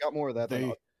 Got more of that than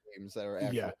other games that are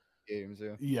actual games.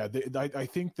 I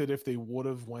think that if they would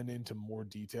have went into more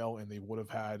detail and they would have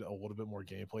had a little bit more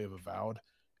gameplay of Avowed,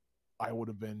 I would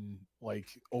have been like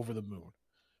over the moon.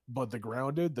 But the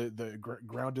Grounded,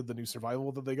 the new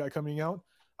survival that they got coming out,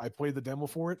 I played the demo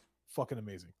for it. Fucking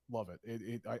amazing, love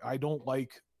it. I don't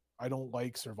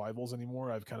like survivals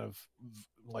anymore. I've kind of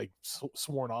like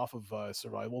sworn off of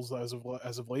survivals as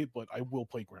of late, but I will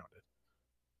play Grounded.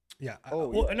 Yeah.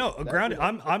 Grounded.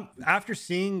 I'm after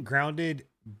seeing Grounded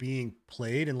being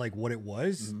played and like what it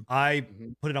was, I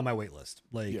put it on my wait list.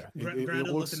 Like, Grounded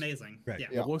looks amazing. Right.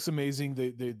 Yeah, it looks amazing.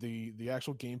 The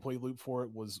actual gameplay loop for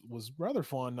it was rather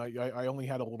fun. I only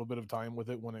had a little bit of time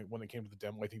with it when it came to the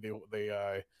demo. I think they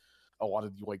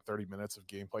allotted you like 30 minutes of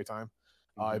gameplay time.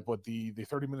 But the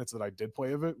 30 minutes that I did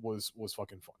play of it was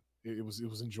fucking fun. It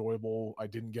was enjoyable. I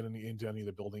didn't get into any of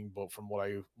the building, but from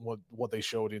what they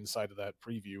showed inside of that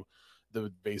preview,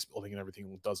 the base building and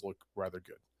everything does look rather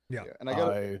good. Yeah. And I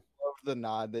love the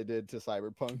nod they did to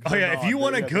Cyberpunk. Oh yeah, if you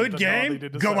want a good game,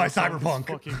 go buy Cyberpunk.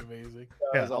 Fucking amazing.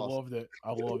 Yeah, I loved it.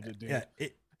 I loved it, dude.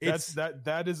 Yeah,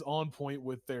 that is on point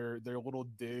with their little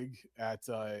dig at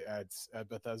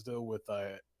Bethesda with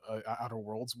Outer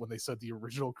Worlds when they said the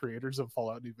original creators of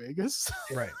Fallout New Vegas.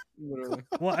 Right.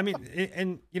 Well, I mean,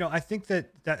 and you know, I think that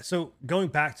so going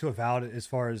back to Avowed, as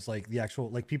far as like the actual,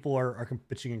 like people are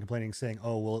bitching and complaining, saying,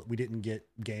 "Oh, well, we didn't get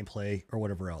gameplay or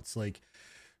whatever else." Like,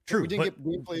 true, we didn't get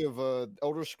gameplay of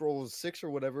Elder Scrolls 6 or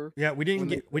whatever. Yeah, we didn't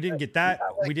get that.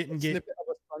 Like we didn't get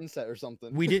sunset or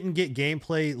something. We didn't get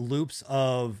gameplay loops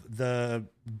of that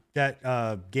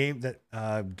game that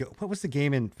what was the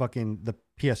game in fucking the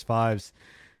PS5s?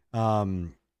 Oh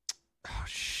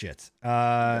shit.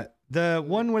 The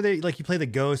one where they like you play the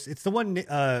ghost. It's the one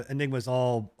Enigma's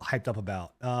all hyped up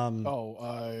about.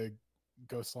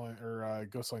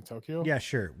 Ghostline Tokyo. Yeah,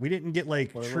 sure. We didn't get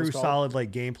like Whatever true solid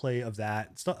like gameplay of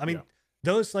that stuff. I mean,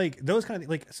 those kind of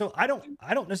like, so I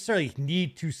don't necessarily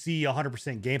need to see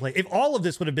 100% gameplay. If all of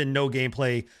this would have been no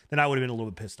gameplay, then I would have been a little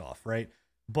bit pissed off, right?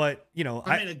 But you know,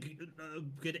 I mean, a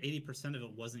good 80% of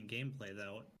it wasn't gameplay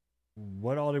though.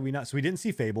 What all did we not? So we didn't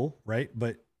see Fable, right?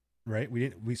 But we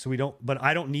don't. But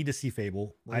I don't need to see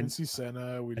Fable. We didn't see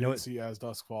Senna. We didn't see As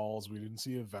Dusk Falls. We didn't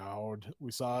see Avowed.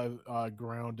 We saw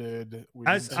Grounded.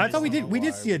 I thought we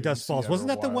did see a Dusk Falls. Wasn't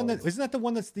that the one that? Isn't that the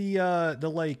one that's the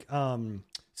like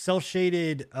cell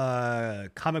shaded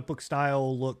comic book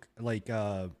style look like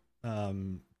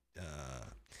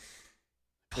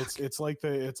It's like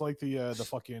the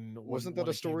fucking wasn't that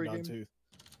a story game?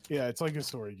 Yeah, it's like a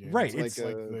story game. Right, It's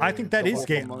it's- like I think that the is Wolf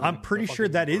game. Among I'm the pretty sure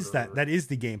fucking that is murderer. that is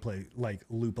the gameplay like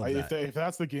loop of that. If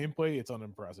that's the gameplay, it's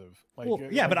unimpressive. Like, Well,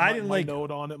 yeah, but I didn't my like-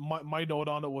 note on it. My note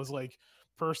on it was like,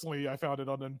 personally, I found it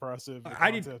unimpressive. The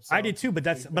I did concept I did sounds too, but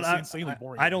that's but it's I, insanely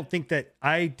boring. I don't think that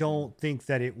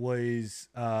it was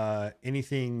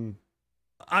anything.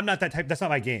 I'm not that type. That's not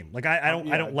my game. Like I don't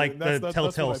Yeah, like that's the what I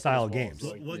Telltale put as style well. games.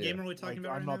 It's like, What yeah. game are we talking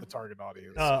about? I'm right not now? the target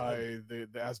audience. Uh, The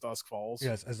As Dusk Falls.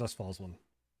 Yes, as Dust Falls one.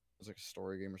 It's like a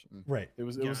story game or something. Right. It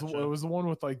was Gotcha. it was the one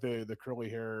with like the curly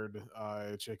haired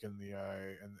chick and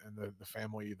the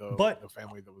family But the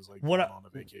family that was like what going I- on a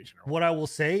vacation. Or What I will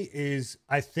say is,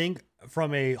 I think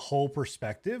from a whole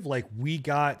perspective, like we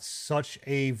got such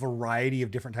a variety of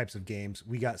different types of games.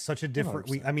 We got such a different.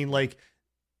 I mean, like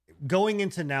going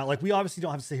into now, like we obviously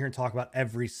don't have to sit here and talk about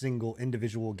every single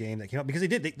individual game that came out because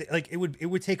like it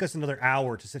would take us another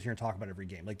hour to sit here and talk about every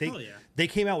game. Like Oh yeah, they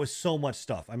came out with so much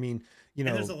stuff. I mean, you and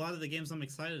know, there's a lot of the games I'm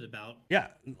excited about. yeah,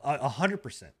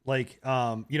 100%. Like,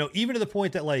 you know, even to the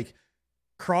point that like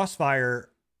Crossfire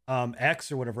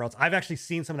X or whatever else, I've actually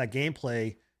seen some of that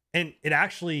gameplay, and it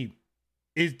actually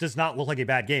does not look like a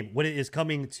bad game. When it is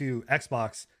coming to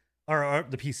Xbox or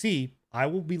the PC, I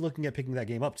will be looking at picking that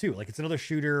game up too. Like it's another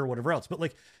shooter or whatever else. But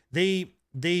like they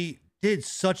did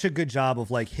such a good job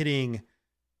of like hitting,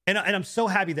 and I'm so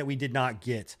happy that we did not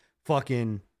get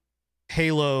fucking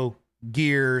Halo,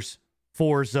 Gears,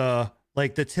 Forza,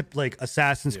 like the tip, like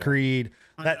Assassin's Yeah. Creed.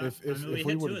 That if we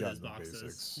hit would two have of those gotten the boxes.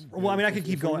 basics. Well, I mean, I could If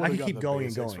keep we going. I would've could keep gotten the going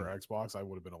and basics going. for Xbox. I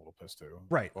would have been a little pissed too.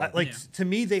 Right. But- Like Yeah. to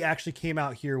me, they actually came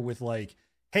out here with like,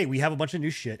 hey, we have a bunch of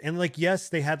new shit. And like, yes,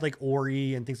 they had like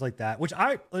Ori and things like that, which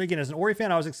again, as an Ori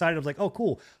fan, I was excited. I was like, oh,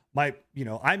 cool. I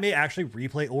may actually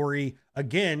replay Ori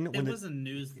again. It wasn't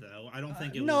news though. I don't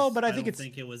think it no, was. but I don't think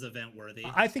think it was event worthy.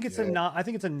 I think it's Yeah. a nod. I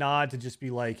think it's a nod to just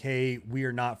be like, hey, we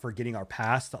are not forgetting our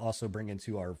past to also bring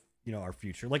into our, our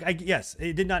future. Like, yes,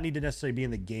 it did not need to necessarily be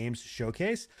in the games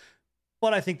showcase,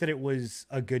 but I think that it was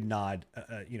a good nod,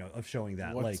 of showing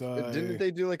that. What's, like, Didn't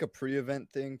they do like a pre-event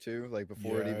thing too, like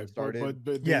before it even started?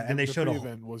 But Yeah, and they showed a whole-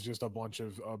 event was just a bunch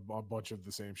of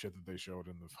the same shit that they showed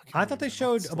in the fucking. I thought they event.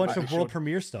 showed a bunch They of world showed-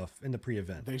 premiere stuff in the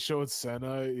pre-event. They showed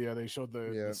Senna. Yeah, they showed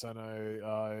the Yeah.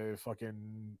 Senna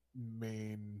fucking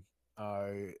main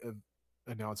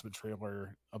announcement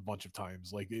trailer a bunch of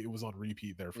times. Like it was on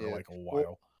repeat there for Yeah. like a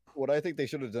while. What I think they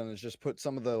should have done is just put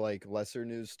some of the like lesser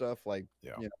news stuff, like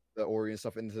Yeah. the Ori and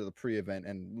stuff, into the pre-event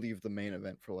and leave the main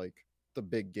event for like the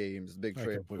big games, the big I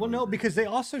trailer. completely Well, no, agree because with they you.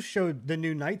 also showed the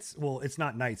new Knights. Well, it's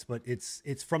not Knights, but it's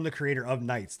from the creator of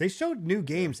Knights. They showed new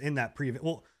games in that pre-event.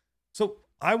 Well, so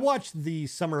I watched the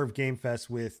Summer of Game Fest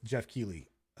with Jeff Keighley,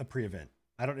 a pre-event.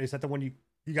 I don't know, is that the one you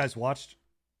guys watched?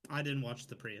 I didn't watch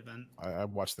the pre-event. I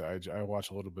watched I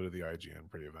watched a little bit of the IGN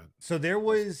pre-event. So there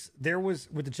was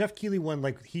with the Jeff Keighley one,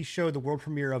 like he showed the world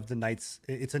premiere of the Knights.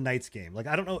 It's a Knights game. Like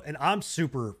I don't know, and I'm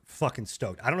super fucking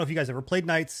stoked. I don't know if you guys ever played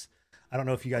Knights. I don't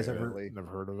know if you guys ever. Really? Never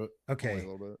heard of it. Only Okay, a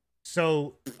little bit.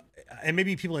 so and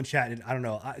maybe people in chat, I don't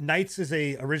know. Knights is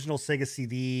a original Sega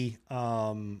CD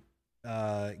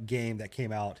game that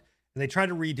came out, and they tried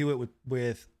to redo it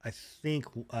with I think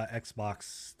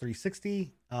Xbox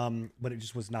 360, but it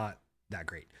just was not that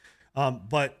great.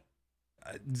 But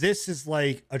this is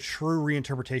like a true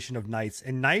reinterpretation of Knights,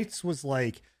 and Knights was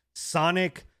like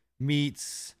Sonic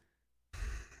meets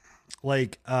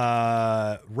like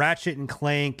Ratchet and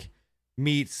Clank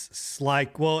meets Sly.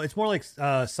 Well, it's more like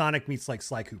Sonic meets like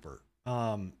Sly Cooper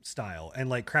style, and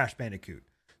like Crash Bandicoot.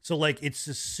 So like it's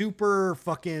a super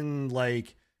fucking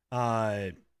like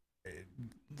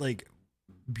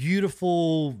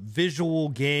beautiful visual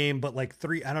game, but like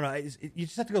I don't know, you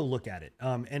just have to go look at it.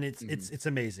 And it's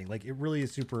amazing. Like it really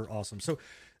is super awesome. So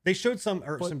they showed some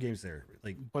games there.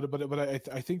 Like, But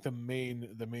I think the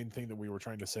main thing that we were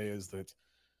trying to say is that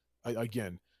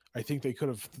I think they could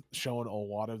have shown a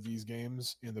lot of these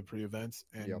games in the pre-event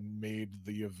and Yep. made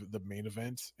the main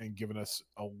event and given us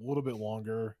a little bit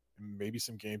longer, maybe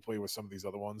some gameplay with some of these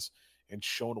other ones, and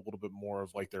shown a little bit more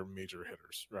of like their major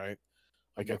hitters, right?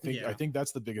 Like I Yeah. think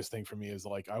that's the biggest thing for me is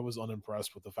like I was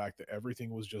unimpressed with the fact that everything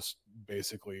was just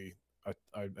basically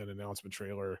an announcement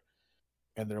trailer,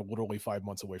 and they're literally 5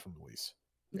 months away from release.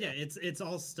 Yeah, it's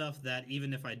all stuff that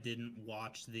even if I didn't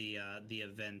watch the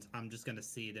event, I'm just gonna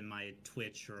see it in my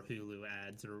Twitch or Hulu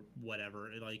ads or whatever.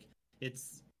 Like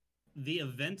it's the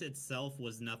event itself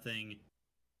was nothing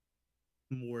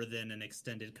more than an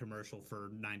extended commercial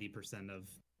for 90% of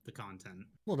the content.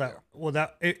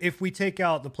 that if we take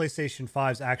out the PlayStation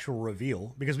 5's actual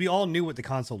reveal, because we all knew what the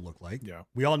console looked like, Yeah.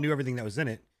 we all knew everything that was in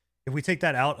it. If we take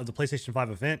that out of the PlayStation 5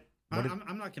 event,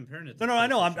 I'm not comparing it. To no, I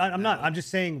know. PlayStation I'm not. now. I'm just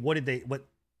saying, what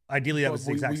ideally that But was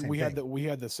the exact same we thing. we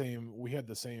had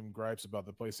the same gripes about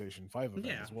the PlayStation 5 event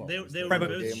Yeah, as well. they is were that- Right, but-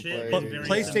 both shit But in very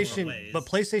PlayStation, similar ways. but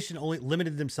PlayStation only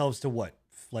limited themselves to what,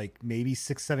 like maybe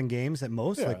 6-7 games at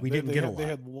most. Yeah, like we didn't get a lot.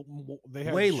 They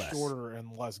had Way less. shorter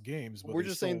and less games. But We're they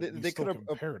just saying still- that we they still could have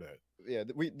compared it. Yeah,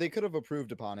 they could have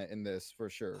improved upon it in this for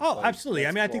sure. Oh, Like, absolutely. I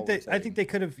that's mean, I all think we're that I think saying. they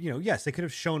could have, yes, they could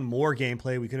have shown more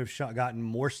gameplay. We could have gotten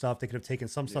more stuff. They could have taken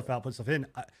some stuff out, put stuff in.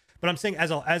 But I'm saying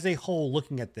as a whole,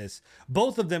 looking at this,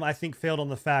 both of them I think failed on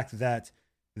the fact that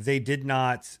they did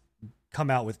not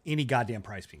come out with any goddamn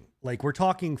pricing. Like we're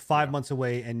talking 5 months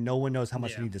away, and no one knows how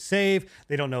much Yeah. they need to save.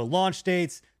 They don't know launch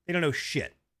dates. They don't know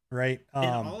shit. Right? In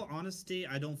all honesty,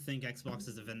 I don't think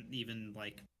Xbox's event even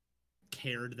like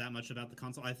cared that much about the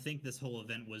console. I think this whole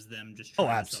event was them just Oh,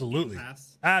 trying to sell Game absolutely.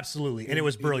 Pass. Absolutely, and it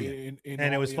was brilliant.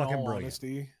 And it was fucking brilliant.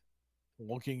 Honesty,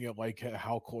 looking at like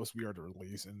how close we are to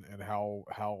release and how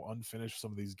unfinished some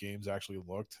of these games actually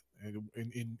looked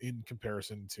in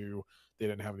comparison to they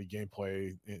didn't have any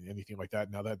gameplay anything like that.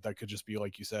 Now that could just be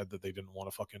like you said that they didn't want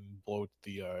to fucking bloat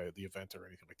the event or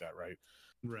anything like that, right?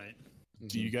 Right.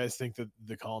 Do you guys think that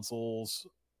the consoles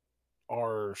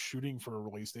are shooting for a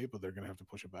release date, but they're gonna have to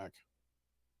push it back?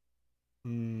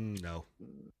 No.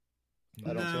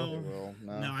 I don't think No. they will.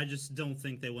 No, I just don't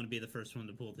think they want to be the first one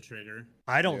to pull the trigger.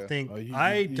 I don't Yeah. think You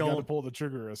I gotta don't pull the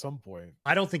trigger at some point.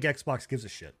 I don't think Xbox gives a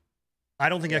shit. I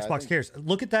don't think Yeah, I Xbox think- cares.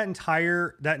 Look at that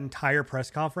entire press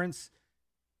conference,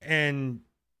 and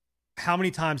how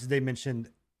many times did they mention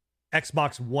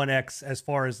Xbox One X as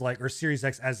far as like, or Series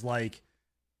X as like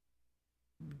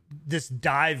this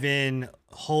dive in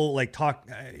whole like talk.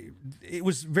 It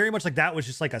was very much like that was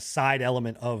just like a side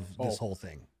element of this Oh. whole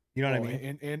thing. You know what I Oh,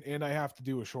 mean? And I have to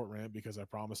do a short rant because I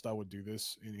promised I would do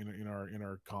this in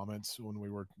our comments when we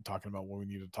were talking about what we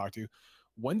needed to talk to.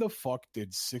 When the fuck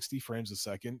did 60 frames a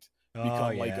second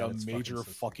become like a that's major sick.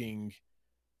 fucking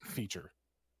feature?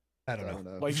 I don't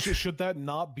know. Like should that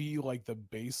not be like the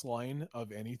baseline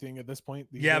of anything at this point?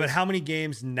 these Yeah, but days? how many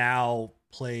games now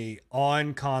play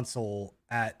on console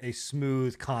at a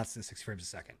smooth, constant 60 frames a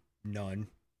second? None.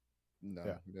 No,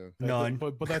 Yeah. no. None.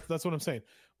 But that's what I'm saying.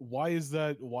 Why is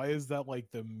that like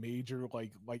the major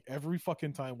like every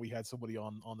fucking time we had somebody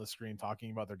on the screen talking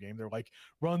about their game, they're like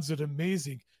runs at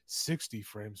amazing 60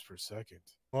 frames per second.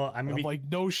 Well, I And mean, I'm like,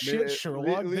 no shit, Sherlock.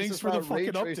 at least Thanks it's for the not ray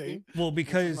fucking tracing. update. well,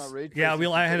 because not ray yeah,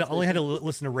 tracing I for only had to PlayStation.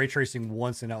 listen to ray tracing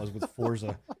once, and that was with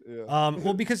Forza. Yeah.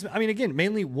 Well, because I mean, again,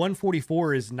 mainly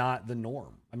 144 is not the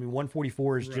norm. I mean,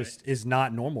 144 is just is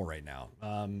not normal right now.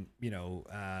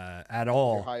 At Your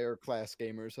all. higher class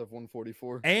gamers have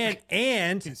 144. And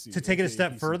PC, to take it a okay,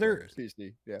 step PC further, players.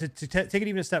 PC, yeah. to take it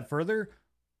even a step further,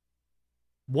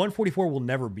 144 will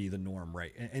never be the norm,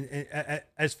 right? And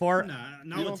as far Nah, You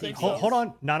not don't with think TVs. so? hold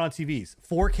on, not on TVs,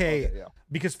 4K, Okay, yeah.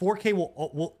 because 4K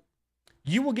will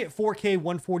you will get 4K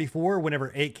 144 whenever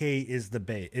 8K is the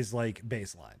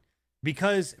baseline,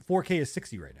 because 4K is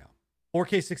 60 right now.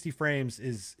 4K 60 frames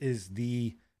is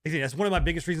the that's one of my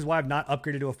biggest reasons why I've not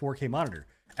upgraded to a 4K monitor.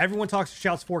 Everyone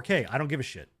shouts 4K. I don't give a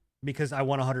shit because I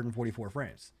want 144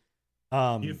 frames.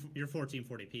 You're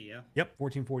 1440p, yeah. Yep,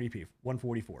 1440p,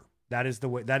 144. That is the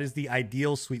way. That is the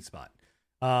ideal sweet spot.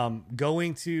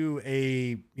 Going to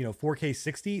a 4K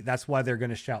 60. That's why they're going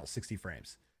to shout 60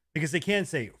 frames, because they can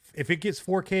say if it gets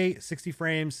 4K 60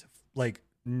 frames, like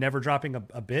never dropping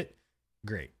a bit,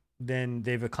 great. Then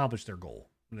they've accomplished their goal.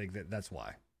 Like that's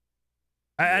why.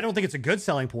 I don't think it's a good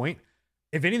selling point.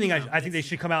 If anything, No, I think they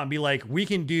should come out and be like, we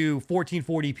can do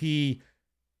 1440p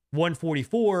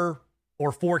 144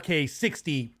 or 4K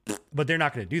 60, but they're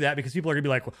not going to do that because people are going to be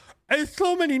like, well, it's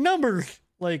so many numbers.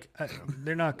 Like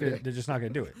they're not going to, they're just not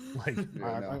going to do it. Like,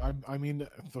 Yeah, no. I mean,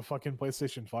 the fucking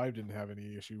PlayStation 5 didn't have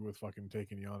any issue with fucking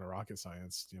taking you on a rocket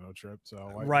science, trip.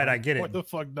 So Right, I get it. What the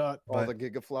fuck not? All but- the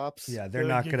gigaflops. yeah, they're The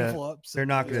not going to, gigaflops they're and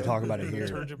not the- gonna talk about it the here.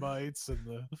 Tergibites and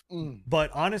the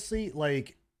but honestly,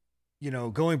 like,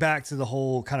 going back to the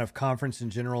whole kind of conference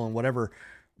in general and whatever,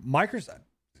 Microsoft,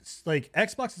 like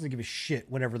Xbox doesn't give a shit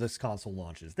whenever this console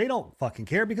launches. They don't fucking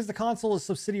care because the console is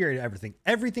subsidiary to everything.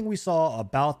 Everything we saw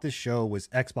about this show was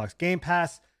Xbox Game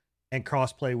Pass and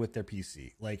crossplay with their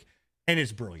PC. Like, and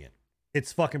it's brilliant.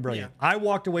 It's fucking brilliant. I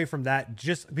walked away from that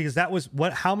just because that was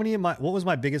what was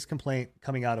my biggest complaint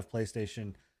coming out of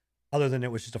PlayStation, other than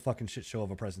it was just a fucking shit show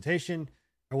of a presentation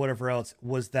or whatever else,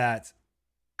 was that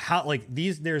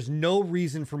there's no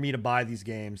reason for me to buy these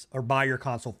games or buy your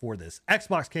console for this.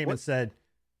 Xbox came and said,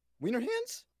 Wiener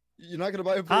hands? You're not gonna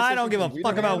buy a PlayStation? I don't give a for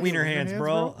fuck about wiener Wiener hands, hands,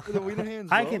 bro. The wiener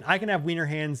hands, I bro. can have wiener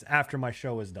hands after my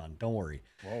show is done. Don't worry.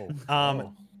 whoa.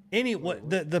 What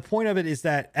the point of it is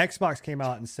that Xbox came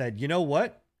out and said, you know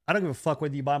what? I don't give a fuck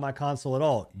whether you buy my console at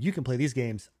all. You can play these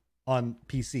games on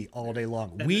PC all day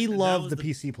long. And We that love was the the-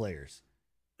 PC players.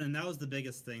 And that was the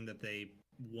biggest thing that they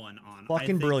won on. Fucking I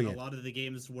think brilliant. A lot of the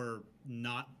games were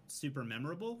not super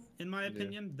memorable, in my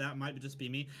opinion. That might just be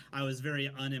me. I was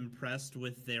very unimpressed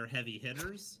with their heavy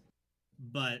hitters,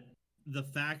 but the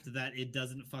fact that it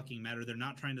doesn't fucking matter. They're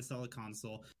not trying to sell a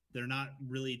console. They're not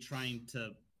really trying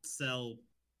to sell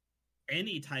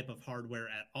any type of hardware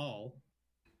at all.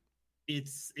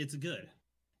 It's good.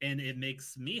 And it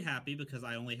makes me happy because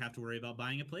I only have to worry about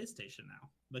buying a PlayStation now.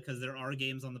 Because there are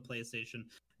games on the PlayStation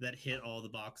that hit all the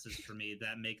boxes for me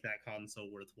that make that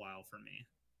console worthwhile for me.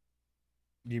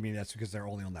 You mean that's because they're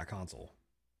only on that console?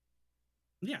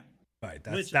 Yeah. Right.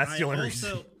 Which That's the only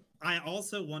reason. I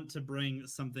also want to bring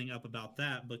something up about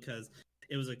that because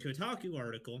it was a Kotaku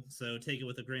article, so take it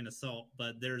with a grain of salt.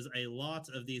 But there's a lot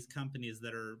of these companies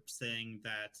that are saying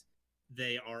that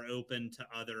they are open to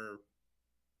other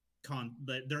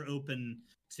that they're open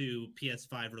to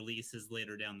PS5 releases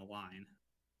later down the line.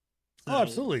 So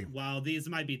absolutely. While these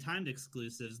might be timed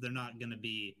exclusives, they're not going to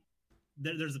be.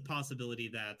 There's a possibility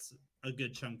that a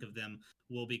good chunk of them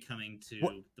will be coming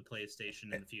to the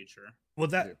PlayStation in the future. Well,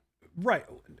 right.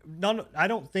 No, I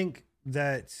don't think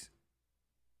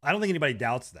anybody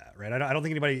doubts that, right? I don't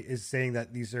think anybody is saying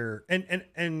that these are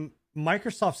and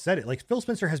Microsoft said it. Like Phil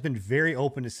Spencer has been very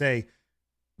open to say,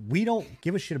 we don't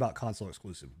give a shit about console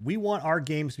exclusive. We want our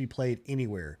games to be played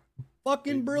anywhere.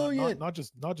 Fucking brilliant. Not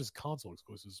just console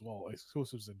exclusives as well,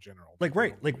 exclusives in general. Like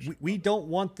right, like we don't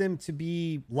want them to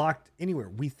be locked anywhere.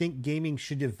 We think gaming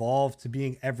should evolve to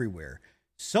being everywhere.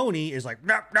 Sony is like,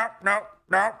 nope,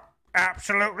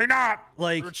 absolutely not.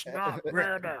 Like, it's not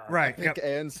right? Epic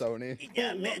and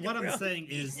Sony. What I'm saying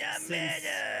is,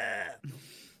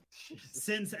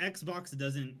 since Xbox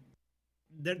doesn't,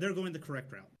 they're going the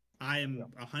correct route. I am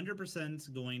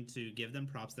 100% going to give them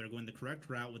props. They're going the correct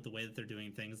route with the way that they're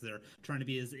doing things. They're trying to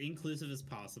be as inclusive as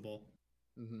possible.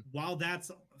 Mm-hmm. While that's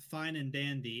fine and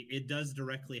dandy, it does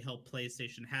directly help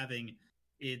PlayStation having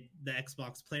the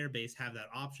Xbox player base have that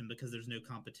option because there's no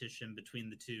competition between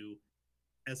the two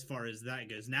as far as that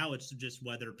goes. Now it's just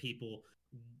whether people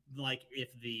like if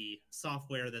the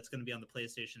software that's going to be on the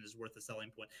PlayStation is worth a selling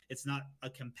point. It's not a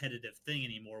competitive thing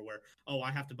anymore where,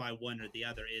 I have to buy one or the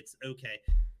other. It's okay.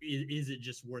 Is it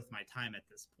just worth my time at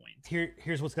this point?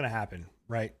 Here's what's going to happen,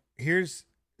 right? Here's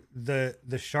the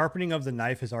sharpening of the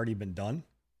knife has already been done,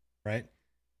 right?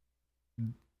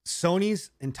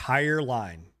 Sony's entire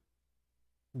line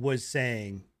was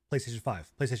saying PlayStation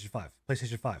 5, PlayStation 5,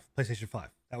 PlayStation 5, PlayStation 5.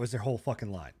 That was their whole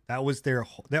fucking line. That was their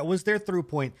through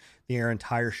point their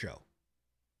entire show.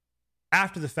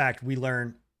 After the fact, we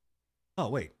learn, oh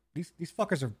wait, these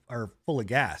fuckers are full of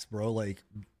gas, bro. Like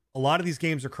a lot of these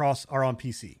games are on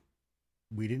PC.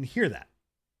 We didn't hear that.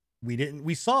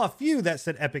 We saw a few that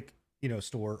said Epic,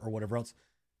 store or whatever else,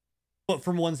 but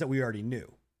from ones that we already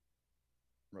knew.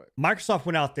 Right. Microsoft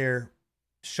went out there,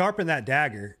 sharpened that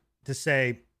dagger to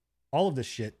say all of this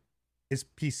shit is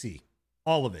PC.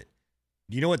 All of it.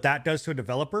 Do you know what that does to a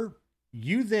developer?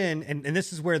 You then, and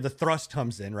this is where the thrust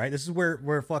comes in, right? This is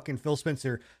where fucking Phil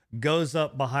Spencer goes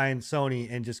up behind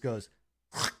Sony and just goes,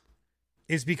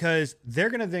 is because they're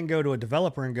going to then go to a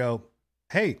developer and go,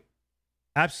 hey,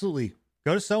 absolutely,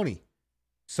 go to Sony.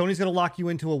 Sony's going to lock you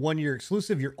into a 1-year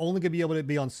exclusive. You're only going to be able to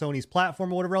be on Sony's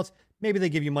platform or whatever else. Maybe they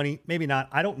give you money, maybe not.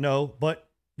 I don't know, but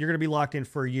you're going to be locked in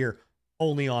for a year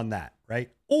only on that, right?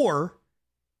 Or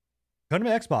go to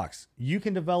Xbox. You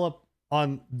can develop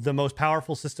on the most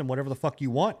powerful system, whatever the fuck you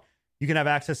want. You can have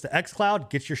access to xCloud,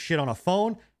 get your shit on a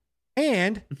phone,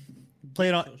 and play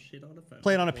it on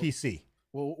a PC.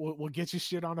 We'll get you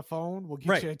shit on the phone. We'll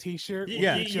get you a T-shirt. We'll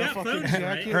get you a fucking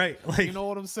jacket. Right. Like, you know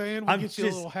what I'm saying? We'll get you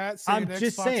a little hat saying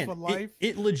Xbox for life.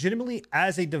 It legitimately,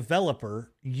 as a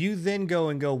developer, you then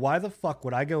go, why the fuck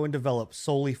would I go and develop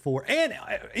solely for, and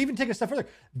even take a step further,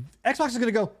 Xbox is going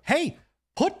to go, hey,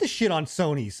 put the shit on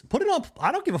Sony's. Put it on,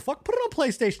 I don't give a fuck. Put it on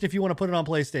PlayStation if you want to put it on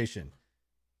PlayStation.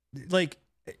 Like,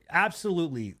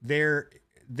 absolutely.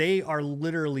 They are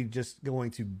literally just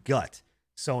going to gut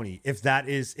Sony if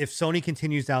Sony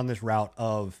continues down this route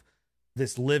of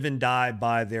this live and die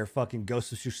by their fucking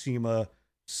Ghost of Tsushima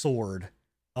sword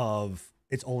of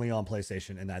it's only on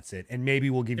PlayStation and that's it, and maybe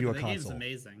we'll give you a console. That game's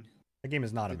amazing. That game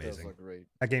is not amazing. Does look great.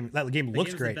 That game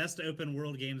looks great. The best open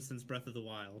world game since Breath of the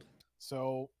Wild.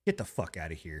 So get the fuck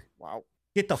out of here. Wow.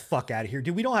 Get the fuck out of here,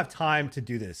 dude. We don't have time to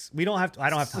do this. I don't have time.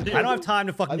 I don't have time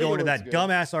to fucking go into that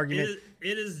dumbass argument.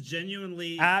 It is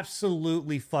genuinely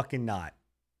absolutely fucking not.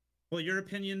 Well, your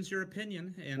opinion's your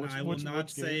opinion, and I will not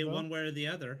say one way or the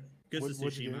other. Ghost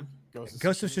of Tsushima.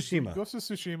 Ghost of Tsushima. Ghost of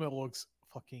Tsushima looks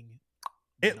fucking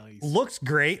It nice. looks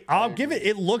great. I'll give it.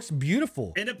 It looks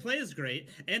beautiful. And it plays great,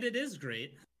 and it is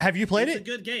great. Have you played It's it? a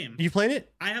good game. You played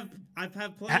it? I've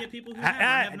had plenty of people who have.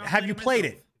 I have not Have you played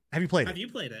myself. it? Have you played Have it? you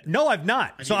played it? No, I've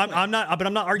not. Have So you I'm played not. But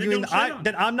I'm not arguing. don't shit on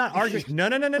That it. I'm not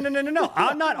arguing. No.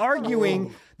 I'm not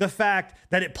arguing the fact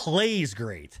that it plays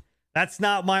great. That's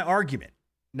not my argument.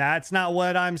 That's not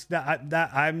what I'm. That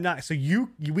I'm not. So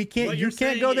we can't. What You you're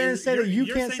can't go saying there and is- say that you're- you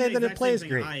you're can't saying say the that it exact same plays thing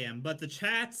great. I am, but the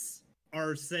chats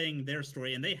are saying their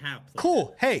story, and they have played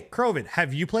Cool. it. Hey, Croven,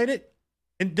 have you played it?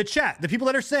 In the chat, the people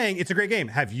that are saying it's a great game,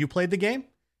 have you played the game?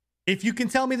 If you can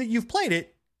tell me that you've played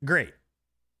it, great.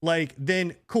 Like,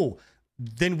 then cool.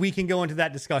 Then we can go into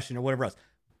that discussion or whatever else.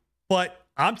 But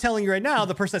I'm telling you right now,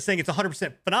 the person that's saying it's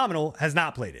 100% phenomenal has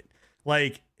not played it,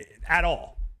 like, at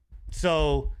all.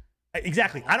 So,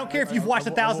 exactly. I don't care if you've watched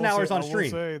 1,000 hours on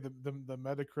stream. I will say the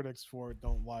Metacritics for it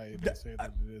don't lie. They say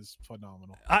that it is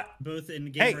phenomenal. Both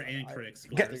in gamer and critics.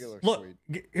 Ga- scores. it looks Look,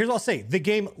 sweet. here's what I'll say: the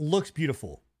game looks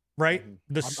beautiful, right?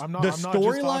 The I'm not just talking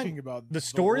storyline, about the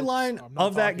looks. storyline I'm not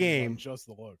of that talking about game just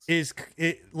the looks. is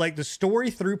like the story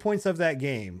through points of that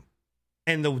game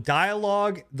and the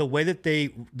dialogue, the way that the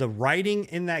writing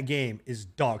in that game is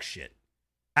dog shit.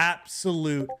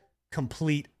 Absolute,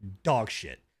 complete dog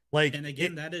shit. Like, And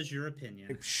again, that is your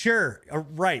opinion. sure,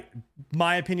 right.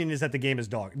 My opinion is that the game is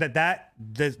dog. The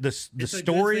It's a good thing you're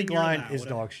storyline is loud.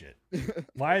 dog shit.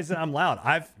 Why is it I'm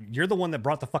loud? You're the one that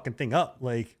brought the fucking thing up.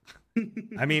 Like,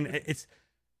 I mean, it's.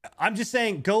 I'm just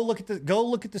saying, go look at the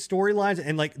storylines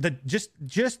and like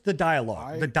just the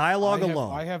dialogue. The dialogue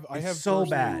alone. I have is so personally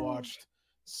bad. watched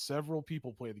several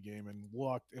people play the game and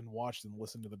watched and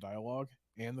listened to the dialogue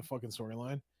and the fucking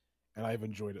storyline, and I've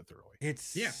enjoyed it thoroughly. It's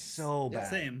so bad.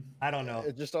 Same. I don't know.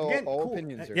 It's just all Again, cool.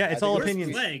 opinions here. Yeah, I it's think all Where's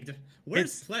opinions. Plagued?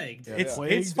 Where's Plagued? Yeah. It's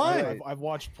Plagued, fine. I've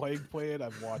watched Plague play it.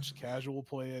 I've watched Casual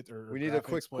play it. Or We need a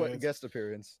quick Graphics play it. guest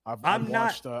appearance. I'm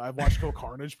not- I've watched Go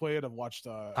Carnage play it. I've watched.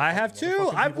 I have fucking other too.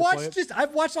 fucking I've people play watched it.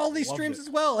 I've watched all these Loved streams it. as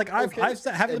well. Like I've Okay. have in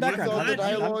the And you background. thought the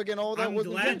glad you- dialogue and all that I'm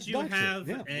wasn't glad good? you Dog shit, have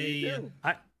yeah.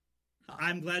 a.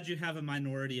 I'm glad you have a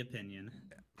minority opinion,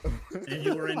 and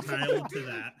you are entitled to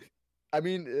that. I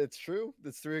mean, it's true.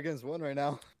 It's 3 against 1 right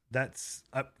now. That's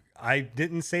I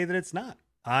didn't say that it's not.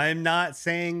 I'm not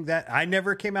saying that. I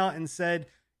never came out and said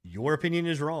your opinion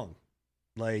is wrong.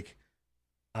 Like,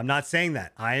 I'm not saying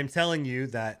that. I am telling you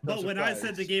that. But when I said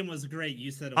surprised. the game was great,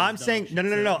 you said it was I'm dog saying shit,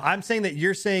 no. so- I'm saying that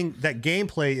you're saying that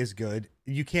gameplay is good.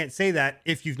 You can't say that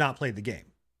if you've not played the game.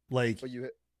 Like, But you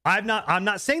I'm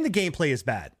not saying the gameplay is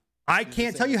bad. I just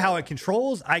can't tell saying you it's how not. it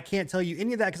controls. I can't tell you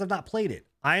any of that because I've not played it.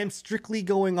 I am strictly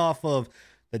going off of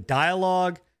the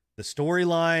dialogue, the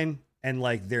storyline, and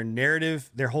like their narrative,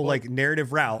 their whole like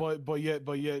narrative route. But yet,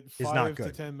 not 5 to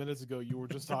good. 10 minutes ago, you were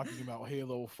just talking about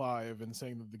Halo 5 and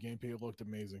saying that the gameplay looked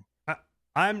amazing.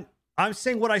 I'm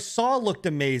saying what I saw looked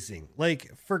amazing.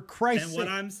 Like, for Christ's And what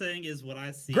sake. I'm saying is what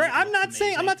I see. Great. I'm looks not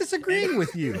saying I'm not amazing. disagreeing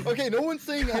with you. Okay, no one's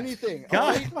saying anything.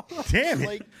 God alright? damn it.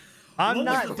 Like, I'm What was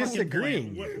not the fucking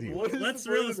disagreeing point? with you. What is Let's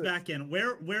the reel point this of it? back in.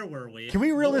 Where were we? Can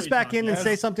we reel What were this we back talking in and about?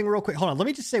 say something real quick? Hold on. Let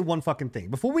me just say one fucking thing.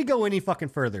 Before we go any fucking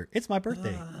further, it's my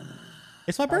birthday.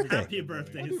 It's my birthday. Happy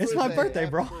birthday. It's my birthday,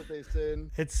 bro. Happy birthday,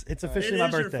 Sin. It's It officially is my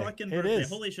birthday. your fucking It birthday. is.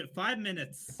 Holy shit! 5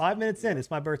 minutes. 5 minutes in,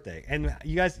 it's my birthday. And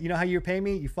you guys, you know how you pay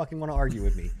me? You fucking want to argue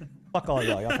with me. Fuck all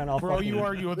y'all. Y'all kind of Bro, you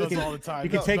argue with us all the time. You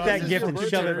can No, take no, that it's gift your and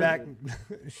shove it back.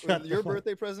 birthday. Shut Your the fuck-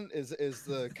 birthday present is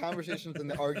the conversations and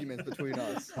the arguments between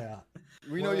us. Yeah.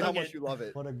 We know Well, how okay. much you love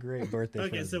it. What a great birthday Okay,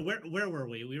 present. so where were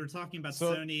we? We were talking about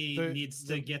So Sony the- needs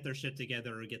to get their shit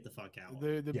together or get the fuck out.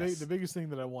 Yes. The biggest thing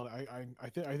that I want, I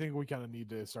think we kind of need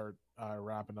to start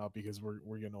wrapping up because we're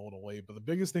getting a little late. But the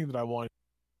biggest thing that I want,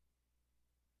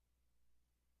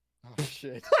 Oh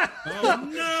shit.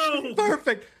 Oh no!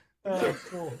 Perfect.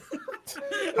 Cool.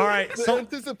 All right. The So,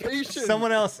 anticipation.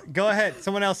 someone else, go ahead.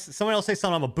 Someone else say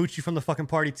something. I'm gonna boot you from the fucking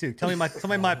party too. Tell me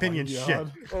my opinion. Shit.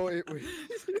 God. Oh wait.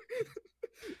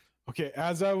 Okay,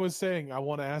 as I was saying, I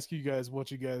want to ask you guys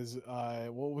what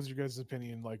what was your guys'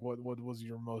 opinion? Like, what was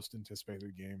your most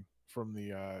anticipated game from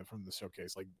the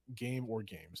showcase? Like, game or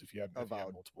games, if you had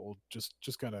Avowed. multiple. Just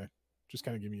kind of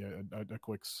give me a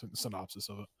quick synopsis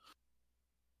of it.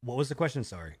 What was the question?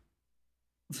 Sorry.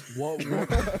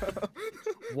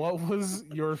 What was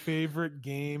your favorite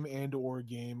game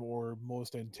or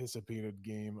most anticipated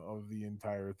game of the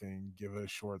entire thing? Give a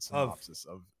short synopsis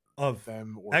of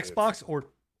them or it. Xbox or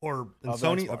Of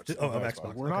Sony Xbox, of of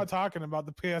Xbox. We're not talking about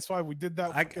the PS5. We did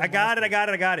that. I got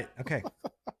it. Okay.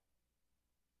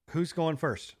 Who's going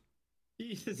first?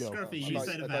 Scruffy, I you thought-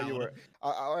 said I about thought you were.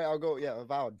 I'll go. Yeah,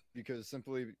 Avowed, because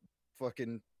simply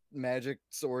fucking magic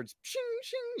swords, shing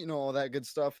shing, all that good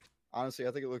stuff. Honestly,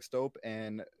 I think it looks dope,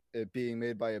 and it being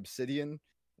made by Obsidian,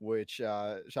 which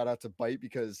shout out to Bite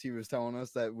because he was telling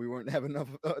us that we weren't having enough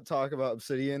talk about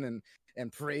Obsidian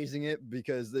and praising it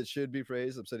because it should be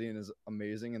praised. Obsidian is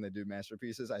amazing and they do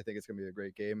masterpieces. I think it's gonna be a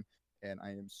great game, and I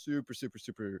am super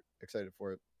excited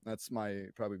for it. That's my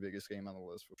probably biggest game on the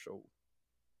list for sure.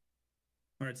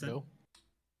 All right, Sin. No?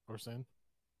 Or Sin?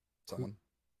 Someone.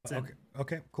 Sin.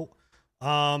 Okay, cool.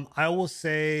 I will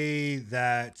say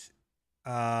that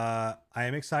I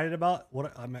am excited about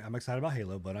I'm excited about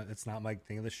Halo, but it's not my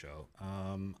thing of the show.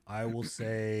 I will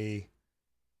say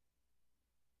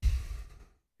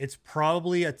it's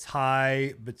probably a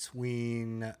tie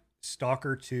between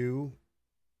Stalker 2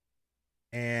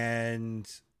 and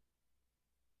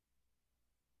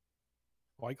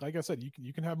Like I said,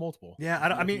 you can have multiple. yeah,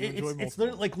 I mean You enjoy it's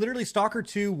multiple. literally Stalker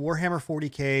 2, Warhammer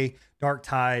 40K, Dark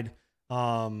Tide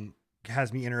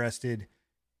has me interested,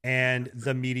 and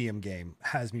the Medium game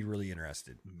has me really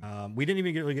interested. We didn't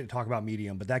even really get to talk about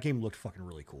Medium, but that game looked fucking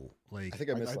really cool. Like I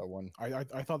think I missed that one.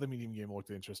 I thought the medium game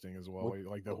looked interesting as well,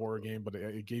 like the horror game, but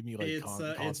it gave me like It's,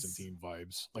 Constantine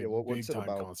vibes, like what's big it time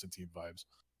about? Constantine vibes.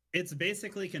 It's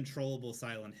basically controllable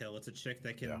Silent Hill. It's a chick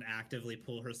that can Yeah. actively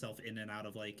pull herself in and out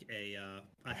of like a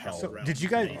hell So, realm. did you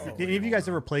guys basically. did any of you guys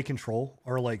ever play Control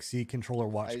or like see Control or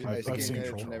watch I I've Control? seen never,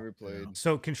 Control. never played.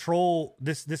 So Control,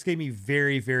 this gave me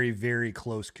very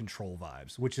close Control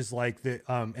vibes, which is like the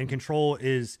and Control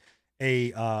is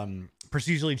a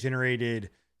procedurally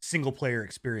generated single player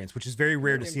experience, which is very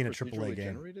rare to see in a AAA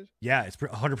game. Generated? Yeah, it's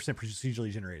 100%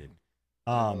 procedurally generated.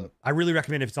 know that. I really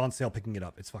recommend if it's on sale, picking it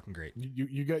up. It's fucking great.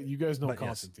 You guys know But yes.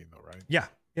 Constantine though, right? Yeah,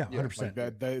 Yeah, 100%.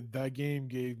 Like that game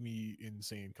gave me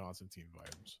insane Constantine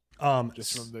vibes.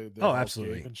 Just from the oh, hellscape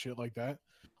absolutely. and shit like that.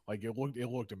 Like it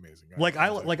looked amazing. I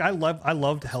was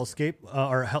loved Hellscape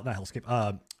not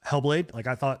Hellscape, Hellblade. Like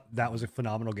I thought that was a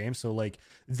phenomenal game. So like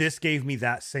this gave me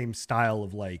that same style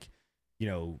of like, you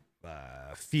know,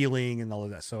 feeling and all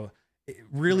of that. So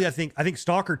really, I think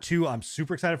Stalker 2 I'm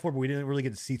super excited for, but we didn't really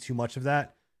get to see too much of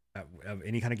that, of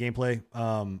any kind of gameplay.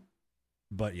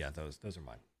 But yeah, those are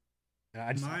mine.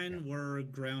 Mine were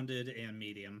Grounded and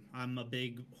Medium. I'm a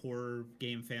big horror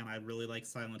game fan. I really like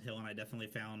Silent Hill, and I definitely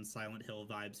found Silent Hill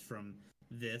vibes from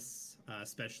this,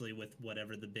 especially with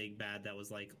whatever the big bad that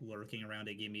was like lurking around.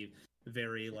 It gave me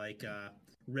very like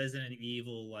Resident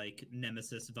Evil, like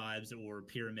Nemesis vibes or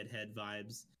Pyramid Head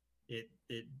vibes.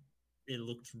 It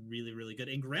looked really good,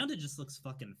 and Grounded just looks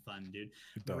fucking fun, dude.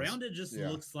 Grounded just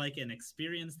looks like an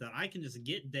experience that I can just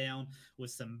get down with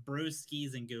some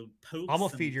broskies and go poke. I'm gonna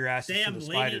feed your ass to damn the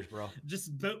lady- spiders, bro.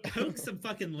 Just poke some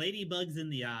fucking ladybugs in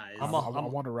the eyes. I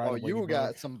want to ride. Oh, a you ladybug.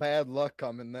 got some bad luck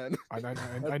coming then.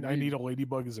 I need a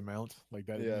ladybug as a mount. Like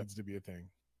that Yeah. needs to be a thing.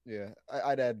 Yeah,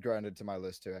 I'd add Grounded to my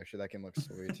list too. Actually, that game looks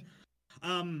sweet.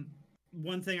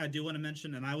 One thing I do want to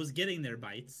mention, and I was getting their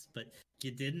bites, but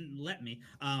you didn't let me.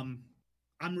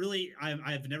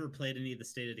 I've never played any of the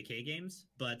State of Decay games,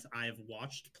 but I've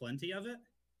watched plenty of it.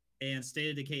 And State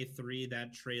of Decay 3,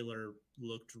 that trailer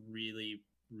looked really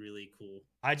cool.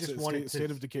 I just wanted State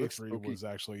of Decay looks 3 spooky. was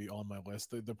actually on my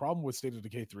list. The problem with State of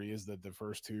Decay 3 is that the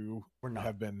first two We're not.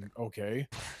 have been okay,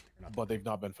 not but they've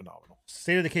not been phenomenal.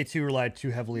 State of Decay 2 relied too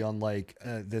heavily on like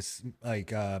this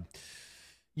like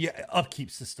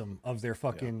upkeep system of their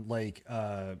fucking like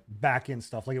back end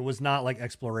stuff. Like it was not like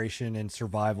exploration and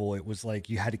survival. It was like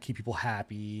you had to keep people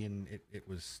happy, and it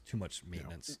was too much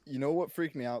maintenance. You know what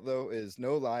freaked me out though is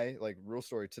no lie, like real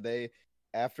story. Today,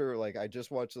 after like I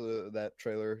just watched that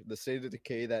trailer, the State of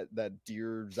Decay, that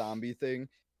deer zombie thing.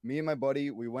 Me and my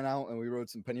buddy, we went out and we rode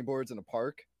some penny boards in a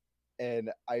park,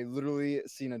 and I literally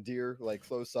seen a deer like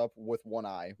close up with one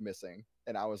eye missing,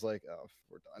 and I was like, "Oh,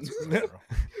 we're done."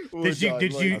 Did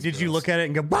you look at it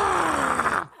and go,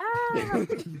 bah!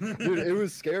 Dude, it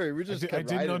was scary. We just I kept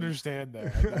didn't riding. understand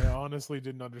that. I honestly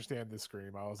didn't understand the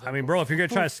scream. I was like, I mean, bro, if you're gonna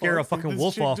try to scare a fucking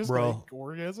wolf off, bro.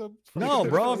 Orgasm? No,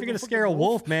 bro, if you're gonna scare a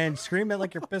wolf, man, scream it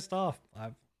like you're pissed off.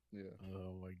 Yeah.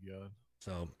 Oh my god.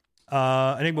 So,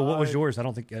 I think, but what was yours? I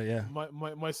don't think, yeah.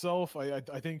 Myself, I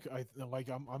think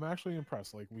I'm actually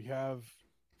impressed. Like we have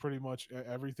pretty much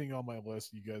everything on my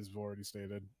list. You guys have already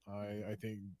stated. I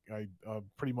think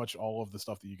pretty much all of the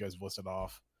stuff that you guys listed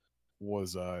off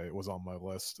was on my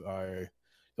list. The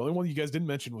only one you guys didn't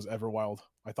mention was Everwild.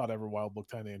 I thought Everwild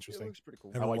looked kind of It interesting. looks pretty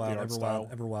cool. I like the art style.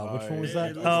 Everwild. Which one was It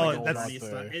that? looks Oh, like a that's Journey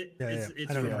style.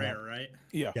 It's I don't from know. Rare, right?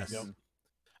 Yeah. Yes. Yep.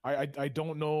 I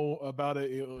don't know about it.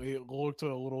 It looked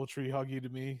a little tree huggy to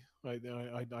me.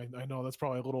 I know that's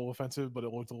probably a little offensive, but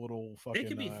it looked a little fucking. It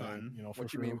could be fun. You know, for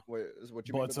What you sure. mean? What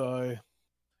you mean? But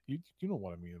you know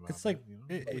what I mean about It's like,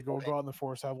 that, you know? Go out in the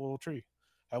forest, have a little tree,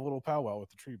 have a little powwow with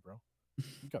the tree, bro.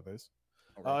 You got this.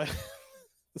 Okay.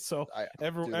 So I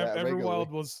do that Everwild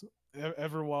regularly.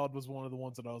 Everwild was one of the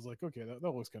ones that I was like, okay, that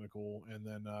looks kind of cool. And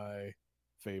then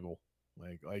Fable,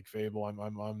 like Fable, I'm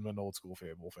an old school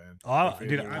Fable fan. Oh, Like,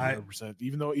 dude, Fable, I 100%.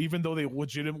 Even though they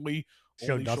legitimately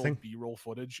showed only nothing. showed B-roll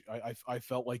footage, I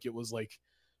felt like it was like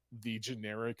the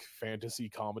generic fantasy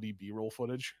comedy B-roll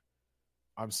footage.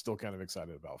 I'm still kind of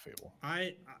excited about Fable.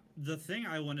 The thing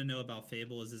I want to know about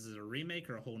Fable is it a remake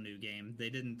or a whole new game? They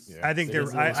didn't. Yeah. I think They they're.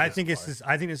 didn't really I think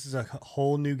specify. this is a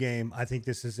whole new game. I think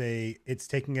this is it's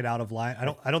taking it out of line. I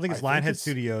don't think it's I think Lionhead it's-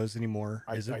 Studios anymore.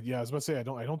 Is it? Yeah, I was about to say I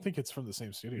don't think it's from the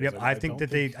same studio. Yep. I think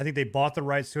they bought the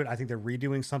rights to it. I think they're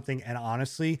redoing something. And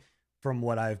honestly, from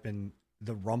what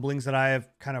the rumblings that I have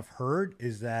kind of heard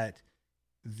is that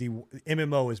the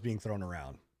MMO is being thrown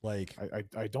around. Like,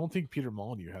 I don't think Peter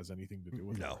Molyneux has anything to do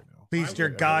with it no, right now. please, I dear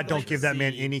would God, like don't to give that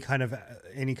man see- any kind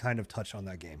of touch on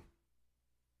that game.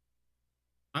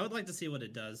 I would like to see what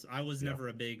it does. I was Yeah. never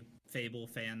a big Fable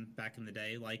fan back in the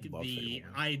day. Like Love the Fable,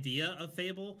 man. idea of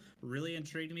Fable really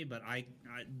intrigued me, but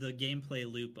the gameplay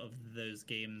loop of those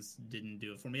games didn't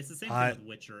do it for me. It's the same thing with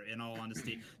Witcher, in all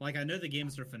honesty. Like, I know the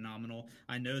games are phenomenal.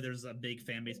 I know there's a big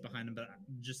fan base behind them, but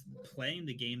just playing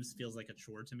the games feels like a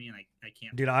chore to me, and I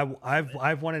can't. Dude,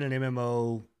 I've wanted an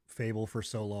MMO Fable for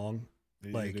so long.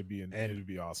 Like, It'd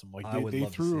be awesome. Like I would they love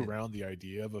to threw see it. around the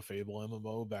idea of a Fable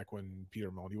MMO back when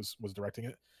Peter Molyneux was directing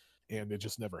it, and it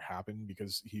just never happened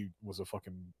because he was a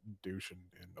fucking douche and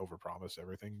overpromised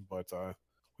everything. But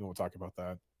we won't talk about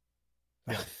that.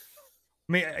 Yeah. I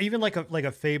mean, even like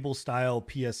a Fable style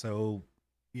PSO,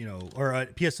 or a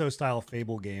PSO style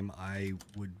Fable game, I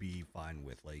would be fine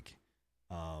with. Like,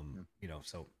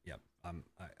 so yeah,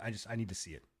 I need to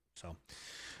see it. So,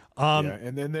 Yeah,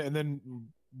 and then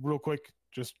real quick,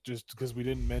 just because we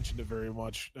didn't mention it very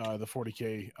much, the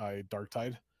 40K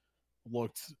Darktide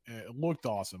looked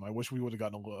awesome. I wish we would have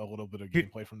gotten a little bit of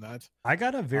Dude, gameplay from that. I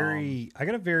got a very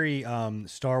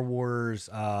Star Wars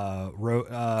not Rogue.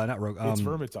 It's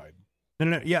Vermintide.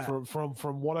 No, yeah.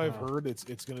 From what I've heard,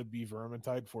 it's gonna be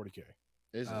Vermintide 40K.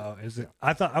 Is it? Is it?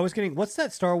 I thought I was getting. What's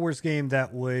that Star Wars game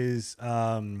that was?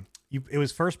 It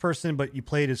was first person, but you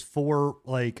played as 4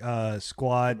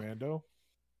 squad. Commando.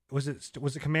 Was it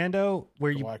Commando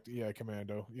where you?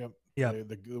 Commando. Yep. Yeah.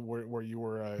 Where you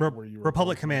were.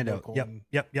 Republic Commando.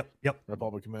 Yep.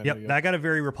 Republic Commando. Yep. That got a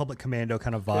very Republic Commando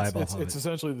kind of vibe. It's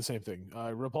essentially the same thing.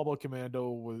 Republic Commando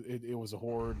was it was a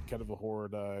horde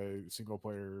single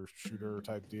player shooter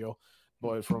type deal,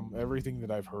 but from everything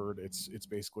that I've heard, it's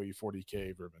basically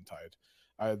 40K Vermintide.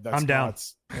 That's I'm down. not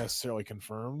necessarily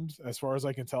confirmed as far as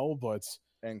I can tell, but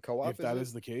And co-op. if that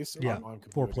is the case, Yeah, I'm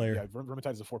completely- 4-player. Yeah,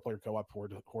 Vermintide is a 4-player co-op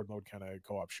horde mode kind of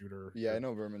co-op shooter. Yeah, I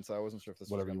know Vermin, so I wasn't sure if this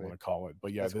Whatever was you gonna want be. to call it,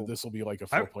 but yeah, That's cool. this will be like a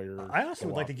 4-player. I also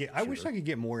would like to co-op get. I wish shooter. I could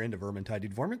get more into Vermintide,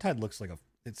 dude. Vermintide looks like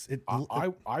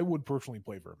I would personally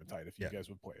play Vermintide if you Yeah. guys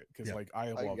would play it because Yeah.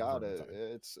 I love I got it.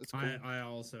 Vermintide. It's cool. I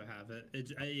also have it.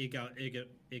 It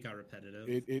got repetitive.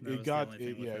 That was It the got only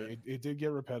thing with it did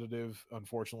get repetitive,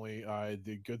 unfortunately.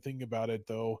 The good thing about it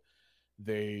though,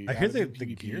 they I hear added the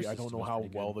gear I don't system know is how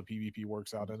pretty well good. the PvP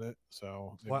works out in it,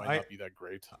 so it Well, might not be that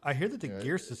great. I hear that the Yeah,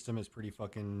 gear system is pretty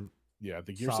fucking. Yeah,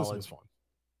 the gear system solid. is fun.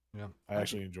 Yeah, I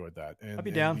actually enjoyed that, and, be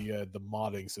and down. the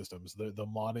modding systems, the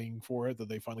modding for it that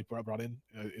they finally brought in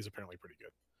is apparently pretty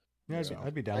good. Yeah, So,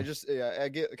 I'd be down. I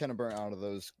get kind of burnt out of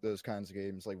those kinds of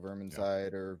games like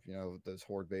Vermintide or those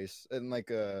horde base and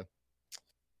like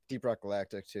Deep Rock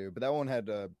Galactic too. But that one had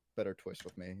a better twist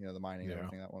with me. The mining and Yeah.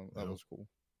 everything. That Yeah. was cool.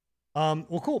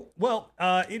 Well, cool. Well,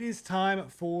 it is time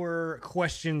for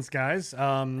questions, guys.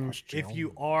 If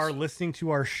you are listening to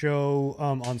our show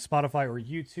on Spotify or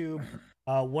YouTube,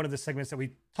 one of the segments that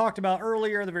we talked about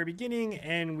earlier at the very beginning,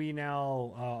 and we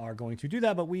now are going to do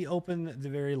that, but we open the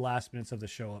very last minutes of the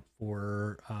show up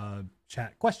for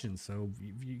chat questions. So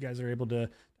you guys are able to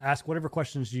ask whatever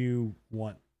questions you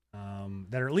want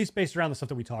that are at least based around the stuff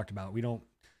that we talked about. We don't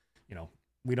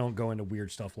go into weird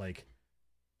stuff like,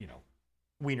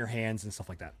 wiener hands and stuff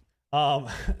like that.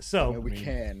 So We I mean,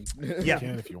 can. Yeah. You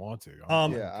can if you want to.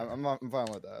 Yeah, I'm fine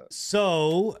with that.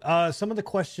 So, some of the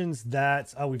questions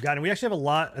that we've gotten, we actually have a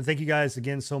lot. Thank you guys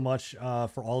again so much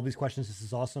for all of these questions. This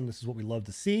is awesome. This is what we love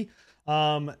to see.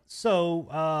 So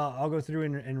I'll go through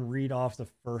and read off the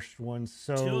first one.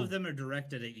 So 2 of them are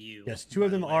directed at you. yes, 2 of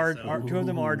them by the way, are so 2 of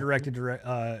them are directed.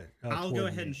 I'll go toward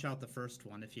ahead me. and shout the first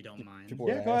one if you don't mind. People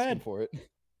Yeah, are go asking ahead. for it.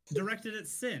 Directed at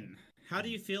Sin. How do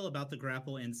you feel about the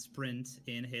grapple and sprint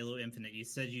in Halo Infinite? You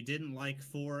said you didn't like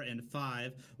 4 and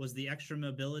 5. Was the extra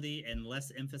mobility and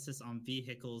less emphasis on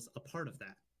vehicles a part of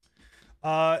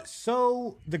that?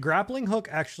 So the grappling hook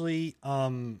actually,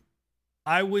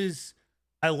 I was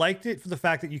I liked it for the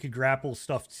fact that you could grapple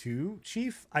stuff to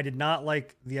Chief. I did not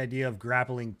like the idea of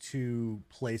grappling to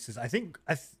places. I think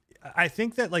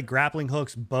that like grappling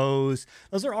hooks, bows,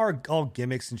 those are all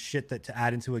gimmicks and shit that to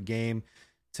add into a game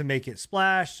to make it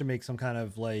splash, to make some kind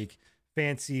of like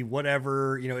fancy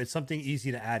whatever, it's something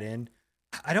easy to add in.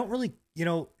 I don't really,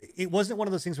 it wasn't one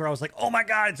of those things where I was like, oh my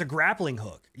God, it's a grappling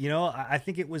hook. I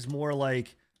think it was more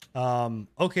like,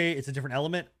 okay, it's a different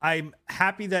element. I'm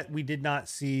happy that we did not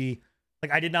see,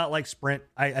 like, I did not like sprint.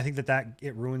 I think that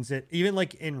it ruins it. Even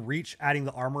like in Reach, adding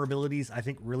the armor abilities, I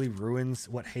think really ruins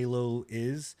what Halo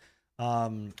is.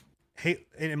 In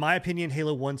my opinion,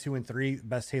 Halo 1, 2, and 3,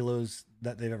 best Halos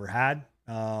that they've ever had.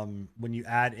 When you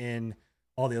add in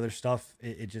all the other stuff,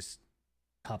 it just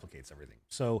complicates everything.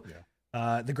 So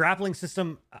the grappling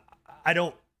system,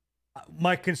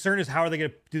 my concern is how are they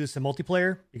going to do this in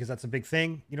multiplayer? Because that's a big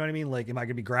thing. You know what I mean? Like, am I going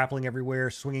to be grappling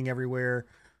everywhere, swinging everywhere,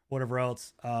 whatever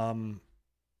else? I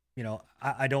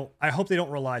hope they don't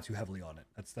rely too heavily on it.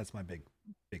 That's my big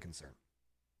concern.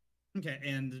 Okay,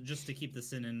 and just to keep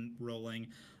this in and rolling,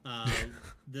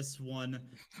 this one,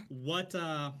 what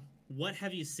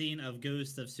have you seen of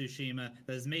Ghost of Tsushima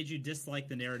that has made you dislike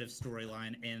the narrative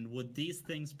storyline, and would these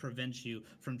things prevent you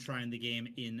from trying the game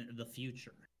in the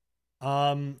future?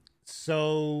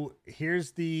 So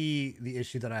here's the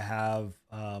issue that I have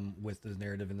with the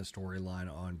narrative and the storyline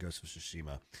on Ghost of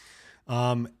Tsushima.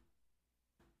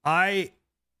 I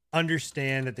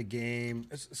understand that the game.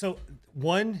 So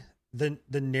one, the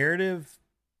narrative,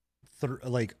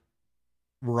 like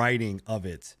writing of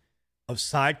it, of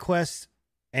side quests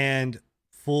and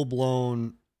full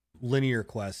blown linear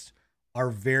quests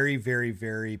are very, very,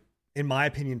 very, in my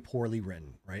opinion, poorly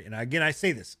written. Right, and again, I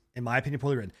say this, in my opinion,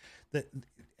 poorly written.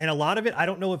 And a lot of it, I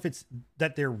don't know if it's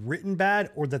that they're written bad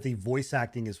or that the voice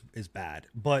acting is bad,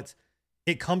 but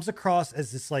it comes across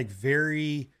as this like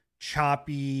very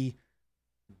choppy,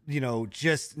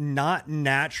 just not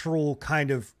natural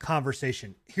kind of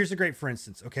conversation. Here's a great for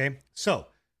instance. Okay. So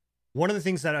one of the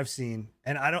things that I've seen,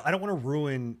 and I don't want to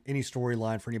ruin any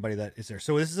storyline for anybody that is there.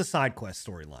 So this is a side quest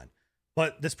storyline,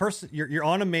 but this person, you're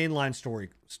on a mainline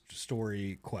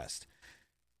story quest.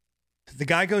 The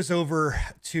guy goes over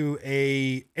to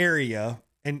a area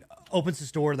and opens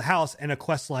his door to the house, and a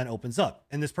quest line opens up.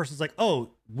 And this person's like,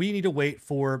 oh, we need to wait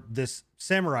for this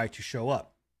samurai to show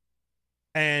up.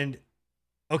 And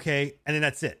okay. And then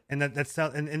that's it. And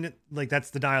that's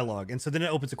the dialogue. And so then it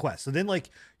opens a quest. So then like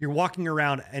you're walking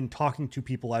around and talking to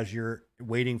people as you're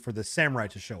waiting for the samurai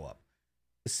to show up.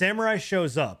 The samurai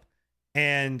shows up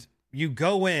and you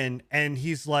go in and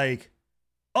he's like,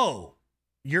 oh,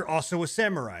 you're also a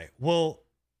samurai. Well,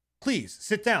 please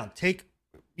sit down. Take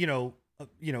a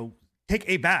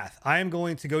bath. I am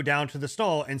going to go down to the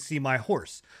stall and see my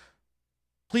horse.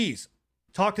 Please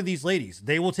talk to these ladies.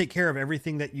 They will take care of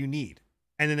everything that you need.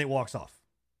 And then it walks off.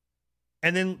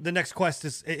 And then the next quest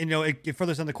is, it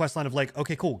furthers on the quest line of like,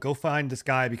 okay, cool. Go find this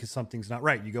guy because something's not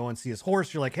right. You go and see his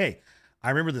horse. You're like, hey, I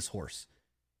remember this horse.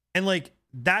 And like,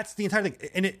 that's the entire thing.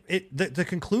 And the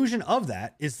conclusion of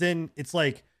that is then it's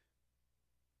like,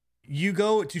 you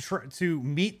go to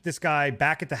meet this guy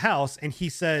back at the house, and he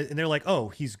said, and they're like, oh,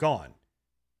 he's gone.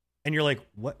 And you're like,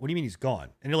 what do you mean he's gone?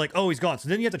 And you're like, oh, he's gone. So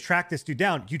then you have to track this dude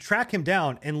down. You track him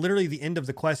down, and literally the end of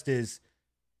the quest is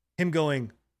him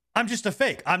going, I'm just a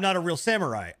fake. I'm not a real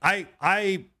samurai.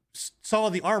 I saw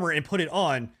the armor and put it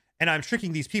on, and I'm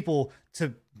tricking these people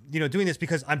to, doing this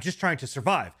because I'm just trying to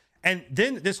survive. And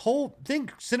then this whole thing,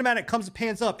 cinematic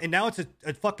pans up, and now it's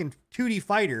a fucking 2D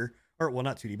fighter. Or, well,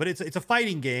 not 2D, but it's a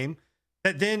fighting game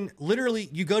that then literally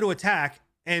you go to attack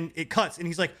and it cuts and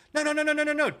he's like,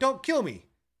 no, don't kill me.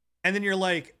 And then you're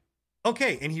like,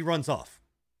 okay. And he runs off.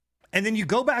 And then you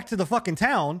go back to the fucking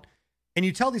town and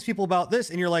you tell these people about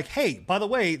this and you're like, hey, by the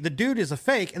way, the dude is a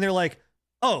fake. And they're like,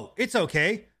 oh, it's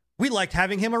okay. We liked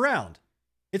having him around.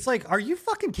 It's like, are you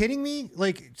fucking kidding me?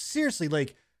 Like, seriously,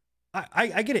 like,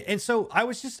 I get it. And so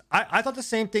I thought the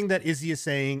same thing that Izzy is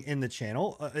saying in the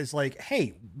channel is like,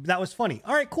 hey, that was funny.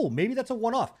 All right, cool. Maybe that's a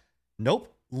one-off.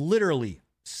 Nope. Literally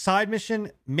side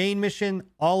mission, main mission,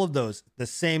 all of those, the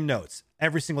same notes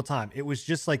every single time. It was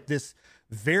just like this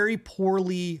very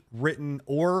poorly written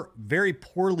or very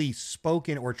poorly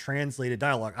spoken or translated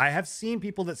dialogue. I have seen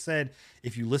people that said,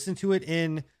 if you listen to it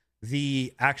in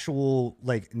the actual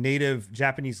like native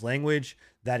Japanese language,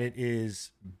 that it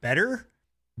is better.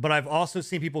 But I've also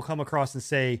seen people come across and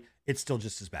say it's still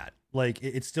just as bad. Like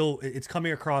it's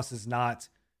coming across as not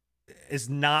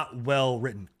well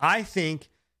written. I think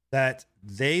that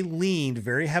they leaned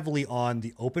very heavily on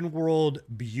the open world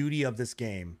beauty of this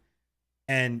game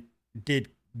and did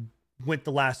went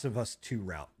the Last of Us 2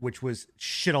 route, which was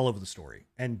shit all over the story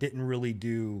and didn't really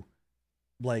do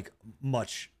like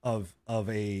much of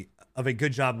a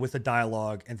good job with the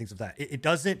dialogue and things of that. It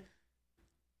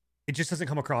just doesn't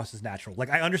come across as natural. Like,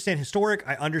 I understand historic,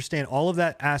 I understand all of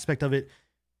that aspect of it,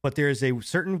 but there is a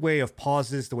certain way of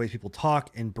pauses, the way people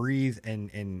talk and breathe and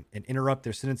interrupt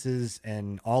their sentences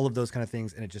and all of those kind of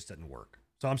things, and it just doesn't work.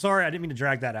 So I'm sorry, I didn't mean to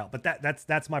drag that out, but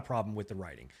that's my problem with the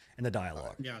writing and the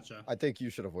dialogue. Gotcha. I think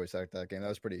you should have voice acted that game. That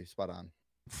was pretty spot on.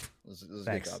 This was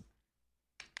a good job.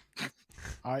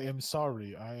 I am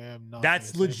sorry. I am not.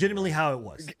 That's legitimately how it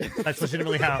was. That's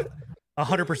legitimately how,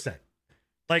 100%.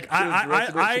 Like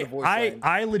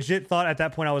I legit thought at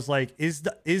that point, I was like, is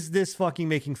this fucking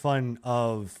making fun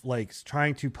of like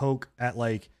trying to poke at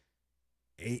like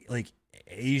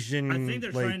Asian? I think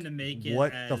they're like, trying to make it.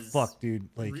 What the fuck, dude?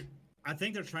 Like, I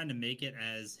think they're trying to make it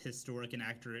as historic and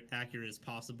accurate as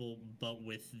possible, but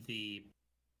with the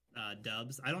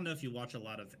dubs. I don't know if you watch a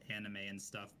lot of anime and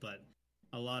stuff, but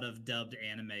a lot of dubbed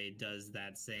anime does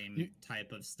that same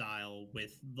type of style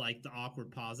with like the awkward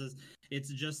pauses. It's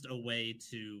just a way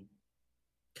to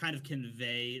kind of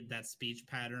convey that speech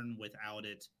pattern without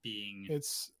it being.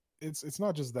 It's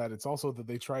not just that. It's also that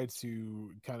they try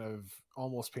to kind of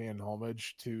almost pay an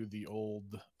homage to the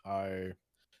old.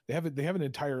 They have an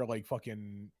entire like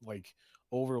fucking like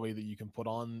overlay that you can put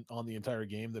on the entire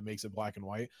game that makes it black and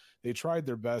white. They tried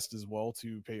their best as well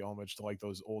to pay homage to like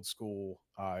those old school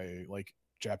like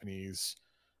Japanese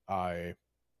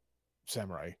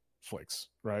samurai flicks,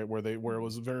 right? Where it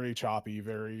was very choppy,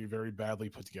 very, very badly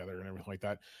put together and everything like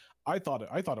that. I thought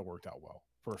it worked out well,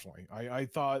 personally. I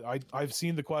thought I've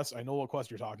seen the quest. I know what quest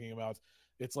you're talking about.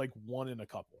 It's like one in a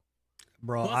couple.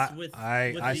 Bro, Plus, with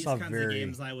these saw kinds very... of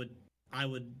games, I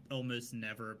would almost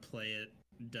never play it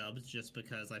dubbed, just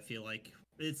because I feel like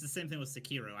it's the same thing with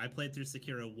Sekiro. I played through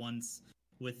Sekiro once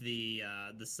with the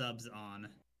subs on,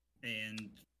 and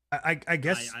I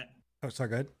guess. Oh, sorry,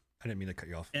 go ahead. I didn't mean to cut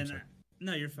you off. And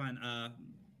no, you're fine.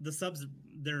 The subs,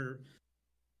 they're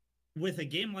with a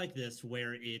game like this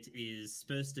where it is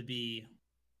supposed to be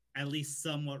at least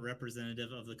somewhat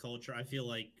representative of the culture. I feel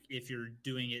like if you're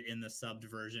doing it in the subbed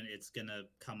version, it's gonna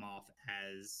come off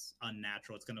as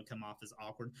unnatural. It's gonna come off as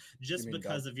awkward, just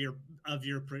because of your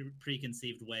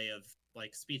preconceived way of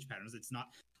like speech patterns. It's not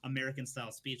American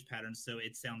style speech patterns, so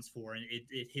it sounds foreign.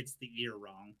 It hits the ear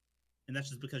wrong, and that's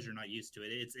just because you're not used to it.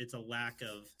 It's a lack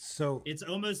of. So it's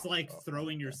almost like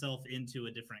throwing yourself into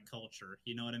a different culture.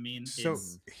 You know what I mean? So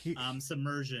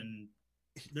submersion.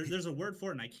 There's a word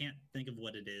for it, and I can't think of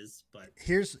what it is. But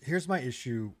here's my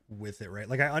issue with it, right?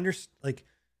 Like, I understand. Like,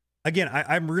 again,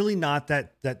 I'm really not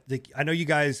that. I know you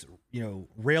guys,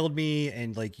 railed me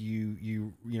and like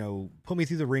you put me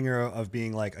through the ringer of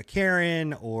being like a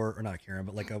Karen or not a Karen,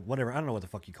 but like a whatever. I don't know what the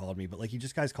fuck you called me, but like you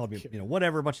just guys called me,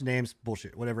 whatever, a bunch of names,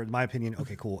 bullshit, whatever. In my opinion,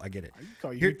 okay, cool, I get it.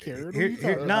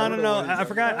 No. I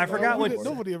forgot what.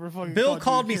 Nobody ever fucking. Bill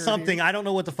called me something. Here. I don't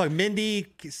know what the fuck. Mindy.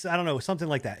 I don't know, something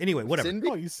like that. Anyway, whatever. Cindy?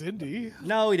 Oh, you Cindy?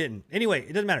 No, he didn't. Anyway,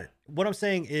 it doesn't matter. What I'm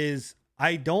saying is,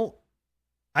 I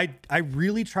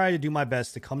really try to do my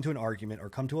best to come to an argument or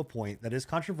come to a point that is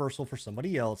controversial for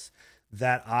somebody else,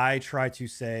 that I try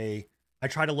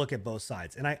to look at both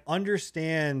sides. And I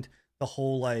understand the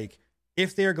whole, like,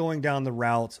 if they're going down the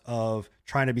route of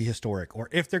trying to be historic, or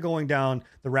if they're going down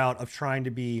the route of trying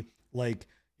to be like,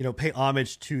 pay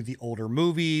homage to the older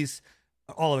movies,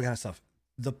 all of that kind of stuff.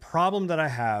 The problem that I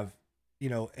have,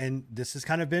 and this has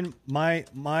kind of been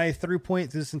my through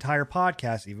point through this entire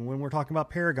podcast, even when we're talking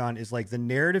about Paragon, is like the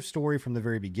narrative story from the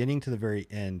very beginning to the very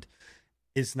end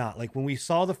is not like when we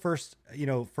saw the first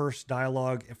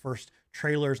dialogue, first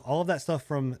trailers, all of that stuff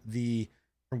from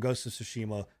Ghost of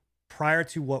Tsushima prior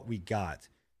to what we got.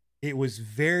 It was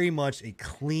very much a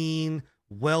clean,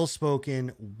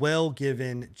 well-spoken,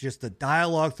 well-given, just the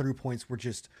dialogue through points were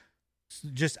just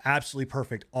absolutely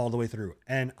perfect all the way through.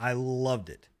 And I loved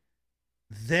it.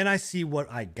 Then I see what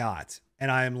I got,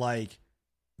 and I am like,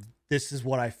 this is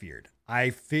what I feared. I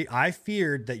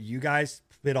feared that you guys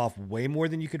bit off way more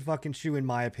than you could fucking chew, in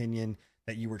my opinion,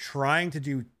 that you were trying to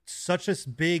do such a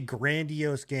big,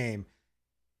 grandiose game,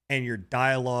 and your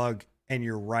dialogue and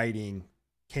your writing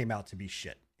came out to be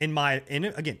shit.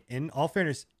 In all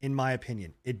fairness, in my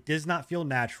opinion, it does not feel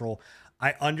natural.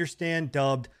 I understand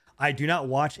dubbed. I do not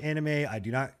watch anime. I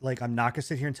do not I'm not gonna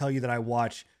sit here and tell you that I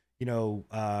watch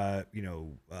a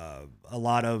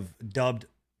lot of dubbed,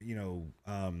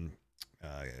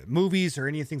 movies or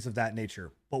any things of that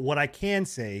nature. But what I can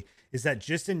say is that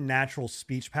just in natural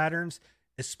speech patterns,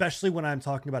 especially when I'm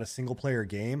talking about a single player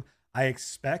game, I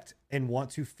expect and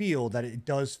want to feel that it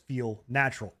does feel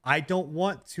natural. I don't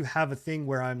want to have a thing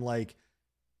where I'm like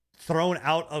thrown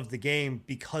out of the game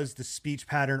because the speech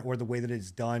pattern or the way that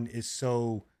it's done is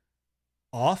so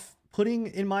off-putting,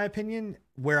 in my opinion,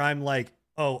 where I'm like,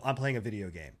 oh, I'm playing a video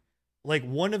game. Like,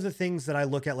 one of the things that I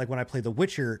look at, like when I play The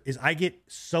Witcher, is I get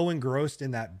so engrossed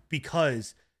in that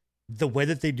because the way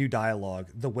that they do dialogue,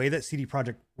 the way that CD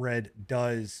Projekt Red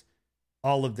does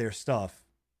all of their stuff,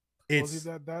 it's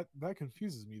that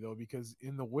confuses me though, because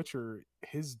in The Witcher,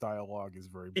 his dialogue is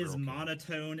very Is broken.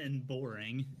 monotone and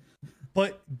boring.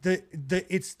 but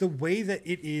it's the way that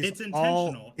it is. It's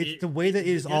intentional. It's the way that it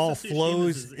is Ghost all of Tsushima's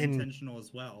flows is in. intentional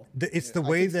as well. It's the I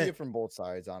way can see that it from both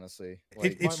sides, honestly.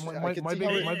 it's- my can big- see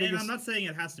how it- my And biggest- I'm not saying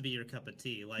it has to be your cup of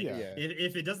tea. Like, Yeah.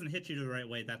 if it doesn't hit you the right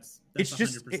way, that's It's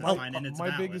just- 100% well, fine, and it's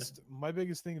my valid.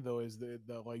 biggest thing though is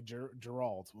that like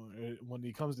Geralt, when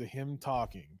it comes to him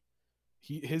talking,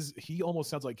 he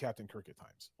almost sounds like Captain Kirk at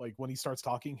times. Like when he starts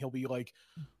talking, he'll be like,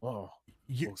 "Oh,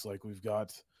 looks like we've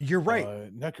got you're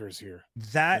right. Neckers here." And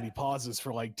That he pauses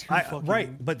for like two but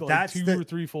like that's 2 or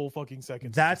 3 full fucking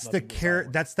seconds. that's It's the nothing but character.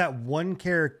 silence. That's that one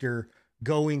character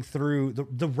going through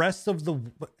the rest of the.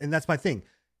 And that's my thing.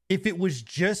 If it was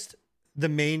just the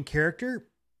main character,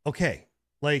 okay,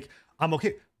 like I'm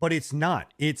okay, but it's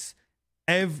not. It's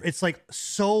like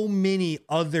so many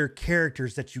other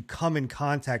characters that you come in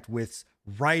contact with,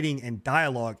 writing and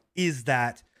dialogue is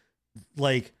that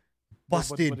like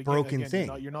busted, again, broken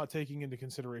thing. You're not taking into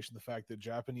consideration the fact that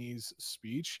Japanese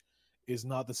speech is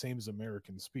not the same as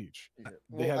American speech.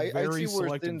 They have I very see where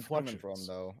select Din's coming inflections.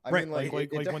 from, though. I Right, mean, Like, it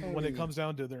when it definitely- comes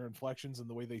down to their inflections and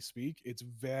the way they speak, it's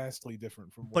vastly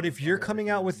different from. But what if you're coming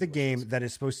out American with a English game is. that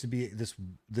is supposed to be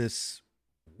this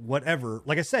whatever,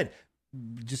 like I said,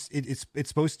 just it's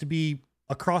supposed to be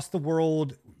across the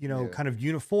world, you know, Yeah. kind of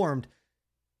uniformed.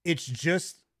 It's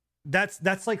just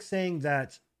that's like saying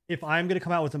that if I'm going to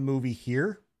come out with a movie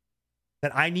here,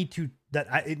 that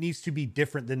it needs to be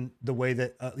different than the way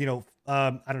that I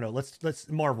don't know. Let's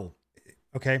Marvel,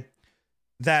 okay,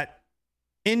 that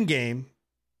Endgame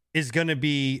is going to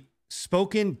be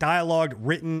spoken, dialogued,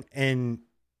 written, and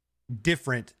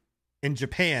different in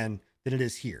Japan than it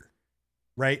is here,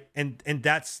 right? And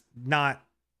that's not.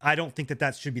 I don't think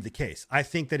that should be the case. I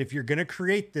think that if you're going to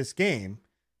create this game,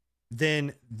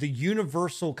 then the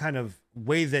universal kind of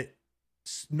way that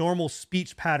normal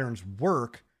speech patterns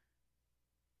work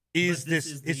is But this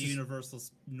is the is universal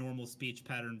normal speech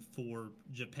pattern for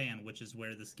Japan, which is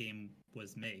where this game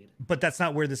was made. but that's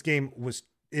not where this game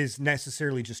is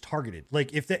necessarily just targeted.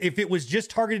 Like if it was just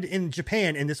targeted in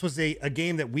Japan and this was a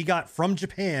game that we got from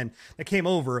Japan that came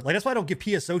over, like that's why I don't give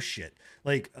PSO shit.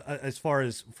 Like as far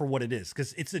as for what it is,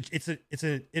 because it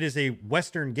is a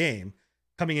Western game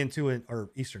coming into or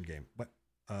Eastern game, but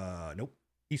nope,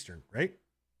 Eastern, right?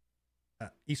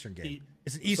 Eastern game.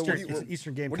 It's an Eastern. So it's an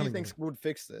Eastern game. What do you coming think over. would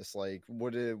fix this? Like,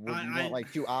 would you I- want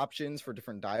like 2 options for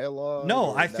different dialogue?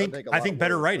 No, or I that would think take a lot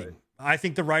better work, writing. I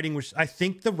think the writing was. I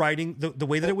think the writing, the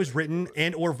way that it was written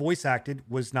and or voice acted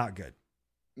was not good.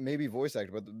 Maybe voice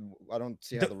actor, but I don't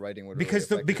see how the writing would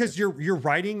Because really affect because it. your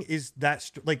writing is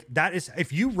like that is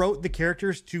if you wrote the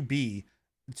characters to be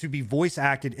voice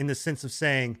acted in the sense of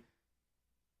saying,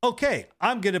 okay,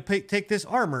 I'm gonna take this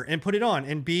armor and put it on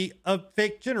and be a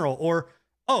fake general, or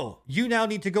oh, you now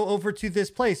need to go over to this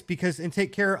place and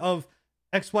take care of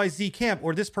XYZ camp,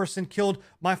 or this person killed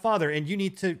my father and you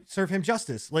need to serve him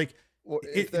justice. Like, Well,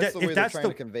 if if that's the way they're that's trying the-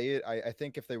 to convey it, I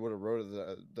think if they would have wrote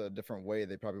it the different way,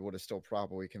 they probably would have still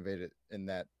probably conveyed it in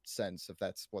that sense if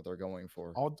that's what they're going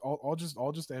for. I'll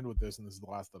just end with this, and this is the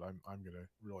last that I'm gonna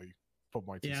really put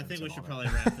my 2 Yeah, I cents think we in should on it. probably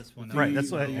wrap this one up. Right,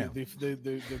 that's what I- the,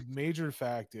 yeah. the major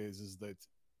fact is that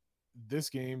this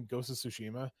game, Ghost of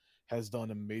Tsushima, has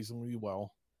done amazingly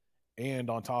well, and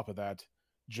on top of that,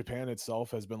 Japan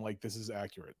itself has been like, this is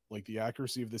accurate. Like the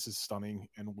accuracy of this is stunning,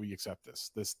 and we accept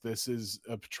this. This is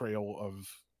a portrayal of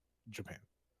Japan.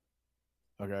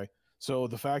 Okay, so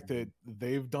the fact that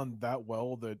they've done that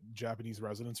well, that Japanese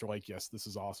residents are like, yes, this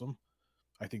is awesome.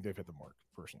 I think they've hit the mark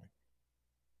personally.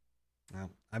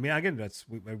 I mean, again, that's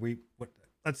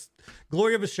that's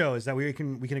glory of a show is that we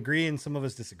can agree and some of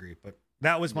us disagree. But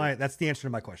that was that's the answer to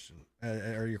my question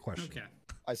or your question. Okay.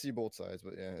 I see both sides,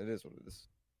 but yeah, it is what it is.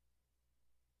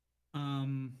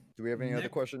 Do we have any other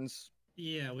Next- questions?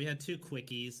 Yeah, we had 2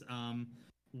 quickies.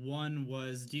 One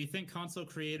was, do you think console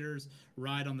creators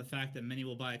ride on the fact that many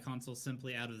will buy a console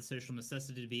simply out of the social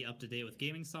necessity to be up to date with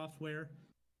gaming software?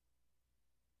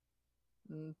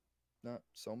 Not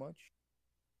so much.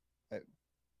 I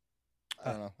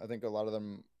don't know. I think a lot of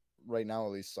them right now,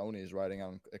 at least Sony is riding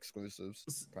on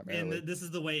exclusives primarily. And this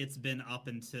is the way it's been up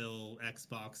until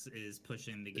Xbox is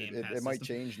pushing the Game Pass It might system.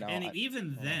 change now. And I- even I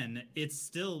don't know. then, it's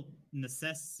still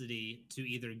necessity to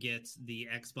either get the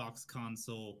Xbox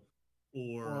console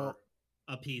or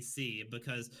a PC,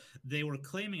 because they were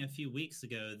claiming a few weeks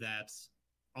ago that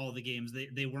all the games,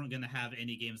 they weren't going to have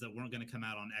any games that weren't going to come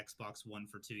out on Xbox One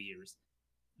for 2 years.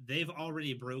 They've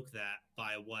already broke that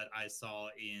by what I saw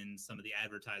in some of the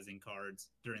advertising cards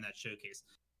during that showcase.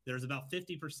 There's about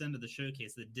 50% of the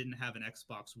showcase that didn't have an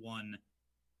Xbox One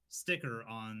sticker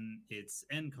on its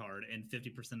end card, and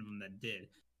 50% of them that did.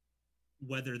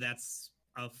 Whether that's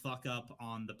a fuck up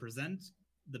on the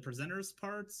presenter's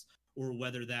parts, or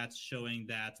whether that's showing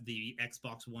that the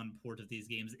Xbox One port of these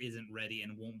games isn't ready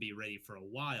and won't be ready for a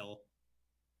while,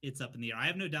 it's up in the air. I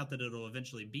have no doubt that it'll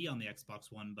eventually be on the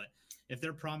Xbox One, but if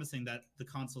they're promising that the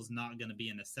console's not going to be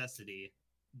a necessity,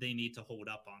 they need to hold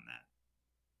up on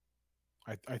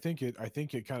that. I think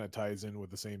it kind of ties in with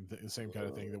the same kind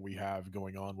of thing that we have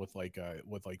going on with like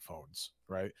phones,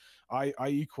 right? I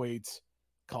equate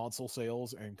console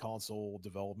sales and console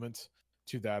development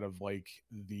to that of like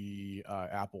the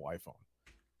Apple iPhone.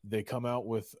 They come out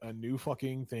with a new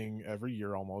fucking thing every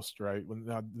year almost, right?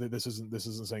 Now, this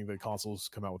isn't saying that consoles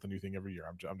come out with a new thing every year.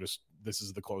 I'm just this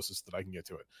is the closest that I can get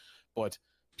to it. But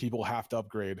people have to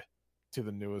upgrade to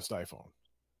the newest iPhone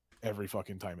every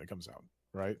fucking time it comes out,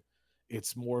 right?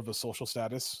 It's more of a social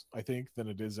status, I think, than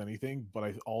it is anything. But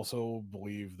I also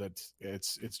believe that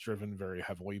it's driven very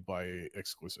heavily by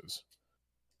exclusives,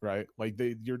 right? Like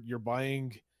you're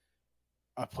buying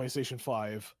a PlayStation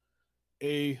 5,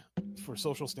 for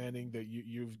social standing, that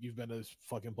you've been a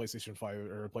fucking PlayStation 5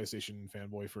 or a PlayStation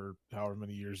fanboy for however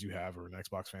many years you have, or an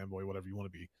Xbox fanboy, whatever you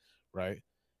want to be, right?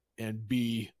 And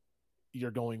B, you're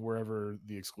going wherever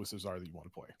the exclusives are that you want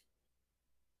to play.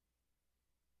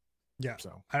 Yeah.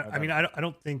 So I mean, I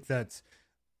don't think that's.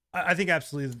 I think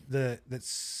absolutely that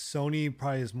Sony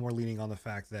probably is more leaning on the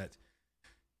fact that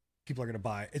people are going to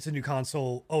buy. It's a new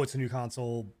console. Oh, it's a new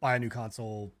console. Buy a new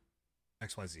console.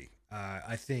 XYZ.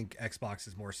 I think Xbox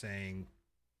is more saying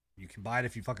you can buy it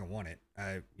if you fucking want it.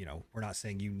 We're not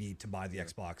saying you need to buy the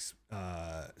Xbox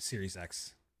Series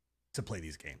X to play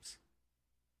these games.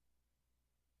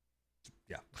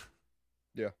 Yeah.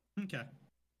 Yeah. Okay.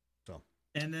 So.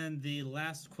 And then the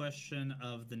last question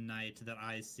of the night that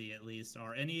I see, at least,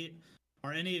 are any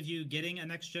of you getting a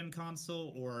next gen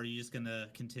console, or are you just gonna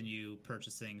continue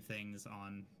purchasing things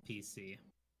on PC?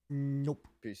 Nope.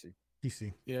 PC.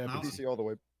 Yeah, PC all the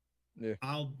way. Yeah.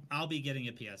 I'll be getting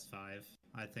a PS5.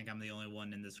 I think I'm the only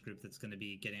one in this group that's going to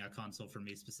be getting a console for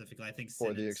me specifically. I think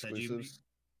For the exclusives.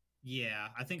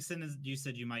 I think Sin, you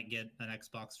said you might get an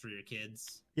Xbox for your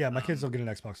kids. Yeah, my kids will get an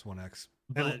Xbox One X,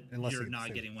 but you're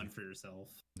not getting one for yourself.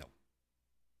 No.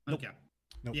 Okay.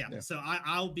 Nope. Yeah. So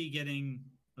I'll be getting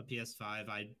a PS5.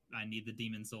 I need the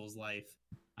Demon Souls life.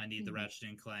 I need the Ratchet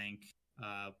and Clank.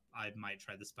 I might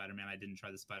try the Spider-Man. I didn't try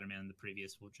the Spider-Man in the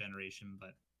previous generation,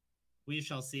 but we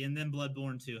shall see. And then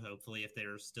Bloodborne 2, hopefully, if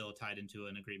they're still tied into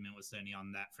an agreement with Sony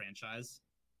on that franchise.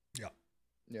 Yeah.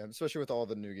 Yeah, especially with all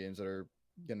the new games that are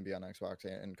going to be on Xbox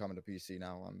and coming to PC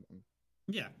now.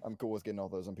 I'm cool with getting all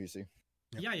those on PC.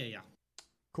 Yeah.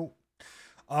 Cool.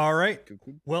 All right.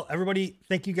 Cool. Well, everybody,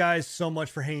 thank you guys so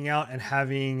much for hanging out and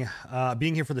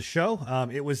being here for the show.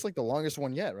 It was It's like the longest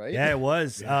one yet, right? Yeah, it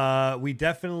was. Yeah. We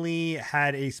definitely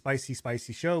had a spicy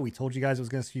show. We told you guys it was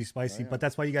going to be spicy, but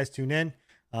that's why you guys tune in,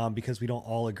 because we don't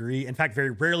all agree. In fact,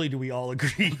 very rarely do we all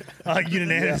agree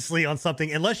unanimously on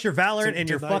something, unless you're Valorant and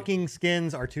your fucking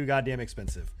skins are too goddamn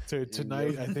expensive.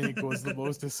 Tonight, I think, was the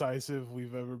most decisive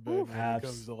we've ever been when it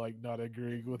comes to like not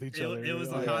agreeing with each other. It was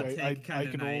a hot take kind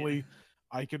of night.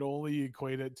 I can only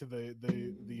equate it to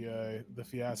the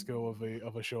fiasco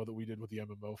of a show that we did with the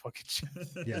MMO fucking shit.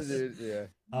 Yes. Yeah.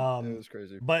 It was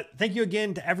crazy. But thank you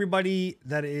again to everybody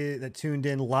that tuned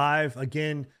in live.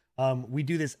 Again, we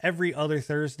do this every other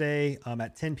Thursday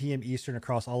at 10 p.m. Eastern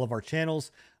across all of our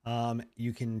channels.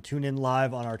 You can tune in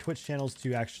live on our Twitch channels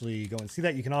to actually go and see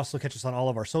that. You can also catch us on all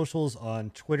of our socials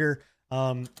on Twitter.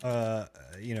 To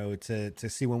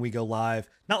see when we go live,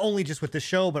 not only just with the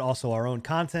show, but also our own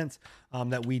content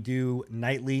that we do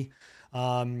nightly.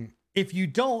 If you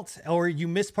don't, or you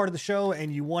missed part of the show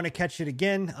and you want to catch it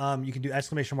again, you can do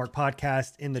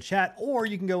 !podcast in the chat, or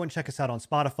you can go and check us out on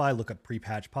Spotify, look up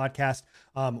Pre-Patch Podcast.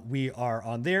 We are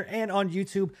on there and on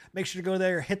YouTube. Make sure to go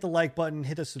there, hit the like button,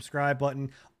 hit the subscribe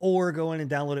button, or go in and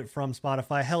download it from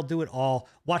Spotify. Hell, do it all.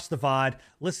 Watch the VOD,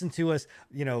 listen to us,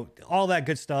 all that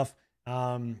good stuff.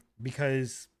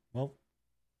 Because, well,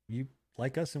 you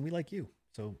like us and we like you,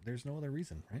 so there's no other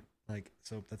reason, right?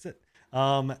 So that's it.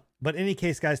 But in any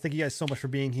case, guys, thank you guys so much for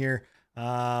being here.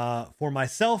 For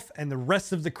myself and the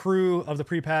rest of the crew of the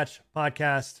Pre-Patch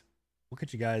Podcast, we'll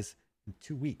catch you guys in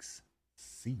 2 weeks.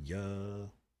 See ya.